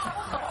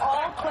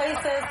all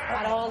places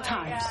at all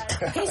times.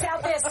 He's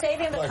out there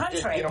saving the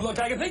country. Look,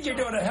 I think you're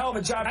doing a hell of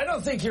a job. I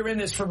don't think you're in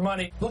this for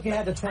money. Looking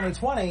ahead to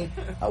 2020,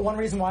 one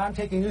reason why I'm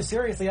taking you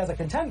seriously as a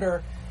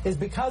contender is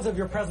because of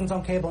your presence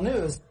on cable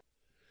news.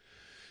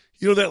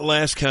 You know that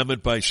last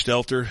comment by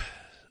Stelter,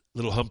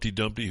 little Humpty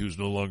Dumpty, who's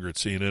no longer at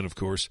CNN, of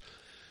course,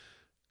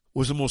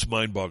 was the most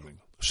mind-boggling.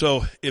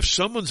 So if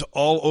someone's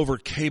all over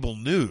cable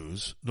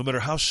news, no matter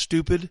how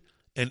stupid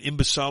and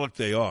imbecilic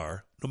they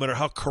are, no matter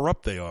how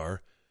corrupt they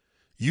are,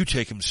 you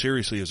take them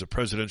seriously as a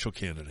presidential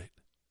candidate.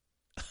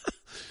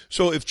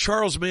 So if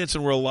Charles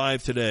Manson were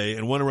alive today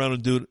and went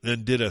around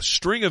and did a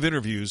string of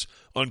interviews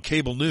on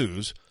cable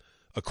news,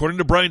 according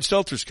to Brian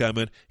Stelter's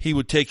comment, he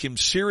would take him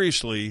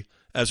seriously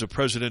as a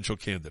presidential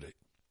candidate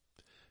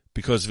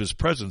because of his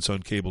presence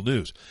on cable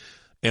news.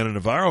 Anna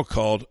Navarro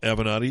called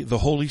Avenatti the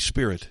Holy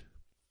Spirit.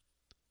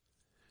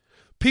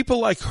 People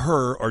like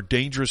her are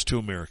dangerous to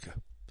America.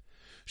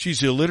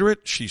 She's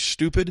illiterate, she's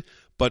stupid,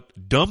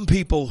 but dumb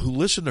people who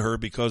listen to her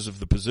because of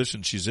the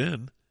position she's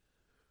in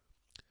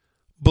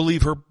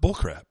believe her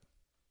bullcrap.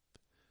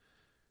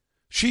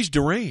 She's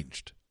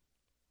deranged.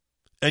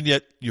 And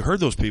yet, you heard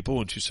those people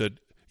when she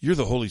said, "You're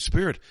the Holy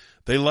Spirit."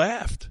 They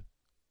laughed.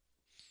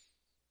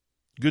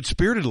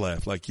 Good-spirited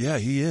laugh, like, yeah,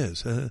 he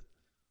is.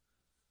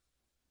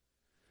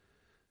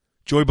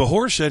 Joy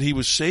Behar said he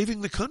was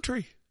saving the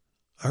country.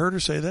 I heard her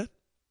say that.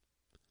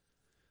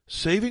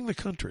 Saving the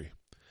country.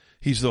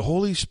 He's the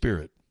Holy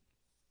Spirit.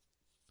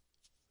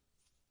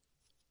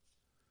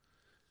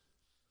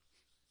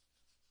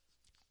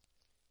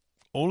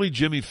 Only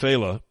Jimmy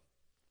Fallon,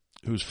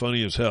 who's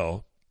funny as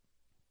hell,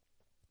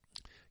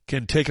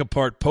 can take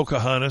apart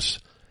Pocahontas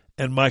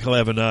and Michael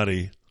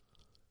Avenatti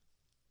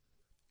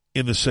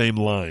in the same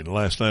line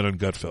last night on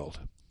Gutfeld.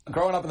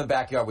 Growing up in the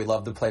backyard, we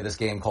loved to play this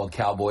game called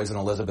Cowboys and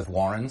Elizabeth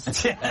Warrens.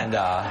 And,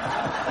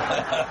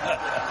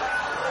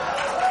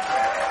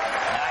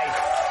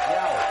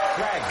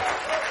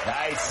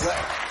 Nice.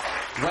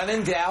 When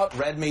in doubt,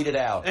 red meat it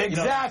out.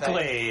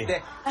 Exactly. You know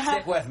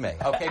stick with me,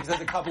 okay? Because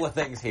there's a couple of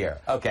things here.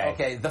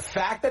 Okay. The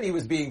fact that he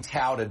was being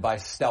touted by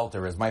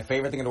Stelter is my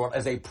favorite thing in the world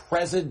as a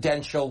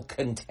presidential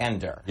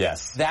contender.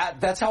 Yes.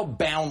 That's how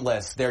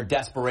boundless their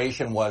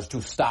desperation was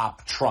to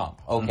stop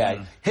Trump, okay?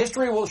 Mm-hmm.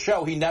 History will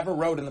show he never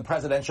rode in the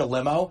presidential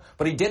limo,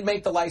 but he did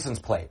make the license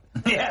plate.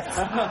 Yes.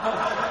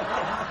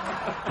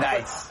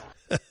 Nice.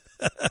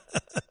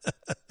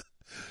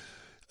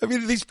 I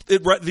mean,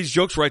 these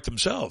jokes write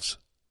themselves.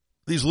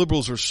 These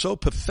liberals are so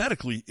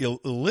pathetically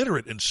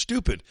illiterate and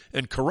stupid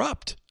and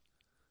corrupt.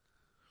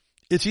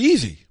 It's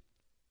easy.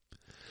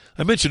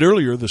 I mentioned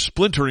earlier the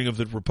splintering of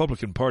the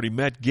Republican Party.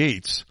 Matt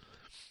Gaetz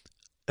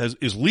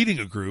is leading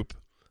a group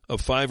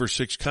of 5 or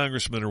 6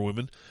 congressmen or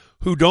women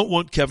who don't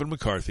want Kevin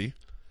McCarthy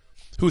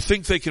who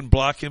think they can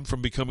block him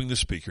from becoming the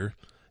speaker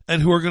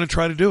and who are going to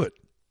try to do it.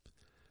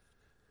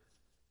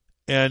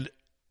 And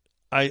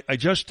I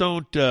just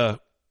don't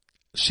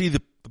see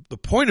the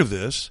point of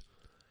this.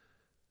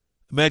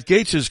 Matt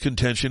Gaetz's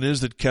contention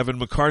is that Kevin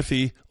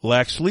McCarthy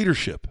lacks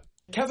leadership.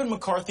 Kevin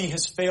McCarthy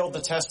has failed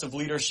the test of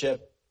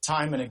leadership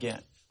time and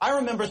again. I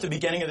remember at the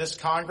beginning of this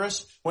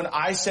Congress when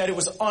I said it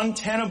was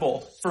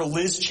untenable for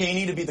Liz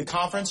Cheney to be the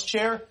conference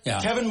chair.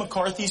 Yeah. Kevin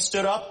McCarthy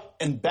stood up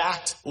and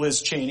backed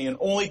Liz Cheney and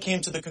only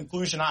came to the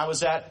conclusion I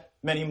was at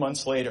many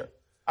months later.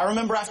 I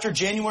remember after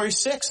January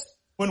 6th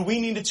when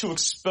we needed to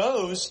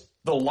expose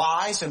the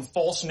lies and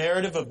false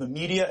narrative of the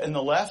media and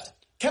the left,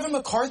 Kevin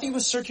McCarthy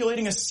was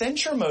circulating a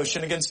censure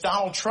motion against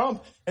Donald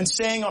Trump and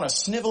saying on a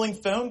sniveling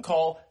phone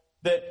call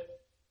that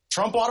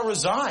Trump ought to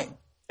resign.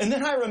 And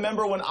then I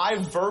remember when I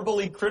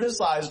verbally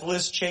criticized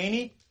Liz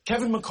Cheney,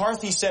 Kevin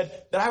McCarthy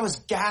said that I was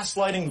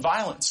gaslighting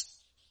violence.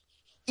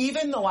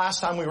 Even the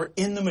last time we were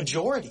in the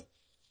majority,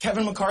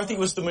 Kevin McCarthy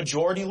was the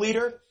majority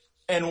leader.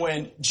 And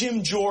when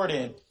Jim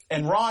Jordan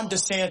and Ron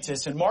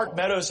DeSantis and Mark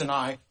Meadows and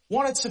I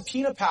wanted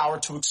subpoena power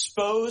to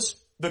expose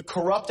the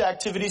corrupt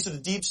activities of the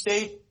deep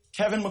state,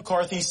 Kevin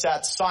McCarthy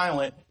sat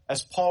silent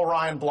as Paul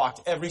Ryan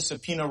blocked every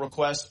subpoena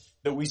request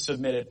that we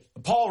submitted.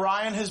 Paul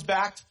Ryan has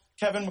backed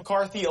Kevin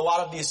McCarthy. A lot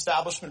of the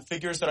establishment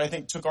figures that I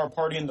think took our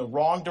party in the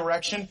wrong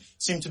direction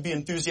seem to be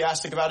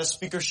enthusiastic about his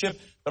speakership.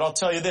 But I'll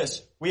tell you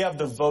this, we have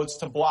the votes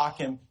to block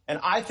him. And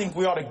I think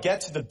we ought to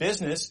get to the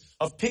business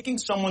of picking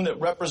someone that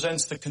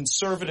represents the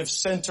conservative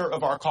center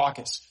of our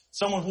caucus.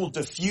 Someone who will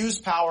diffuse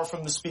power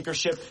from the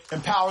speakership,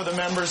 empower the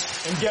members,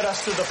 and get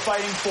us to the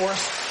fighting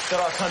force that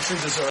our country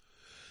deserves.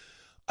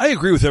 I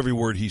agree with every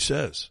word he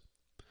says,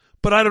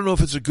 but I don't know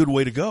if it's a good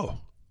way to go.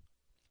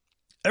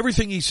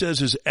 Everything he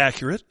says is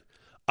accurate.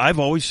 I've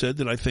always said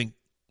that I think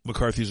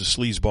McCarthy's a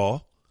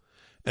sleazeball.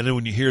 And then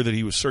when you hear that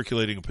he was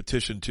circulating a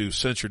petition to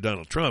censure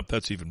Donald Trump,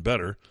 that's even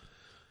better.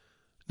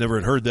 Never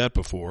had heard that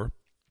before.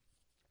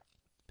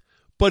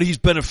 But he's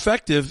been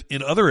effective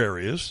in other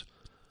areas.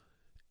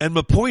 And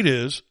my point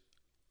is,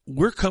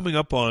 we're coming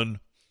up on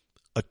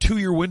a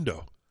 2-year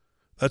window.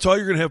 That's all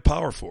you're going to have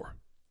power for.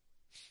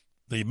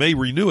 Now, you may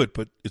renew it,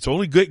 but it's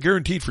only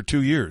guaranteed for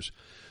 2 years.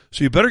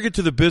 So you better get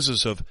to the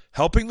business of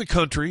helping the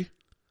country,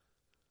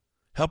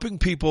 helping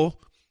people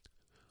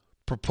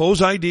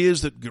propose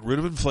ideas that get rid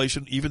of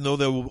inflation, even though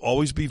they will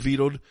always be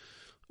vetoed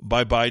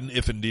by Biden,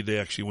 if indeed they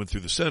actually went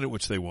through the Senate,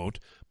 which they won't.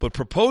 But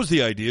propose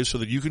the ideas so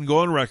that you can go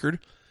on record.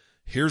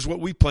 Here's what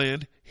we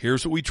planned.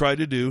 Here's what we tried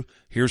to do.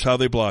 Here's how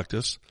they blocked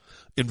us.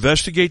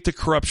 Investigate the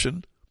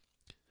corruption.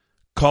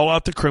 Call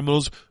out the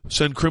criminals.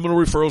 Send criminal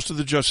referrals to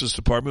the Justice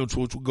Department,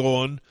 which will go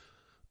on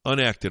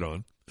unacted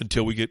on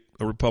until we get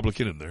a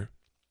Republican in there.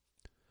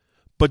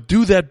 But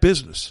do that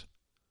business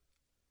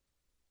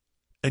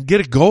and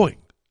get it going.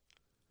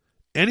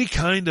 Any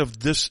kind of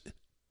this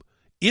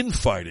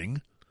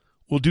infighting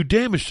will do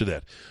damage to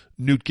that.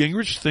 Newt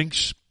Gingrich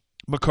thinks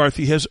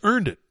McCarthy has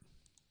earned it.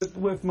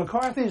 With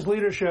McCarthy's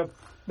leadership,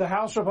 the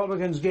House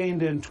Republicans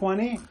gained in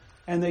 20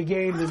 and they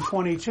gained in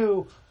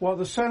 22, while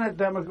the Senate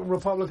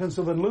Republicans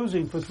have been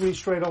losing for 3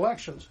 straight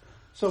elections.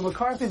 So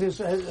McCarthy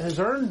has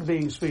earned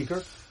being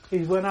Speaker. He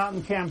went out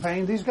and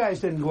campaigned. These guys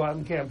didn't go out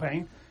and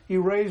campaign. He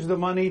raised the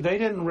money. They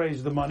didn't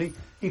raise the money.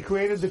 He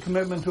created the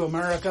commitment to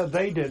America.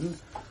 They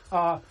didn't.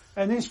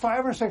 And these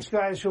 5 or 6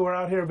 guys who are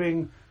out here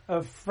being,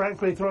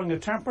 frankly, throwing a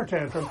temper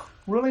tantrum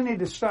really need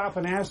to stop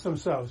and ask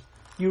themselves,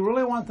 you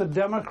really want the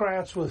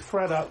Democrats with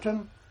Fred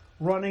Upton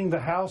running the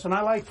House? And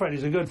I like Fred.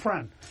 He's a good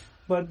friend.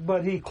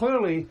 But he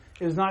clearly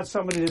is not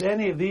somebody that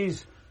any of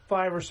these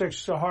 5 or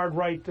 6 hard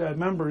right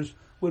members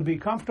would be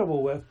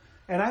comfortable with.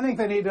 And I think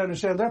they need to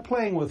understand they're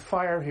playing with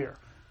fire here.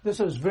 This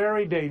is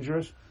very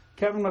dangerous.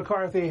 Kevin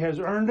McCarthy has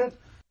earned it.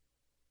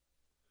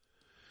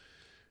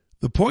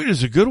 The point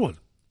is a good one.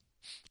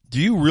 Do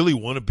you really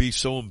want to be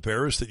so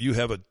embarrassed that you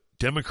have a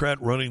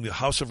Democrat running the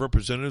House of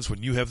Representatives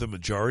when you have the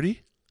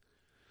majority?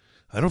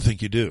 I don't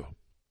think you do.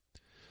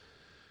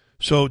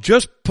 So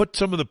just put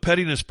some of the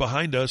pettiness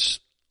behind us.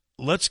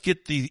 Let's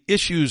get the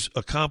issues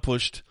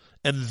accomplished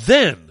and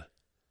then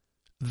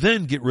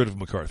get rid of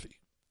McCarthy.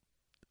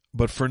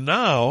 But for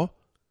now,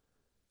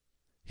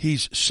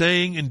 he's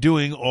saying and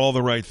doing all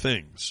the right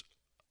things.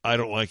 I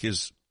don't like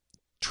his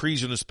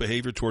treasonous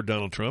behavior toward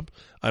Donald Trump.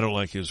 I don't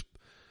like his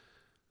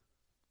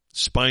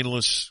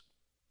spineless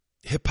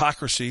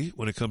hypocrisy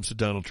when it comes to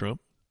Donald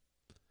Trump.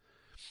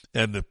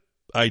 And the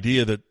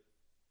idea that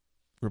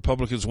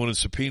Republicans wanted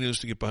subpoenas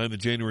to get behind the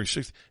January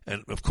 6th.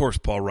 And, of course,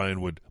 Paul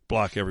Ryan would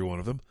block every one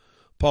of them.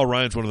 Paul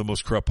Ryan's one of the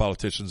most corrupt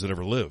politicians that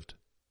ever lived.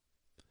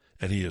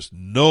 And he is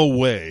no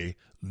way,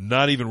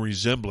 not even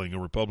resembling a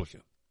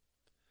Republican.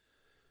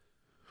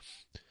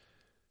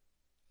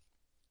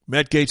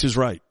 Matt Gaetz is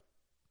right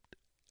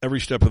every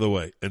step of the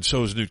way, and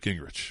so is Newt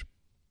Gingrich.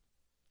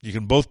 You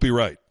can both be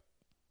right.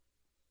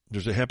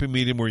 There's a happy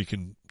medium where you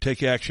can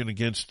take action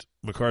against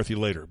McCarthy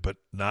later, but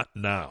not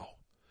now.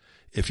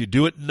 If you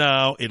do it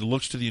now, it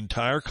looks to the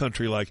entire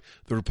country like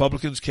the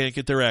Republicans can't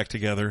get their act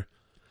together.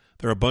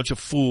 They're a bunch of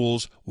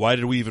fools. Why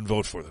did we even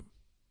vote for them?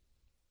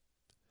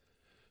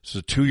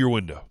 It's a 2-year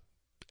window.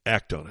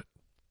 Act on it.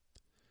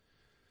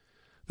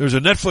 There's a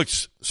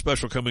Netflix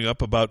special coming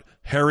up about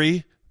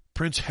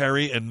Prince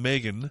Harry and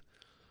Meghan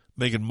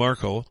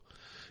Markle.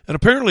 And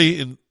apparently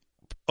in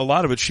a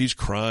lot of it, she's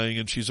crying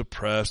and she's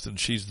oppressed and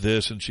she's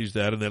this and she's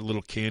that, and that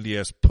little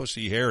candy-ass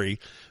pussy Harry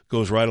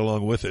goes right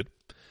along with it.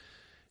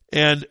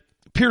 And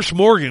Piers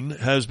Morgan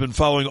has been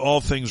following all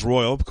things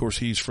royal. Of course,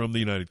 he's from the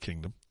United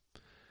Kingdom.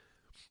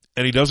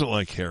 And he doesn't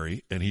like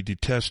Harry, and he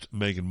detests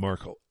Meghan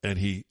Markle. And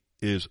he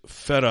is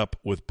fed up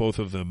with both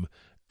of them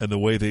and the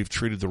way they've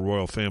treated the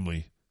royal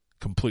family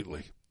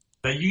completely.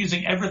 They're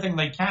using everything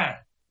they can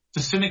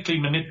to cynically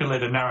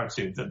manipulate a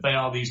narrative that they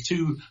are these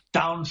two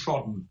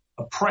downtrodden,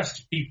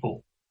 oppressed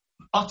people,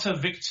 utter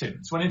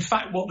victims, when in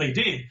fact what they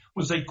did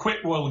was they quit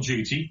royal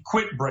duty,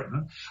 quit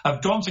Britain,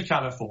 have gone to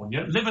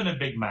California, live in a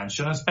big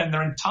mansion, and spend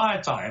their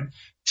entire time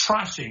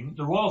trashing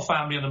the royal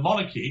family and the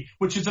monarchy,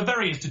 which is the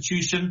very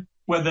institution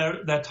where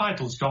their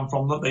titles come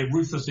from that they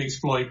ruthlessly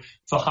exploit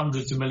for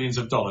hundreds of millions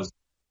of dollars.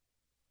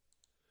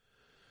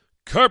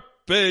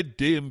 Carpe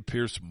diem,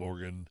 Piers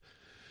Morgan.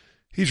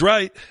 He's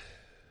right.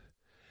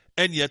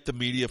 And yet the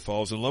media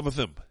falls in love with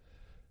him.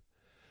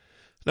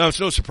 Now, it's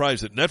no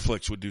surprise that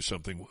Netflix would do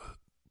something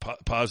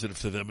positive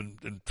to them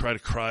and try to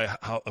cry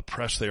how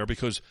oppressed they are,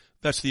 because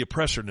that's the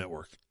oppressor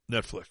network,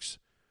 Netflix.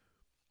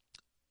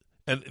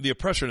 And the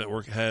oppressor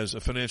network has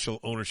a financial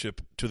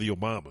ownership to the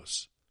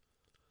Obamas.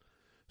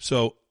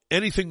 So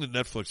anything that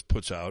Netflix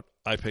puts out,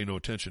 I pay no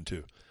attention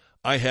to.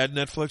 I had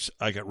Netflix,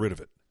 I got rid of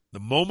it. The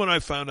moment I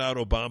found out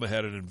Obama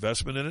had an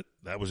investment in it,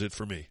 that was it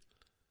for me.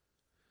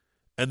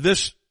 And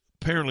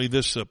apparently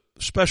this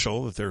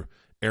special that they're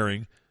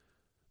airing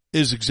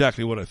is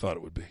exactly what I thought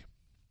it would be.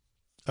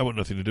 I want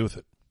nothing to do with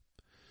it.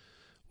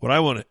 What I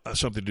want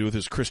something to do with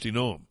is Kristi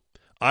Noem.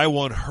 I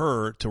want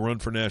her to run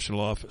for national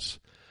office.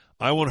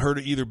 I want her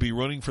to either be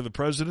running for the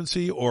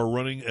presidency or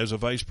running as a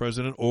vice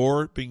president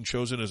or being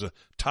chosen as a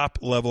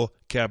top-level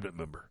cabinet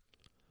member.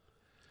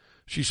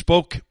 She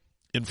spoke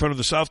in front of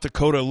the South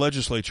Dakota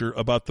legislature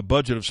about the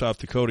budget of South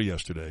Dakota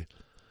yesterday.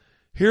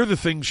 Here are the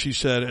things she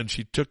said, and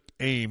she took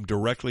aim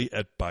directly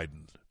at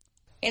Biden.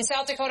 In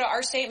South Dakota,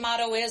 our state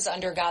motto is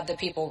 "Under God the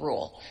people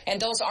rule." And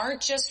those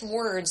aren't just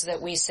words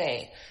that we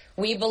say.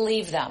 We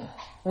believe them.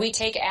 We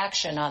take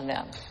action on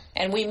them.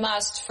 And we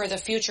must for the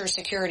future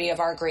security of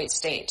our great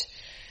state.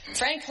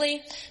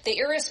 Frankly, the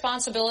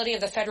irresponsibility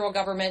of the federal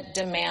government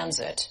demands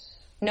it.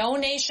 No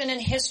nation in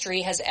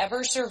history has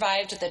ever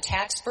survived the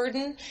tax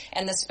burden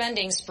and the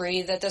spending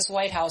spree that this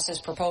White House is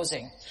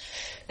proposing.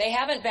 They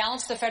haven't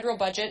balanced the federal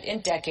budget in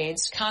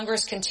decades.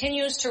 Congress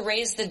continues to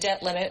raise the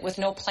debt limit with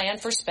no plan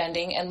for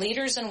spending, and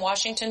leaders in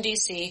Washington,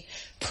 D.C.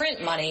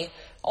 print money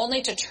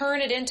only to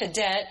turn it into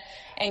debt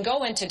and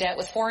go into debt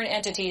with foreign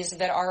entities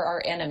that are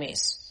our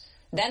enemies.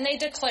 Then they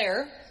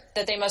declare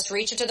that they must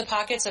reach into the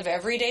pockets of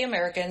everyday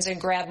Americans and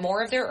grab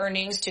more of their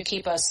earnings to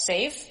keep us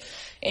safe,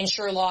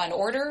 ensure law and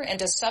order, and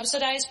to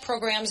subsidize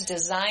programs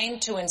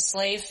designed to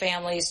enslave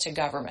families to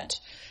government.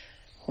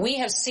 We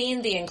have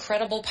seen the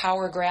incredible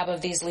power grab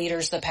of these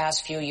leaders the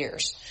past few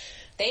years.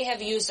 They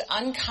have used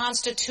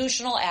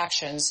unconstitutional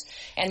actions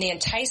and the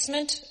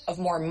enticement of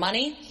more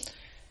money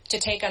to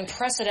take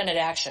unprecedented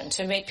action,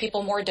 to make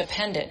people more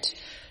dependent,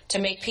 to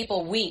make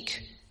people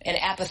weak and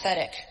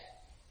apathetic.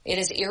 It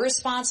is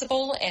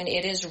irresponsible and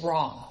it is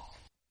wrong.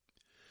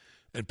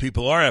 And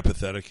people are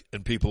apathetic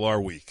and people are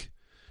weak.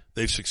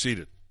 They've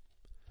succeeded.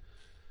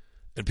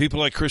 And people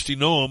like Kristi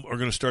Noem are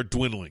going to start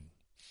dwindling.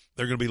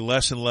 There are going to be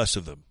less and less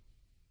of them.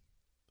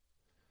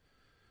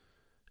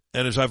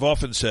 And as I've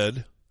often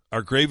said,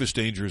 our gravest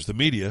danger is the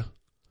media,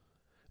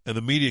 and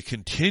the media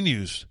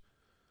continues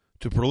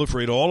to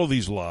proliferate all of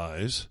these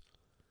lies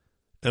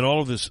and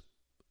all of this,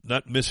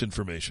 not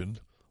misinformation,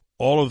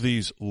 all of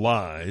these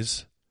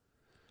lies.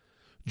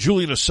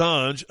 Julian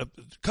Assange, a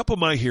couple of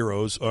my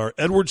heroes are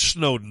Edward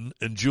Snowden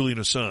and Julian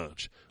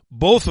Assange.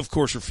 Both, of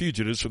course, are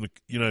fugitives from the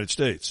United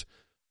States,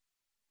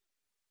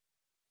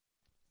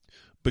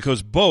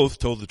 because both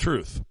told the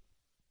truth.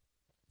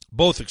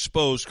 Both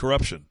exposed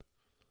corruption.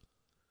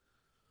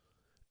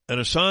 And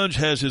Assange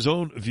has his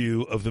own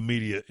view of the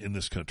media in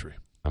this country.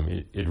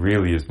 It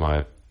really is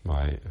my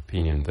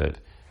opinion that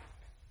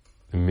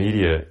the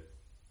media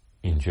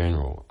in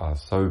general are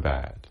so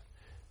bad.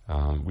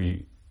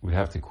 We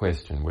have to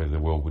question whether the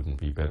world wouldn't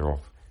be better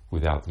off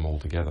without them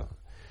altogether.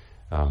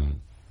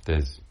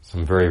 There's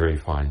some very, very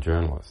fine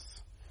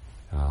journalists,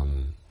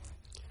 and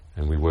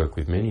we work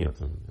with many of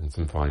them, and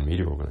some fine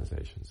media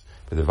organisations,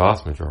 but the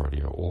vast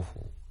majority are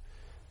awful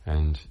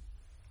and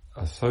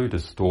are so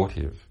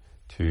distortive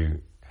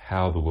to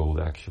how the world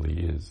actually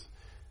is,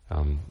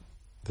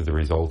 that the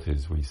result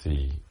is we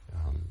see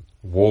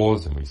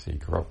wars and we see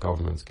corrupt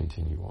governments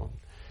continue on.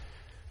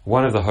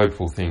 One of the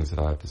hopeful things that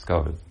I've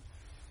discovered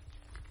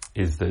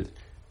is that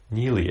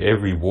nearly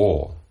every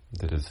war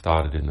that has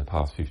started in the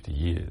past 50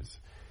 years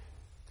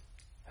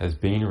has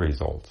been a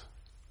result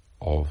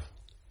of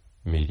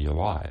media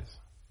lies.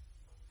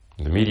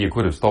 The media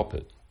could have stopped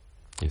it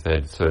if they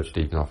had searched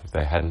deep enough. If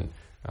they hadn't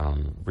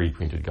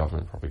reprinted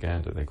government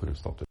propaganda, they could have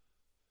stopped it.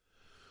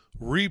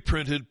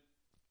 reprinted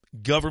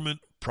government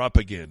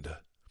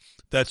propaganda.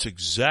 That's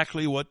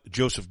exactly what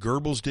Joseph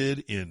Goebbels did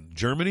in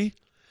Germany.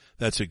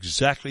 That's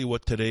exactly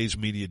what today's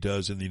media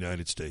does in the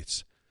United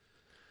States.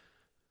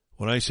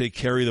 When I say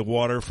carry the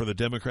water for the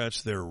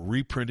Democrats, they're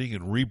reprinting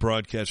and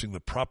rebroadcasting the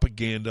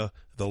propaganda,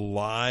 the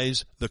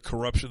lies, the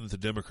corruption that the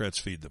Democrats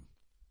feed them.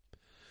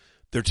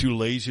 They're too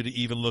lazy to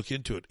even look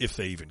into it, if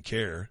they even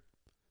care,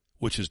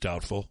 which is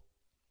doubtful.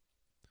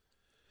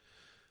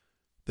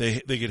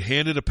 They get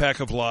handed a pack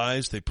of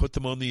lies. They put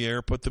them on the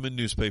air, put them in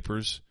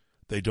newspapers.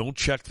 They don't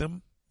check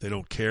them. They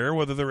don't care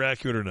whether they're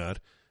accurate or not.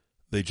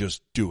 They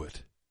just do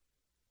it.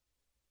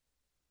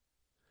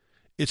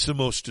 It's the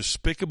most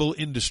despicable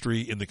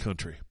industry in the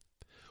country.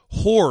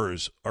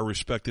 Whores are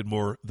respected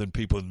more than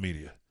people in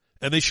media,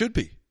 and they should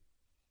be.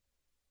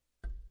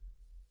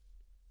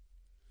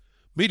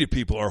 Media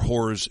people are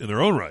whores in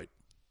their own right.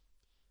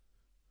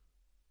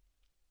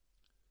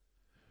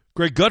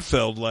 Greg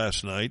Gutfeld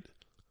last night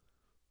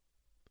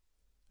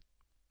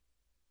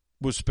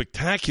was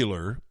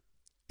spectacular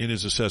in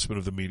his assessment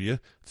of the media,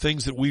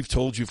 things that we've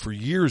told you for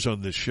years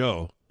on this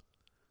show.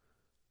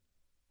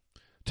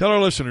 Tell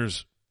our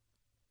listeners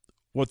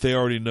what they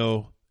already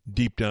know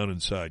deep down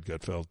inside,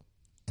 Gutfeld.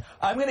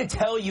 I'm going to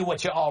tell you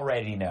what you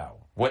already know.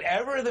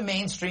 Whatever the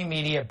mainstream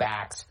media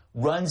backs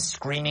runs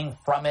screaming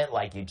from it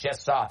like you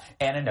just saw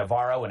Anna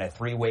Navarro in a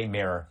three-way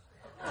mirror.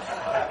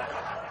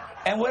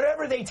 And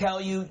whatever they tell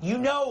you, you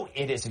know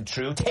it isn't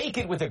true. Take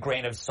it with a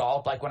grain of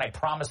salt, like when I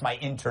promised my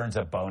interns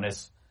a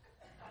bonus.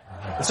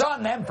 It's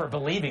on them for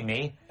believing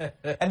me.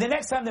 And the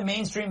next time the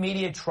mainstream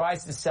media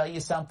tries to sell you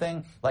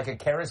something, like a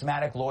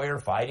charismatic lawyer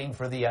fighting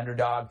for the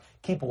underdog,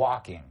 keep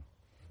walking.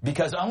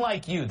 Because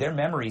unlike you, their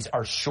memories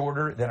are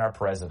shorter than our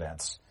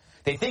president's.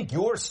 They think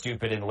you're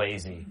stupid and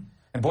lazy.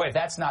 And boy, if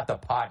that's not the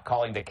pot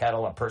calling the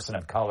kettle a person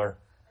of color.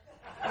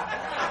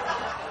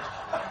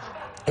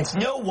 It's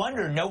no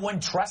wonder no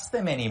one trusts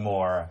them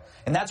anymore.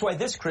 And that's why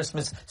this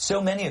Christmas,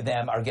 so many of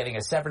them are getting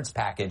a severance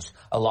package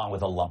along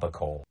with a lump of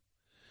coal.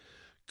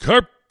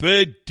 Carpe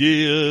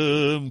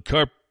diem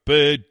to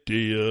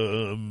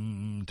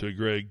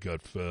Greg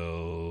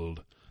Gutfeld.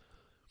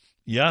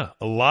 Yeah,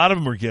 a lot of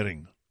them are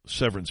getting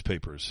severance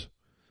papers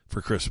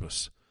for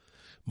Christmas.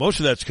 Most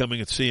of that's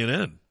coming at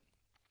CNN,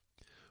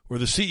 where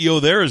the CEO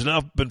there has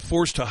now been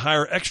forced to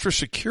hire extra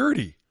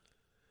security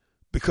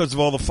because of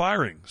all the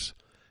firings.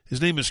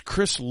 His name is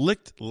Chris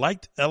Licht,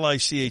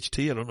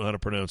 L-I-C-H-T. I don't know how to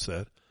pronounce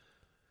that.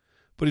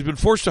 But he's been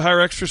forced to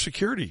hire extra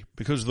security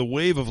because of the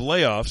wave of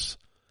layoffs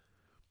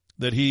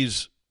that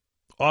he's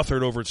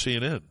authored over at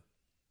CNN.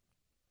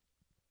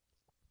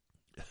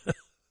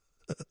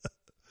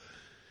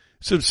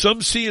 So some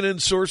CNN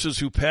sources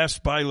who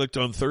passed by Licht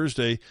on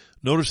Thursday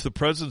noticed the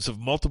presence of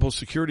multiple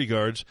security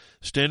guards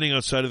standing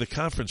outside of the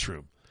conference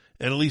room,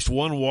 and at least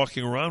one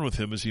walking around with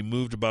him as he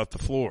moved about the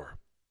floor.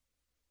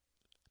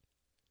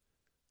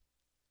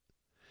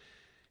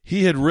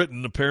 He had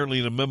written, apparently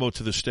in a memo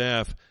to the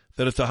staff,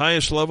 that at the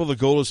highest level, the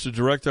goal is to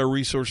direct our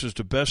resources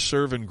to best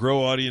serve and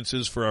grow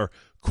audiences for our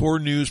core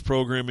news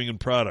programming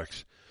and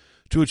products.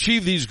 To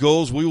achieve these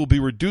goals, we will be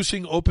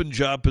reducing open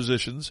job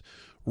positions,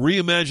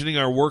 reimagining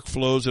our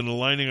workflows, and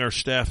aligning our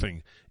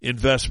staffing,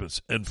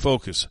 investments, and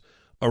focus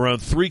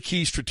around three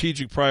key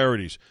strategic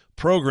priorities: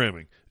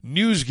 programming,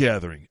 news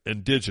gathering,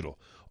 and digital.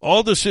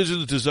 All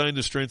decisions designed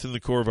to strengthen the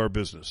core of our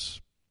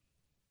business.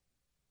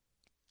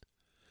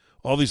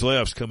 All these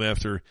layoffs come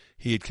after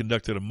he had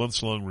conducted a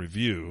months-long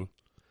review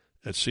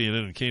at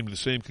CNN and came to the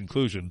same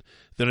conclusion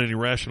that any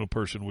rational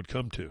person would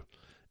come to,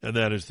 and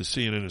that is the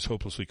CNN is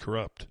hopelessly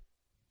corrupt.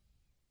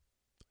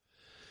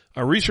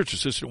 Our research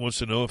assistant wants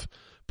to know if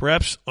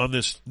perhaps on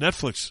this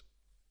Netflix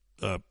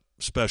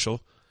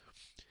special,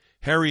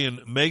 Harry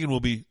and Meghan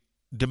will be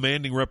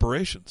demanding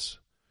reparations.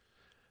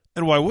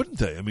 And why wouldn't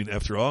they? I mean,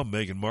 after all,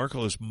 Meghan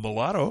Markle is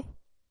mulatto.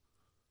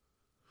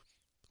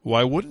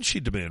 Why wouldn't she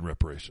demand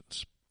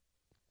reparations?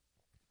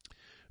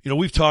 You know,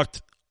 we've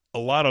talked a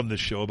lot on this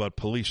show about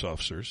police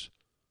officers,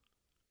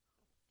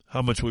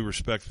 how much we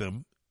respect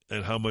them,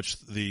 and how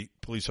much the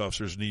police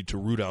officers need to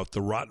root out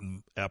the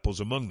rotten apples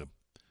among them.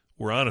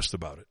 We're honest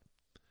about it.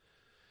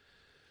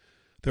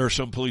 There are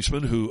some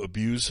policemen who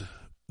abuse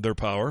their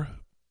power.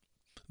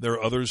 There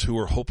are others who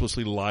are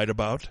hopelessly lied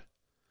about,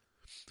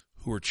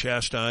 who are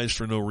chastised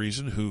for no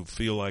reason, who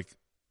feel like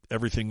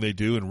everything they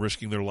do and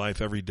risking their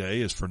life every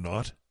day is for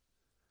naught.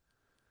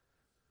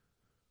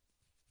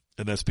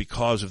 And that's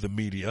because of the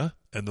media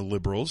and the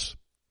liberals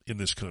in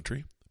this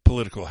country,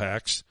 political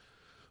hacks,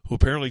 who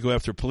apparently go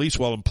after police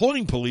while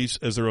employing police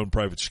as their own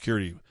private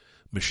security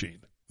machine.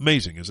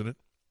 Amazing, isn't it?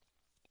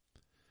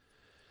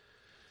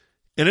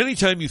 And any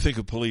time you think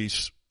of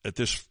police at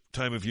this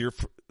time of year,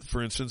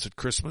 for instance, at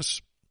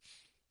Christmas,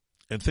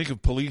 and think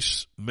of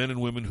police men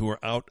and women who are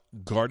out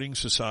guarding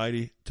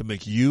society to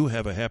make you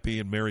have a happy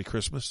and Merry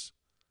Christmas,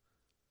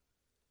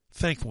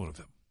 thank one of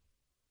them.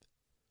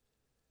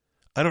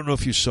 I don't know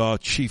if you saw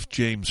Chief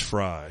James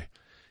Fry.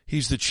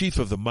 He's the chief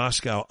of the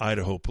Moscow,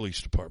 Idaho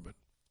Police Department.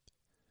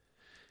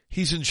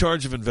 He's in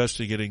charge of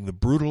investigating the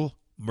brutal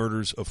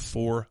murders of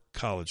 4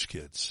 college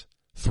kids.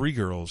 3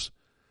 girls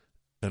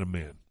and a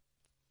man.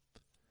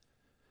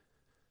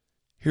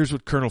 Here's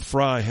what Colonel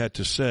Fry had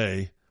to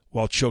say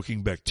while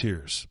choking back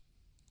tears.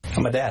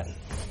 I'm a dad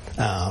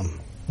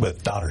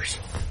with daughters,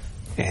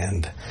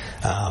 and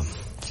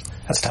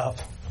that's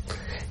tough.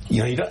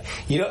 You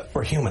know,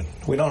 we're human.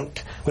 We don't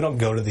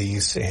go to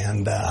these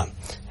and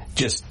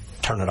just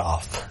turn it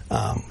off.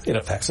 It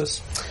affects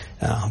us,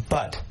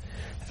 but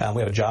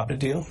we have a job to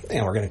do,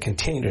 and we're going to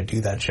continue to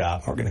do that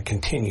job. We're going to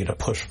continue to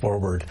push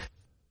forward.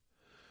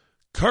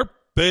 Carpe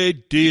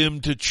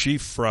diem to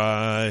Chief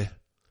Fry.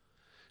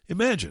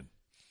 Imagine,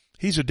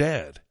 he's a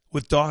dad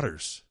with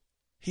daughters.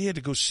 He had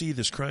to go see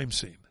this crime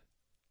scene.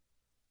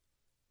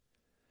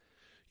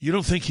 You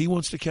don't think he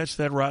wants to catch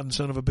that rotten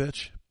son of a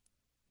bitch?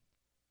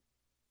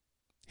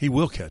 He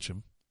will catch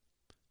him.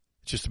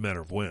 It's just a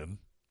matter of when.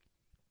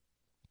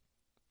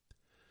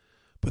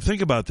 But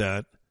think about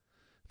that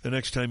the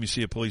next time you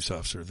see a police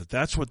officer,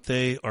 that's what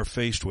they are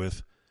faced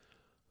with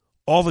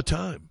all the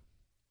time.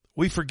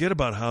 We forget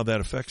about how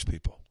that affects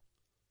people.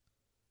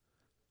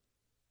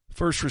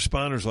 First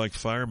responders like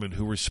firemen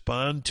who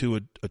respond to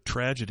a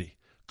tragedy,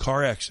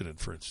 car accident,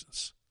 for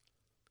instance.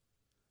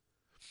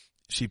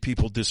 See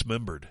people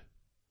dismembered,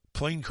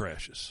 plane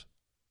crashes.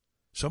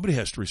 Somebody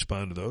has to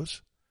respond to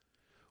those.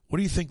 What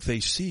do you think they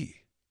see?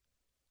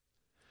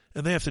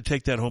 And they have to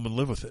take that home and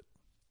live with it.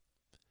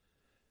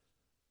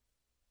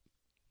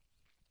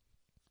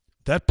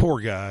 That poor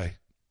guy,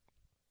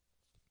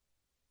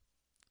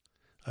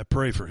 I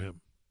pray for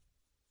him.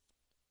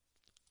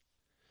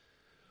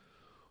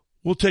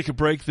 We'll take a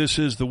break. This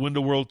is the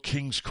Window World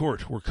King's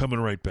Court. We're coming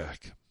right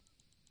back.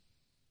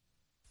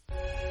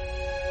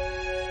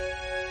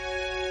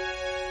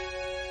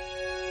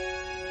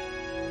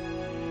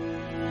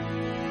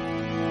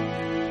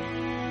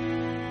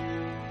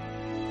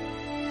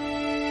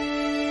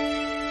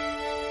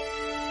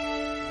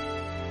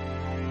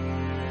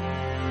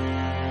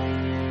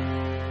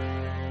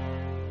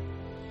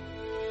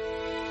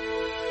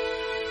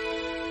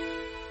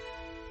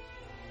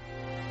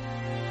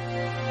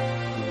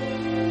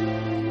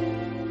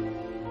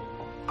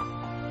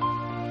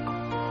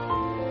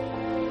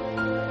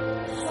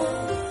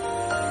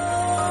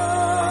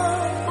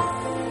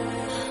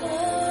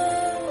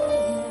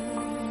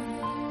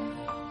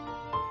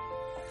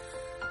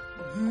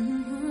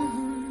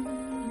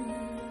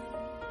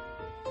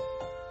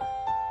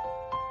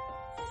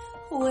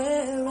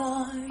 Where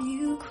are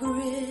you,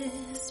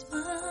 Christmas?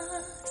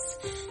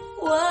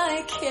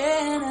 Why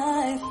can't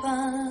I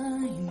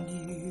find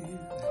you?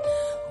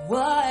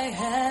 Why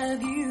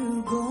have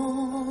you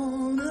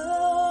gone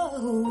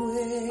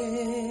away?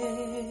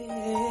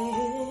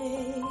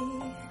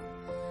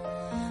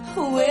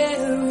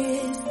 Where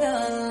is the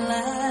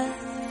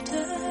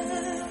laughter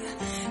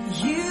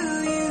you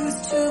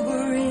used to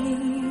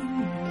bring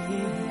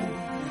me?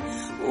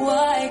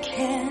 Why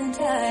can't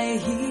I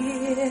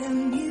hear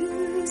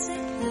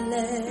music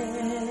play?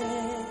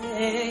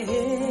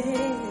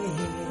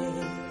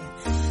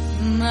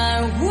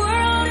 My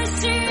world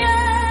is changing,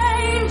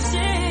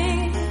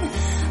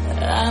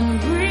 I'm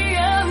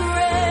rearranging.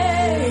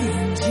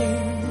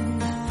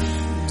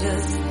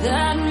 Does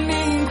that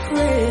mean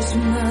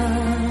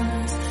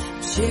Christmas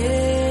changes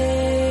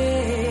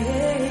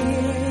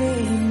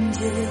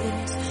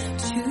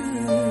too?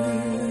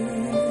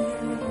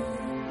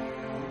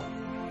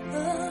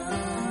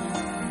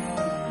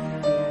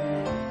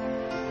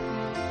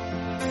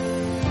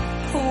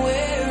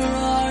 Where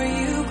are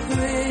you,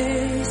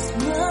 Christmas?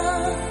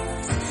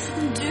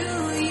 Do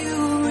you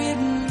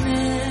remember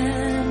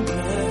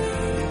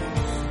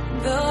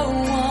the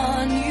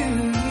one you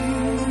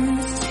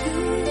used to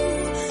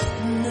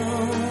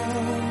know?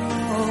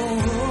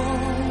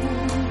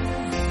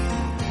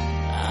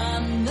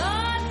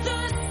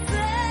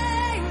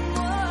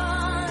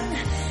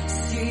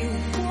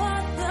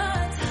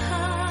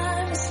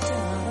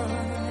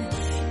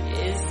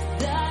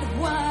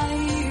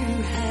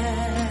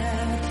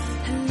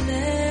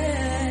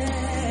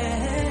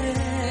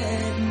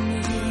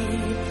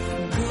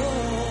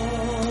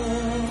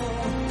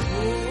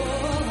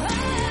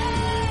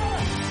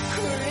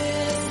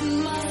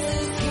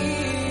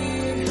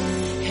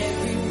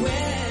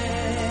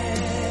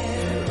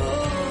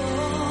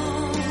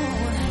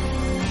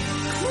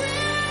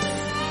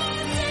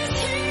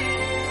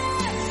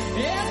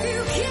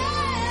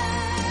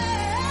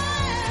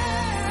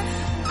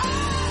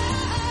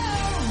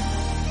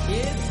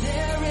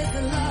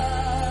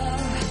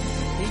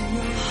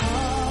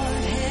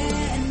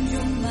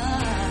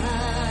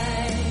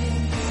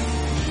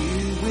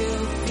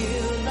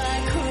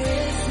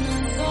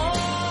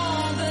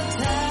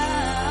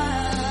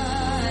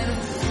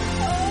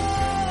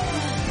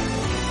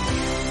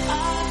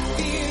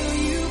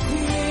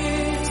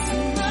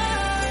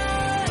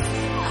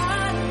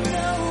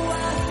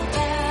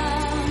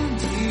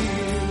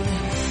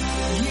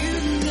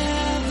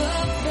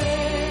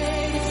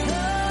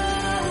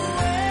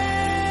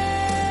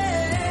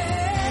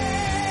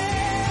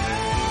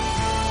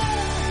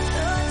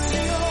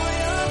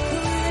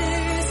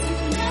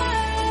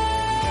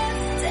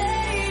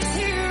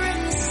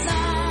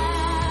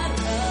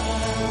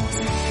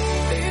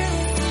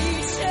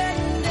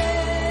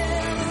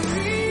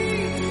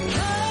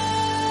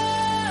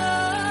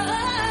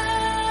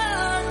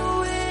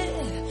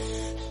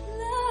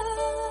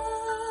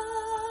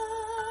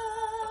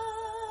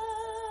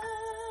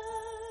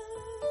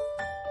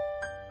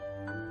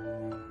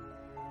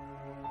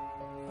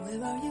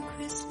 Where are you,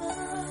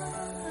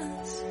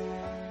 Christmas?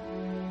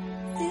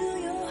 Fill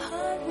your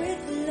heart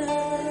with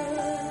love.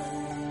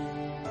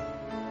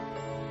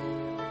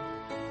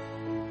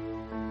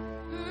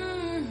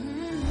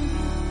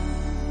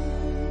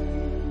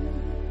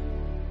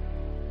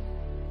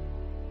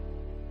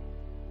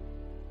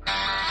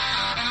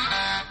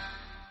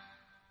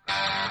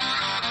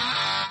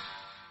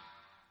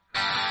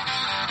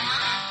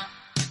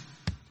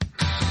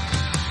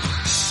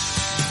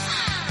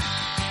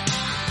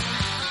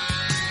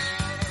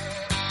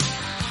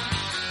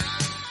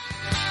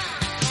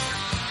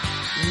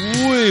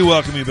 We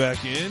welcome you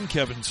back in.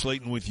 Kevin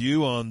Slaten with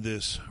you on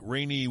this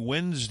rainy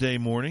Wednesday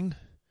morning,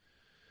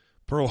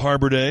 Pearl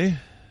Harbor Day.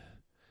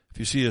 If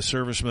you see a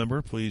service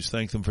member, please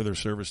thank them for their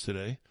service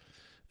today.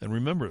 And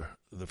remember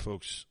the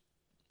folks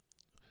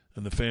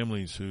and the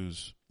families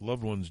whose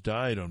loved ones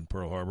died on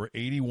Pearl Harbor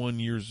 81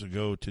 years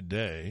ago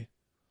today.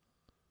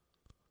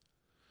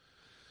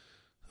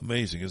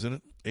 Amazing, isn't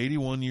it?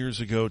 81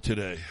 years ago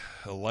today,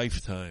 a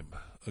lifetime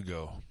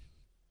ago.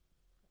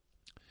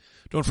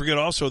 Don't forget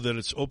also that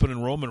it's open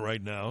enrollment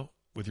right now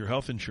with your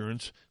health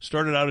insurance.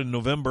 Started out in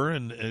November,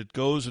 and it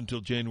goes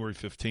until January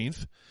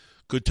 15th.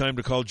 Good time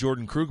to call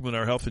Jordan Krugman,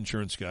 our health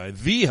insurance guy,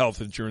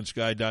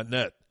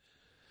 thehealthinsuranceguy.net.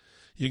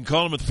 You can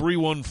call him at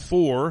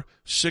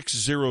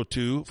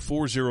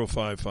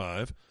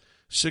 314-602-4055,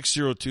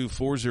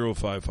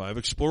 602-4055.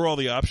 Explore all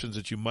the options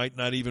that you might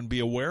not even be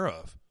aware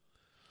of.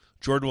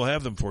 Jordan will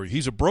have them for you.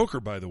 He's a broker,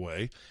 by the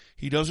way.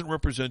 He doesn't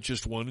represent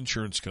just one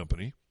insurance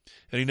company.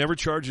 And he never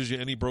charges you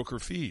any broker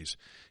fees.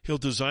 He'll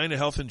design a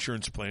health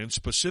insurance plan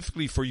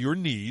specifically for your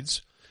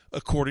needs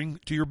according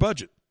to your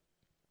budget.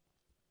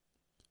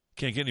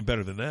 Can't get any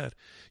better than that.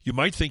 You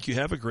might think you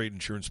have a great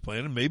insurance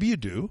plan, and maybe you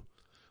do,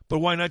 but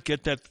why not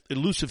get that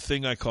elusive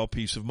thing I call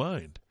peace of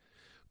mind?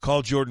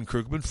 Call Jordan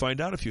Krugman, find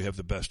out if you have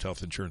the best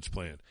health insurance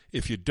plan.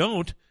 If you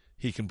don't,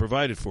 he can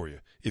provide it for you.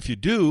 If you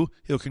do,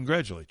 he'll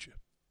congratulate you.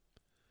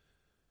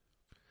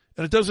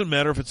 And it doesn't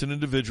matter if it's an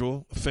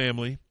individual, a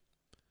family,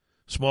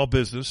 small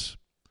business.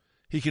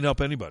 He can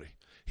help anybody.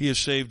 He has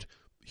saved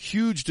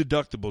huge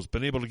deductibles,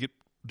 been able to get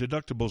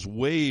deductibles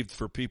waived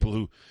for people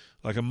who,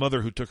 like a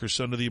mother who took her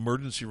son to the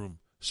emergency room,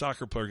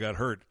 soccer player got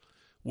hurt,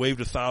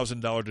 waived a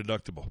 $1,000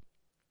 deductible.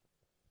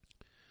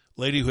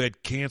 Lady who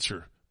had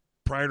cancer,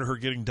 prior to her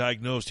getting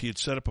diagnosed, he had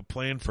set up a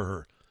plan for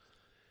her.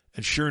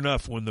 And sure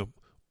enough, when the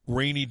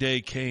rainy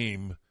day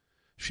came,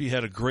 she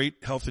had a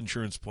great health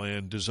insurance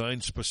plan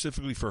designed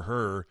specifically for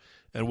her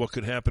and what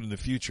could happen in the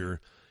future.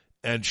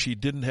 And she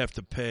didn't have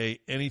to pay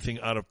anything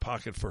out of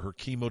pocket for her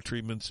chemo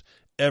treatments.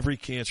 Every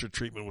cancer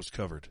treatment was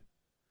covered.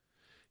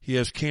 He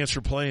has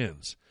cancer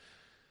plans,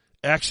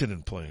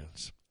 accident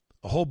plans,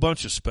 a whole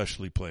bunch of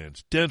specialty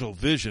plans, dental,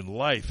 vision,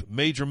 life,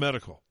 major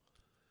medical.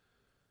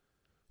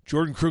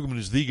 Jordan Krugman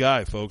is the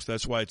guy, folks.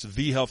 That's why it's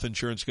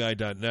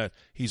thehealthinsuranceguy.net.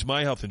 He's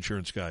my health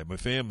insurance guy, my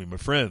family, my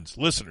friends,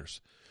 listeners.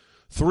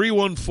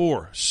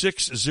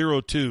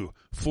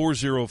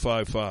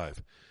 314-602-4055.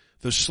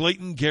 The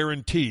Slaten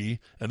Guarantee,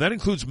 and that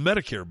includes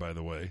Medicare, by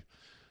the way.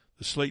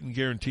 The Slaten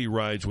Guarantee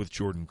rides with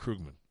Jordan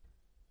Krugman.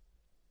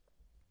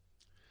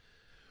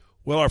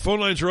 Well, our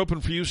phone lines are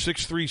open for you,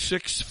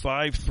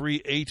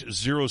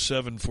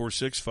 636-538-0746,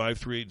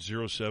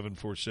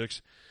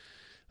 538-0746.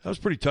 That was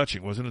pretty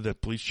touching, wasn't it,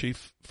 that police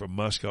chief from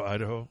Moscow,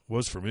 Idaho?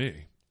 Was for me.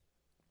 It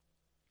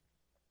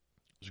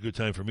was a good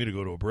time for me to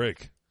go to a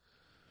break.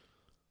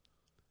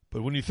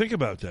 But when you think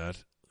about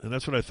that, and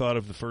that's what I thought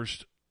of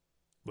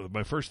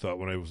my first thought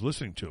when I was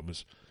listening to him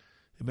is,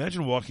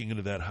 imagine walking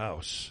into that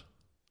house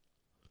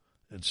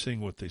and seeing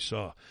what they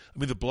saw. I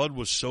mean, the blood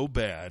was so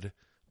bad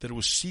that it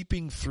was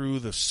seeping through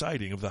the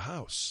siding of the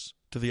house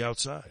to the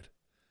outside.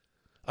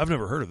 I've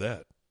never heard of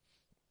that.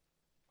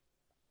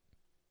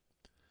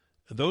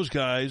 And those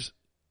guys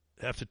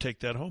have to take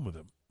that home with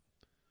them.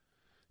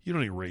 You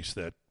don't erase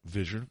that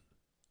vision.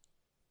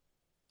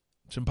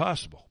 It's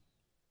impossible.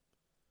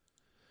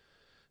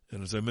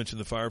 And as I mentioned,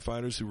 the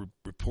firefighters who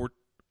report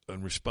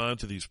and respond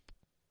to these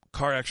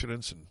car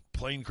accidents and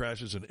plane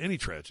crashes and any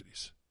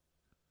tragedies,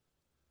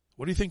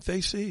 what do you think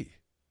they see?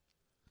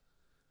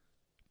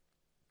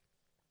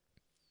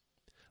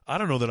 I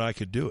don't know that I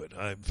could do it.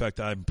 In fact,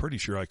 I'm pretty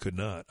sure I could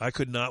not. I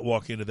could not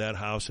walk into that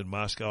house in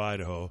Moscow,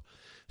 Idaho,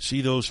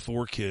 see those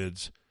 4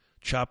 kids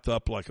chopped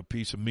up like a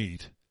piece of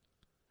meat,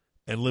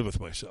 and live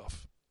with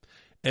myself.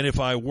 And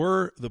if I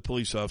were the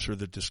police officer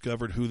that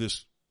discovered who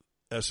this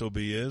SOB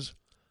is,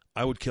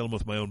 I would kill him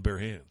with my own bare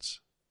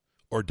hands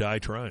or die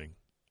trying.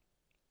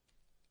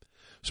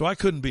 So I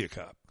couldn't be a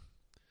cop.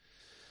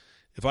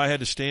 If I had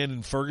to stand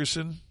in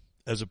Ferguson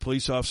as a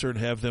police officer and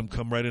have them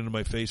come right into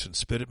my face and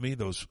spit at me,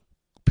 those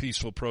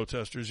peaceful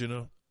protesters, you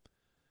know,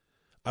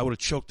 I would have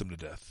choked them to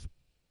death.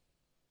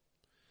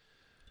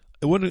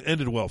 It wouldn't have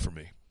ended well for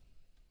me.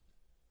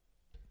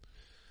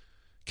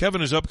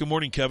 Kevin is up. Good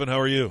morning, Kevin. How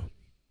are you?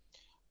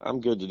 I'm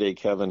good today,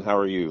 Kevin. How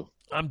are you?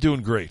 I'm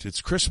doing great.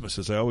 It's Christmas,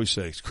 as I always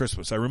say. It's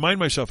Christmas. I remind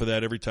myself of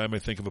that every time I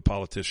think of a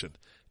politician.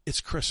 It's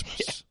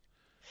Christmas.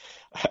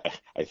 Yeah.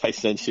 I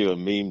sent you a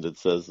meme that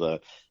says,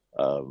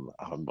 I'm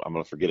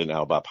going to forget it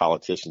now about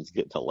politicians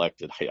getting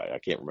elected. I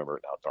can't remember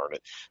it now, darn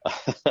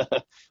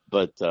it.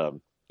 But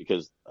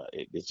because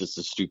it's just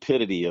the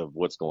stupidity of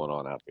what's going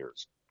on out there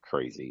is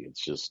crazy.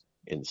 It's just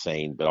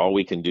insane. But all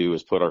we can do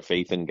is put our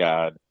faith in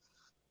God,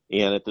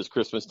 and at this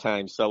Christmas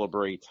time,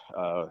 celebrate,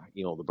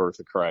 the birth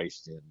of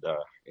Christ,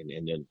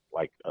 and then,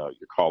 like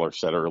your caller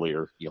said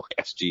earlier,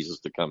 ask Jesus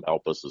to come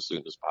help us as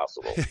soon as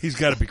possible. He's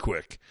got to be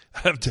quick.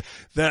 I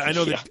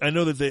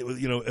know that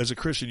they, as a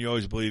Christian, you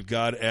always believe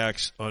God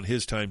acts on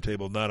His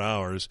timetable, not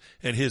ours,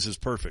 and His is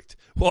perfect.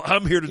 Well,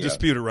 I'm here to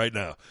dispute it right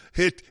now.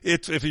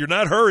 If you're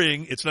not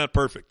hurrying, it's not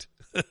perfect.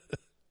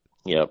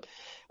 Yep.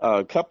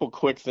 A couple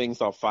quick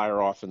things I'll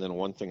fire off, and then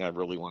one thing I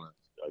really want to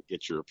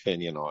get your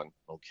opinion on.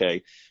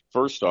 Okay.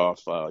 First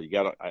off,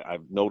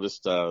 I've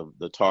noticed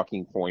the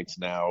talking points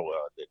now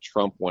that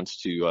Trump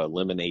wants to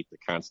eliminate the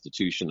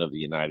Constitution of the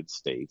United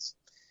States.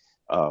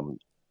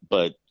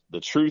 But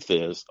the truth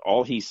is,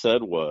 all he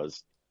said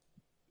was,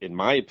 in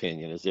my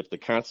opinion, is if the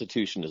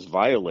Constitution is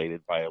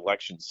violated by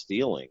election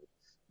stealing,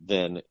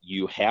 then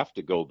you have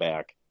to go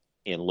back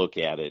and look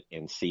at it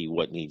and see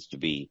what needs to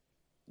be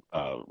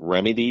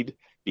remedied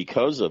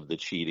because of the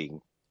cheating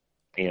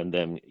and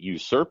them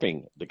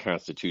usurping the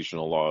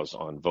constitutional laws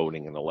on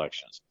voting and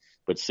elections.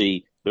 But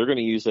see, they're going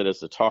to use it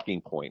as a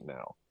talking point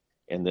now.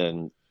 And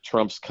then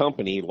Trump's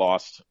company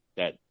lost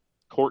that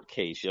court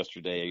case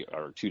yesterday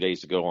or 2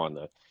 days ago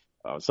on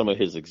some of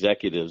his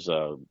executives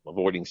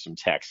avoiding some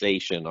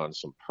taxation on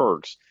some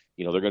perks.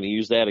 They're going to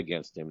use that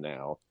against him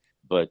now.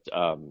 But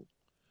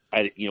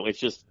it's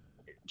just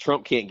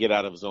Trump can't get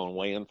out of his own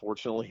way,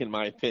 unfortunately, in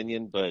my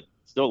opinion. But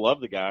still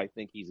love the guy. I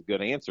think he's a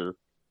good answer.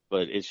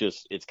 But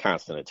it's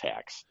constant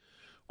attacks.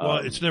 Well,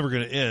 it's never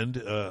going to end.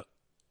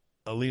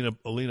 Alina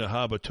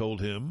Habba told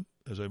him,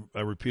 as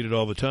I repeat it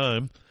all the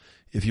time,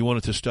 if you want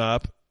it to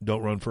stop,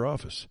 don't run for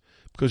office,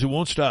 because it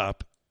won't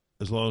stop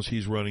as long as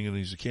he's running and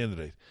he's a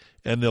candidate.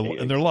 And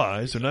they're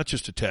lies. They're not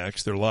just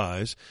attacks. They're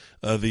lies.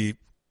 The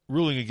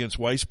ruling against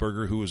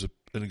Weisberger, who was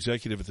an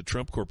executive at the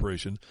Trump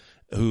Corporation,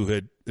 who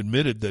had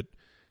admitted that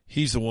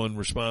he's the one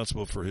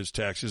responsible for his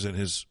taxes and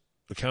his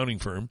accounting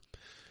firm.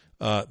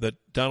 That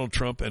Donald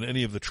Trump and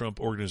any of the Trump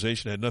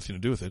organization had nothing to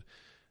do with it,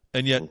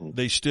 and yet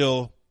they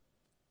still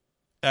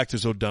act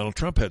as though Donald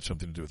Trump had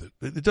something to do with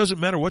it. It doesn't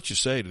matter what you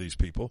say to these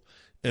people,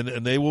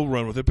 and they will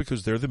run with it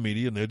because they're the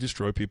media and they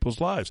destroy people's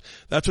lives.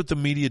 That's what the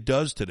media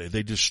does today.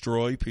 They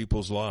destroy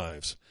people's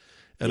lives,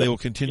 and they will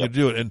continue to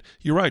do it. And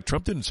you're right,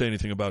 Trump didn't say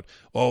anything about,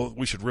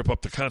 we should rip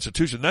up the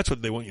Constitution. That's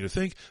what they want you to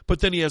think.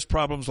 But then he has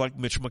problems like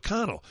Mitch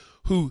McConnell,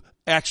 who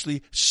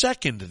actually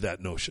seconded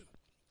that notion.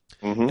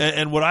 Mm-hmm.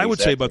 And what I would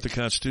say about the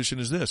Constitution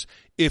is this.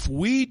 If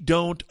we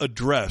don't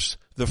address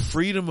the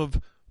freedom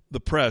of the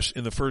press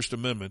in the First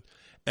Amendment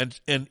and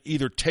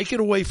either take it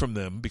away from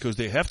them because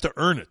they have to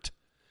earn it,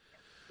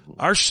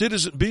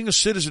 being a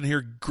citizen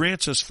here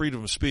grants us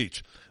freedom of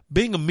speech.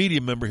 Being a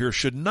media member here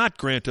should not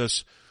grant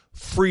us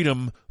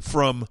freedom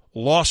from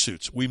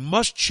lawsuits. We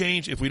must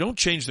change, if we don't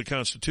change the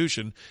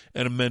Constitution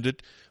and amend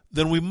it,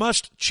 then we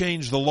must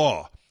change the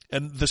law.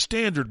 And the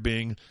standard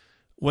being,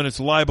 when it's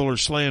libel or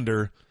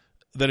slander,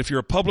 that if you're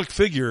a public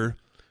figure,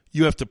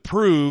 you have to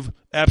prove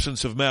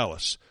absence of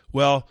malice.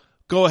 Well,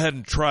 go ahead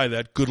and try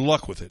that. Good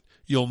luck with it.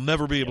 You'll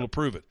never be able to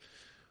prove it.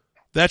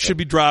 That should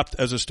be dropped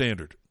as a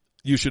standard.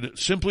 You should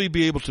simply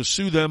be able to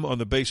sue them on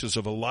the basis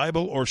of a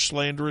libel or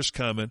slanderous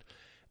comment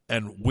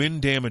and win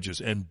damages,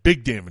 and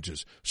big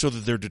damages, so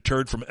that they're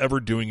deterred from ever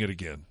doing it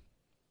again.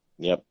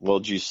 Yep. Well,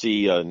 did you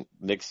see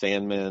Nick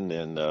Sandman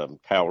and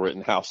Kyle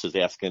Rittenhouse is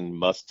asking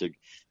Musk to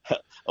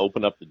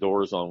open up the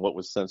doors on what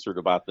was censored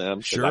about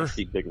them? Sure. I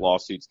see big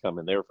lawsuits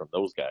coming there from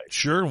those guys.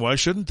 Sure. Why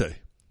shouldn't they?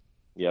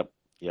 Yep.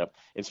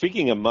 And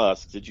speaking of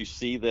Musk, did you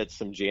see that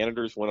some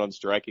janitors went on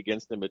strike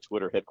against him at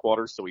Twitter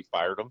headquarters, so he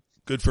fired them?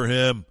 Good for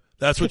him.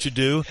 That's what you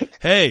do.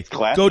 Hey,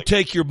 go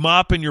take your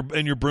mop and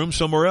your broom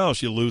somewhere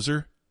else, you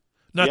loser.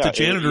 Not the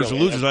janitors are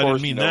losers. I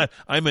didn't mean that.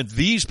 I meant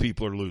these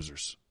people are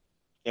losers.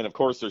 And of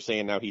course, they're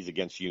saying now he's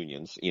against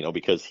unions,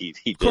 because he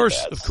did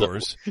that. Of so.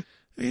 course.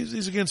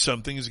 He's against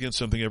something. He's against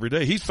something every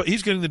day. He's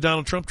getting the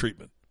Donald Trump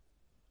treatment.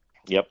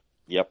 Yep.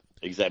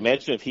 Exactly.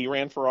 Imagine if he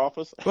ran for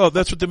office. Well,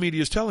 that's what the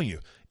media is telling you.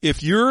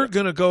 If you're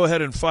going to go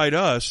ahead and fight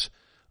us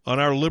on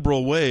our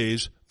liberal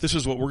ways, this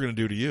is what we're going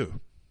to do to you.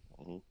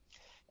 Mm-hmm.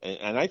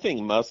 And I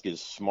think Musk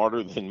is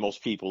smarter than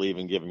most people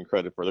even give him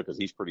credit for, because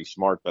he's pretty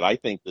smart. But I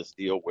think this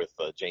deal with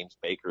James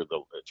Baker,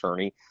 the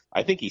attorney,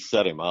 I think he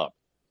set him up.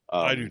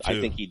 I do too. I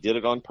think he did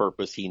it on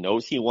purpose. He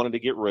knows he wanted to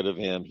get rid of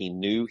him. He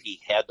knew he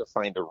had to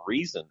find a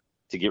reason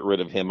to get rid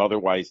of him.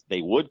 Otherwise,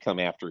 they would come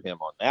after him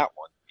on that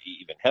one,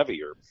 even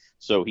heavier.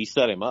 So he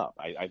set him up.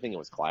 I think it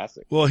was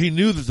classic. Well, he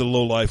knew that the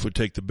lowlife would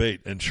take the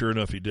bait, and sure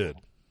enough, he did.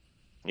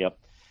 Yep.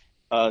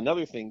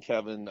 Another thing,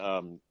 Kevin,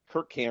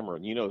 Kirk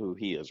Cameron, you know who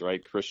he is,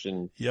 right?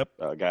 Christian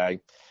guy.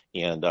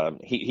 And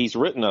he's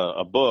written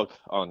a book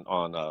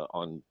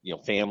on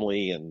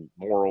family and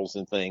morals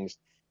and things.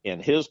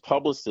 And his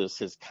publicist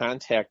has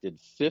contacted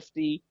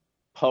 50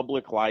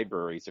 public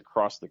libraries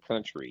across the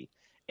country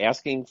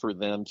asking for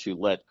them to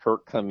let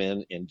Kirk come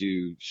in and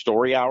do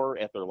story hour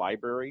at their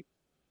library.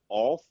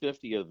 All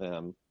 50 of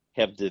them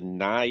have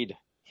denied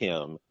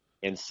him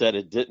and said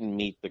it didn't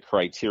meet the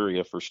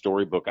criteria for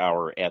storybook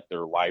hour at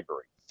their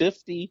library.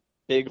 50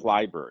 big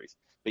libraries.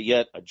 But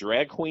yet a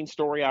drag queen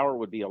story hour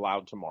would be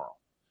allowed tomorrow.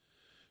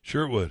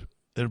 Sure it would.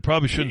 And it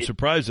probably shouldn't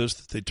surprise us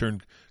that they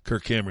turned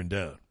Kirk Cameron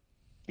down.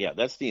 Yeah,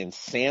 that's the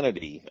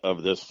insanity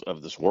of this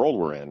world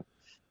we're in.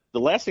 The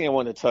last thing I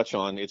want to touch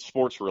on, it's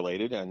sports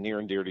related and near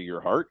and dear to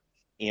your heart.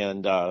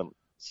 And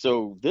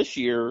so this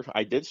year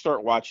I did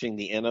start watching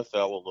the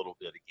NFL a little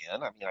bit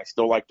again. I mean, I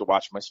still like to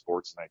watch my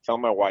sports, and I tell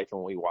my wife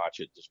when we watch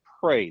it, just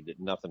pray that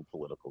nothing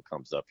political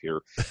comes up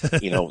here.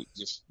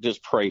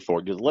 Just pray for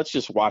it. Let's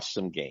just watch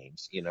some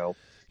games, You're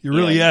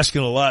really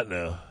asking a lot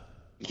now.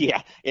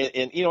 Yeah,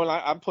 and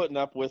I'm putting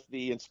up with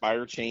the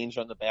Inspire change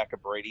on the back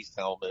of Brady's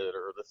helmet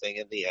or the thing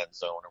in the end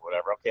zone or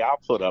whatever. Okay,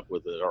 I'll put up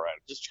with it. All right,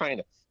 just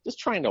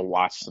trying to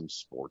watch some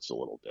sports a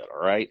little bit.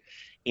 All right,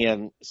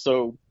 and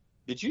so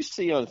did you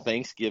see on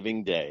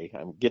Thanksgiving Day?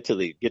 Get to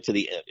the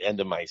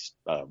end of my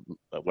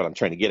what I'm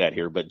trying to get at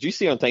here. But did you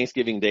see on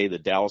Thanksgiving Day the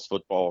Dallas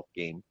football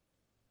game?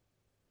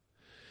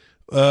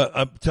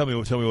 Tell me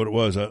what it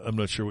was. I'm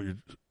not sure what you're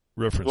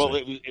referencing.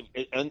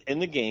 Well, in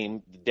the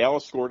game,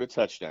 Dallas scored a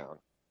touchdown.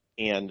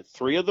 And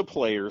 3 of the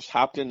players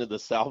hopped into the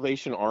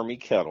Salvation Army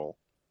kettle,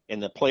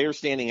 and the players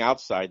standing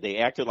outside, they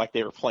acted like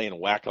they were playing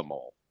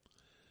whack-a-mole.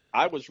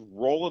 I was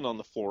rolling on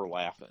the floor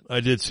laughing. I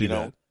did see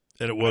that,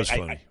 and it was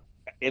funny.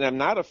 And I'm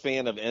not a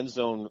fan of end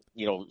zone,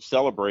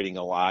 celebrating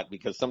a lot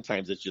because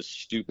sometimes it's just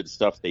stupid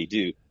stuff they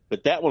do.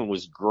 But that one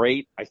was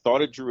great. I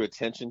thought it drew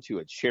attention to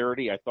a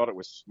charity. I thought it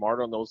was smart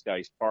on those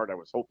guys' part. I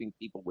was hoping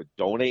people would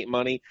donate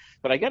money,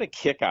 but I got a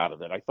kick out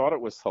of it. I thought it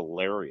was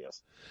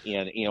hilarious.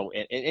 And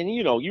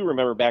you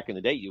remember back in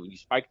the day, you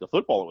spiked the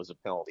football, it was a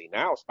penalty.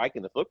 Now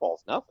spiking the football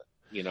is nothing,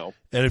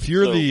 And if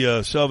you're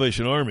the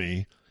Salvation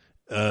Army,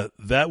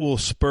 that will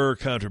spur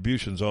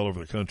contributions all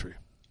over the country.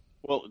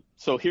 Well,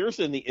 so here's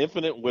in the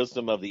infinite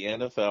wisdom of the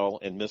NFL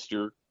and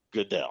Mr.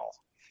 Goodell.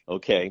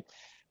 Okay.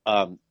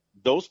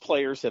 Those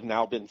players have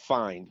now been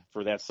fined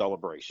for that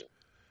celebration.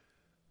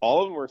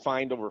 All of them were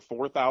fined over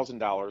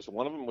 $4,000.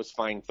 One of them was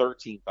fined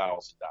 $13,000.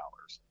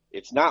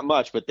 It's not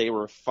much, but they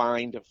were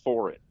fined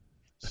for it.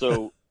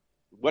 So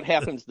what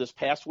happens this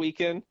past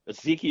weekend?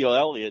 Ezekiel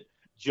Elliott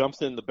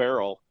jumps in the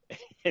barrel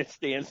and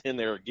stands in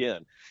there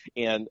again.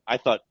 And I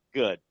thought,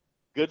 good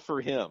for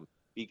him.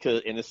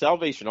 Because in the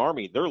Salvation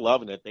Army, they're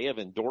loving it. They have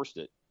endorsed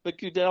it. But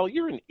Goodell,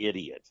 you're an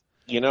idiot.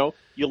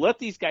 You let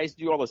these guys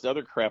do all this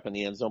other crap in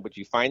the end zone, but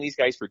you find these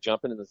guys for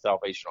jumping in the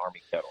Salvation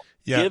Army kettle.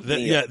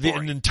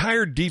 An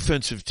entire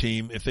defensive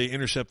team, if they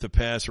intercept the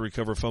pass or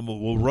recover a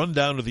fumble, will run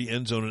down to the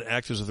end zone and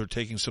act as if they're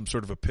taking some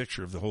sort of a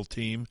picture of the whole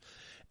team.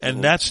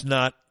 And that's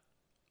not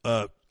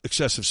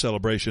excessive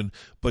celebration,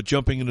 but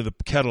jumping into the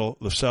kettle,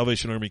 the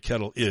Salvation Army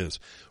kettle is.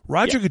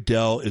 Roger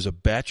Goodell is a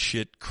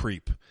batshit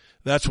creep.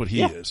 That's what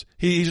he is.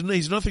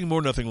 He's nothing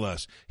more, nothing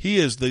less. He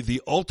is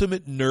the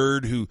ultimate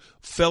nerd who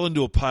fell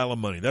into a pile of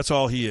money. That's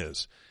all he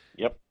is.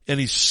 Yep. And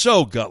he's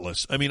so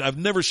gutless. I mean, I've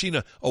never seen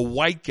a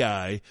white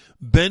guy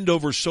bend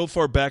over so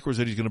far backwards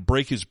that he's going to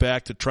break his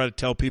back to try to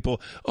tell people,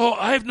 oh,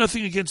 I have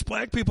nothing against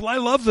black people. I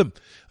love them.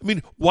 I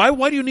mean, why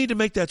do you need to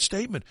make that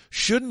statement?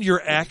 Shouldn't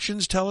your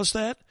actions tell us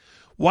that?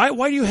 Why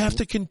do you have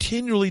to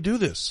continually do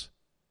this?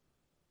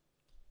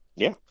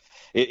 Yeah.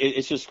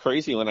 It's just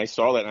crazy when I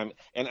saw that.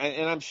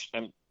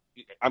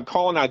 I'm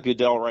calling out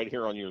Goodell right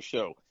here on your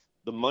show.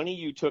 The money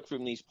you took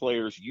from these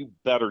players, you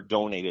better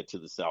donate it to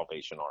the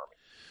Salvation Army.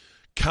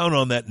 Count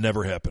on that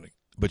never happening.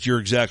 But you're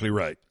exactly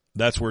right.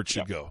 That's where it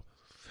should go.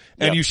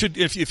 And you should,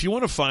 if you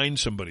want to fine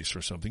somebody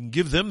for something,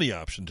 give them the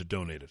option to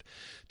donate it.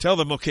 Tell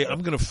them, okay,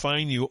 I'm going to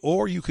fine you,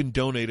 or you can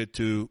donate it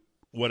to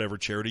whatever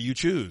charity you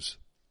choose.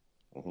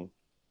 Mm-hmm.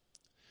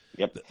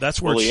 Yep.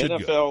 That's where it should go.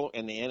 The NFL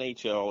and the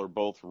NHL are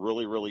both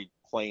really, really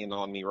playing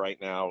on me right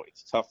now.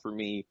 It's tough for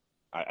me.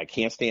 I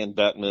can't stand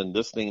Bettman.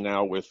 This thing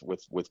now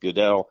with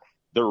Goodell,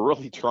 they're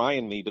really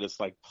trying me, but it's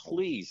like,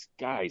 please,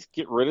 guys,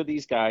 get rid of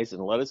these guys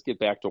and let us get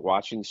back to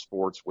watching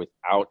sports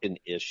without an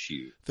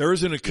issue. There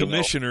isn't a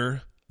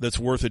commissioner that's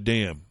worth a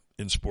damn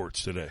in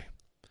sports today.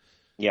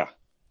 Yeah.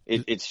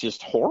 It's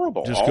just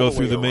horrible. Just go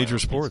through the major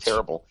sports. It's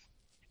terrible.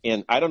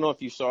 And I don't know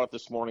if you saw it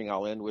this morning.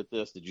 I'll end with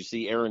this. Did you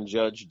see Aaron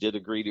Judge did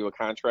agree to a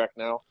contract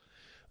now?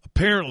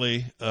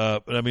 Apparently.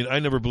 I mean, I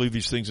never believe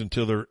these things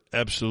until they're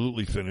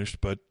absolutely finished,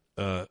 but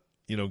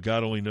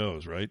God only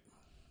knows, right?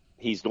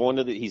 He's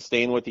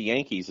staying with the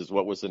Yankees is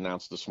what was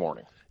announced this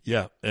morning.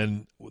 Yeah.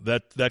 And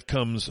that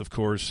comes, of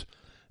course,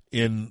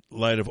 in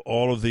light of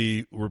all of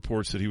the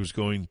reports that he was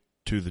going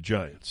to the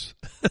Giants.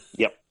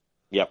 Yep.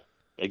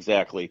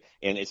 Exactly.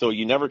 And so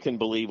you never can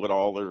believe what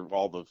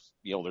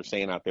they're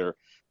saying out there.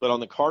 But on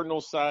the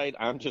Cardinals side,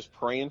 I'm just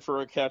praying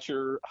for a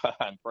catcher.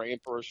 I'm praying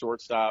for a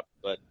shortstop,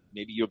 but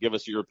maybe you'll give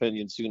us your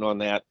opinion soon on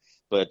that.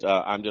 But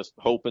I'm just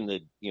hoping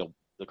that,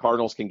 the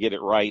Cardinals can get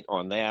it right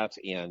on that,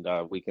 and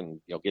we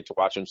can, get to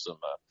watching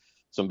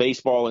some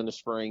baseball in the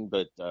spring.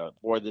 But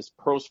boy, this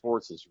pro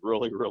sports is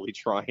really, really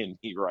trying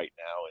me right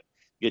now. And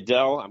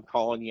Goodell, I'm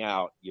calling you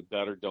out. You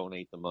better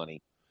donate the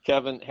money.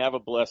 Kevin, have a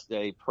blessed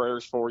day.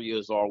 Prayers for you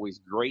as always.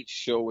 Great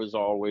show as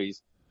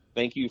always.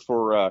 Thank you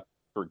for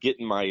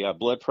getting my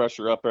blood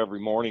pressure up every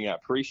morning. I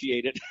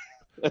appreciate it.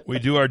 We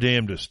do our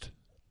damnedest.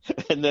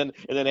 And then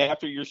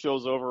after your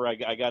show's over, I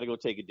got to go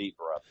take a deep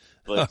breath.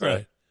 But, all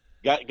right.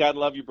 God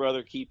love you,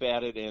 brother. Keep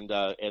at it. And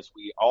as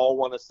we all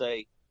want to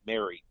say,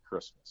 Merry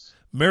Christmas.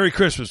 Merry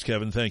Christmas,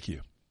 Kevin. Thank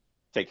you.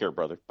 Take care,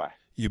 brother. Bye.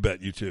 You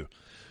bet. You too.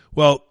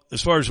 Well,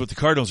 as far as what the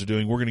Cardinals are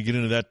doing, we're going to get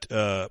into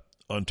that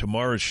on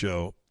tomorrow's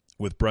show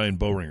with Brian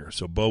Boehringer.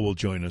 So Bo will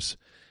join us,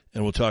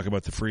 and we'll talk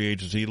about the free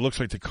agency. It looks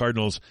like the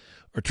Cardinals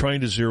are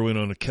trying to zero in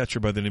on a catcher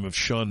by the name of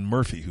Sean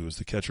Murphy, who is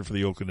the catcher for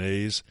the Oakland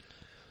A's,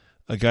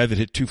 a guy that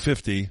hit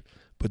 .250,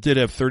 but did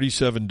have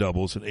 37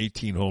 doubles and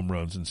 18 home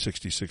runs and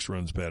 66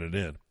 runs batted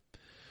in.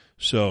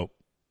 So,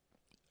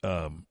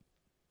 I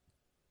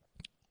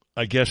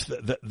guess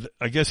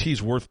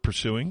he's worth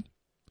pursuing.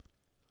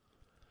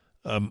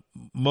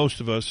 Most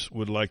of us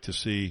would like to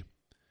see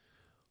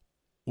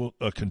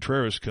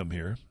Contreras come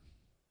here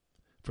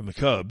from the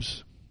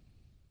Cubs,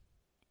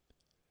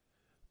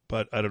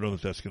 but I don't know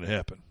if that's going to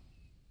happen.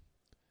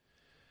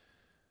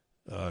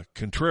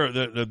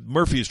 Contreras,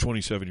 Murphy is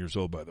 27 years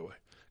old, by the way.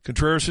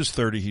 Contreras is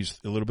 30. He's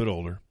a little bit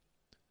older.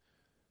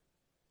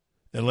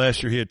 And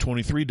last year he had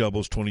 23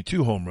 doubles,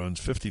 22 home runs,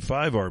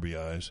 55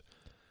 RBIs,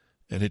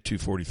 and hit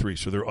 .243.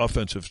 So their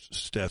offensive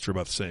stats are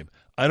about the same.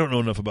 I don't know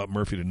enough about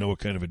Murphy to know what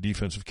kind of a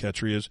defensive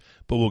catcher he is,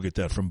 but we'll get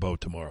that from Bo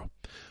tomorrow.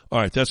 All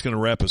right, that's going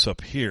to wrap us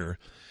up here.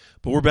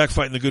 But we're back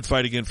fighting the good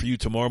fight again for you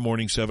tomorrow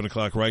morning, 7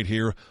 o'clock, right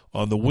here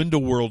on the Window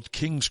World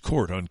Kings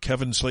Court on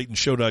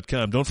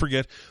KevinSlatenShow.com. Don't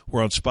forget,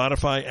 we're on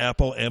Spotify,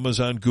 Apple,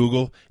 Amazon,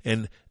 Google,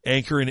 and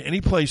Anchor. In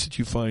any place that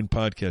you find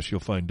podcasts, you'll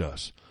find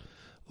us.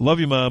 Love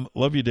you, Mom.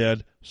 Love you,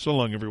 Dad. So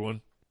long,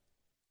 everyone.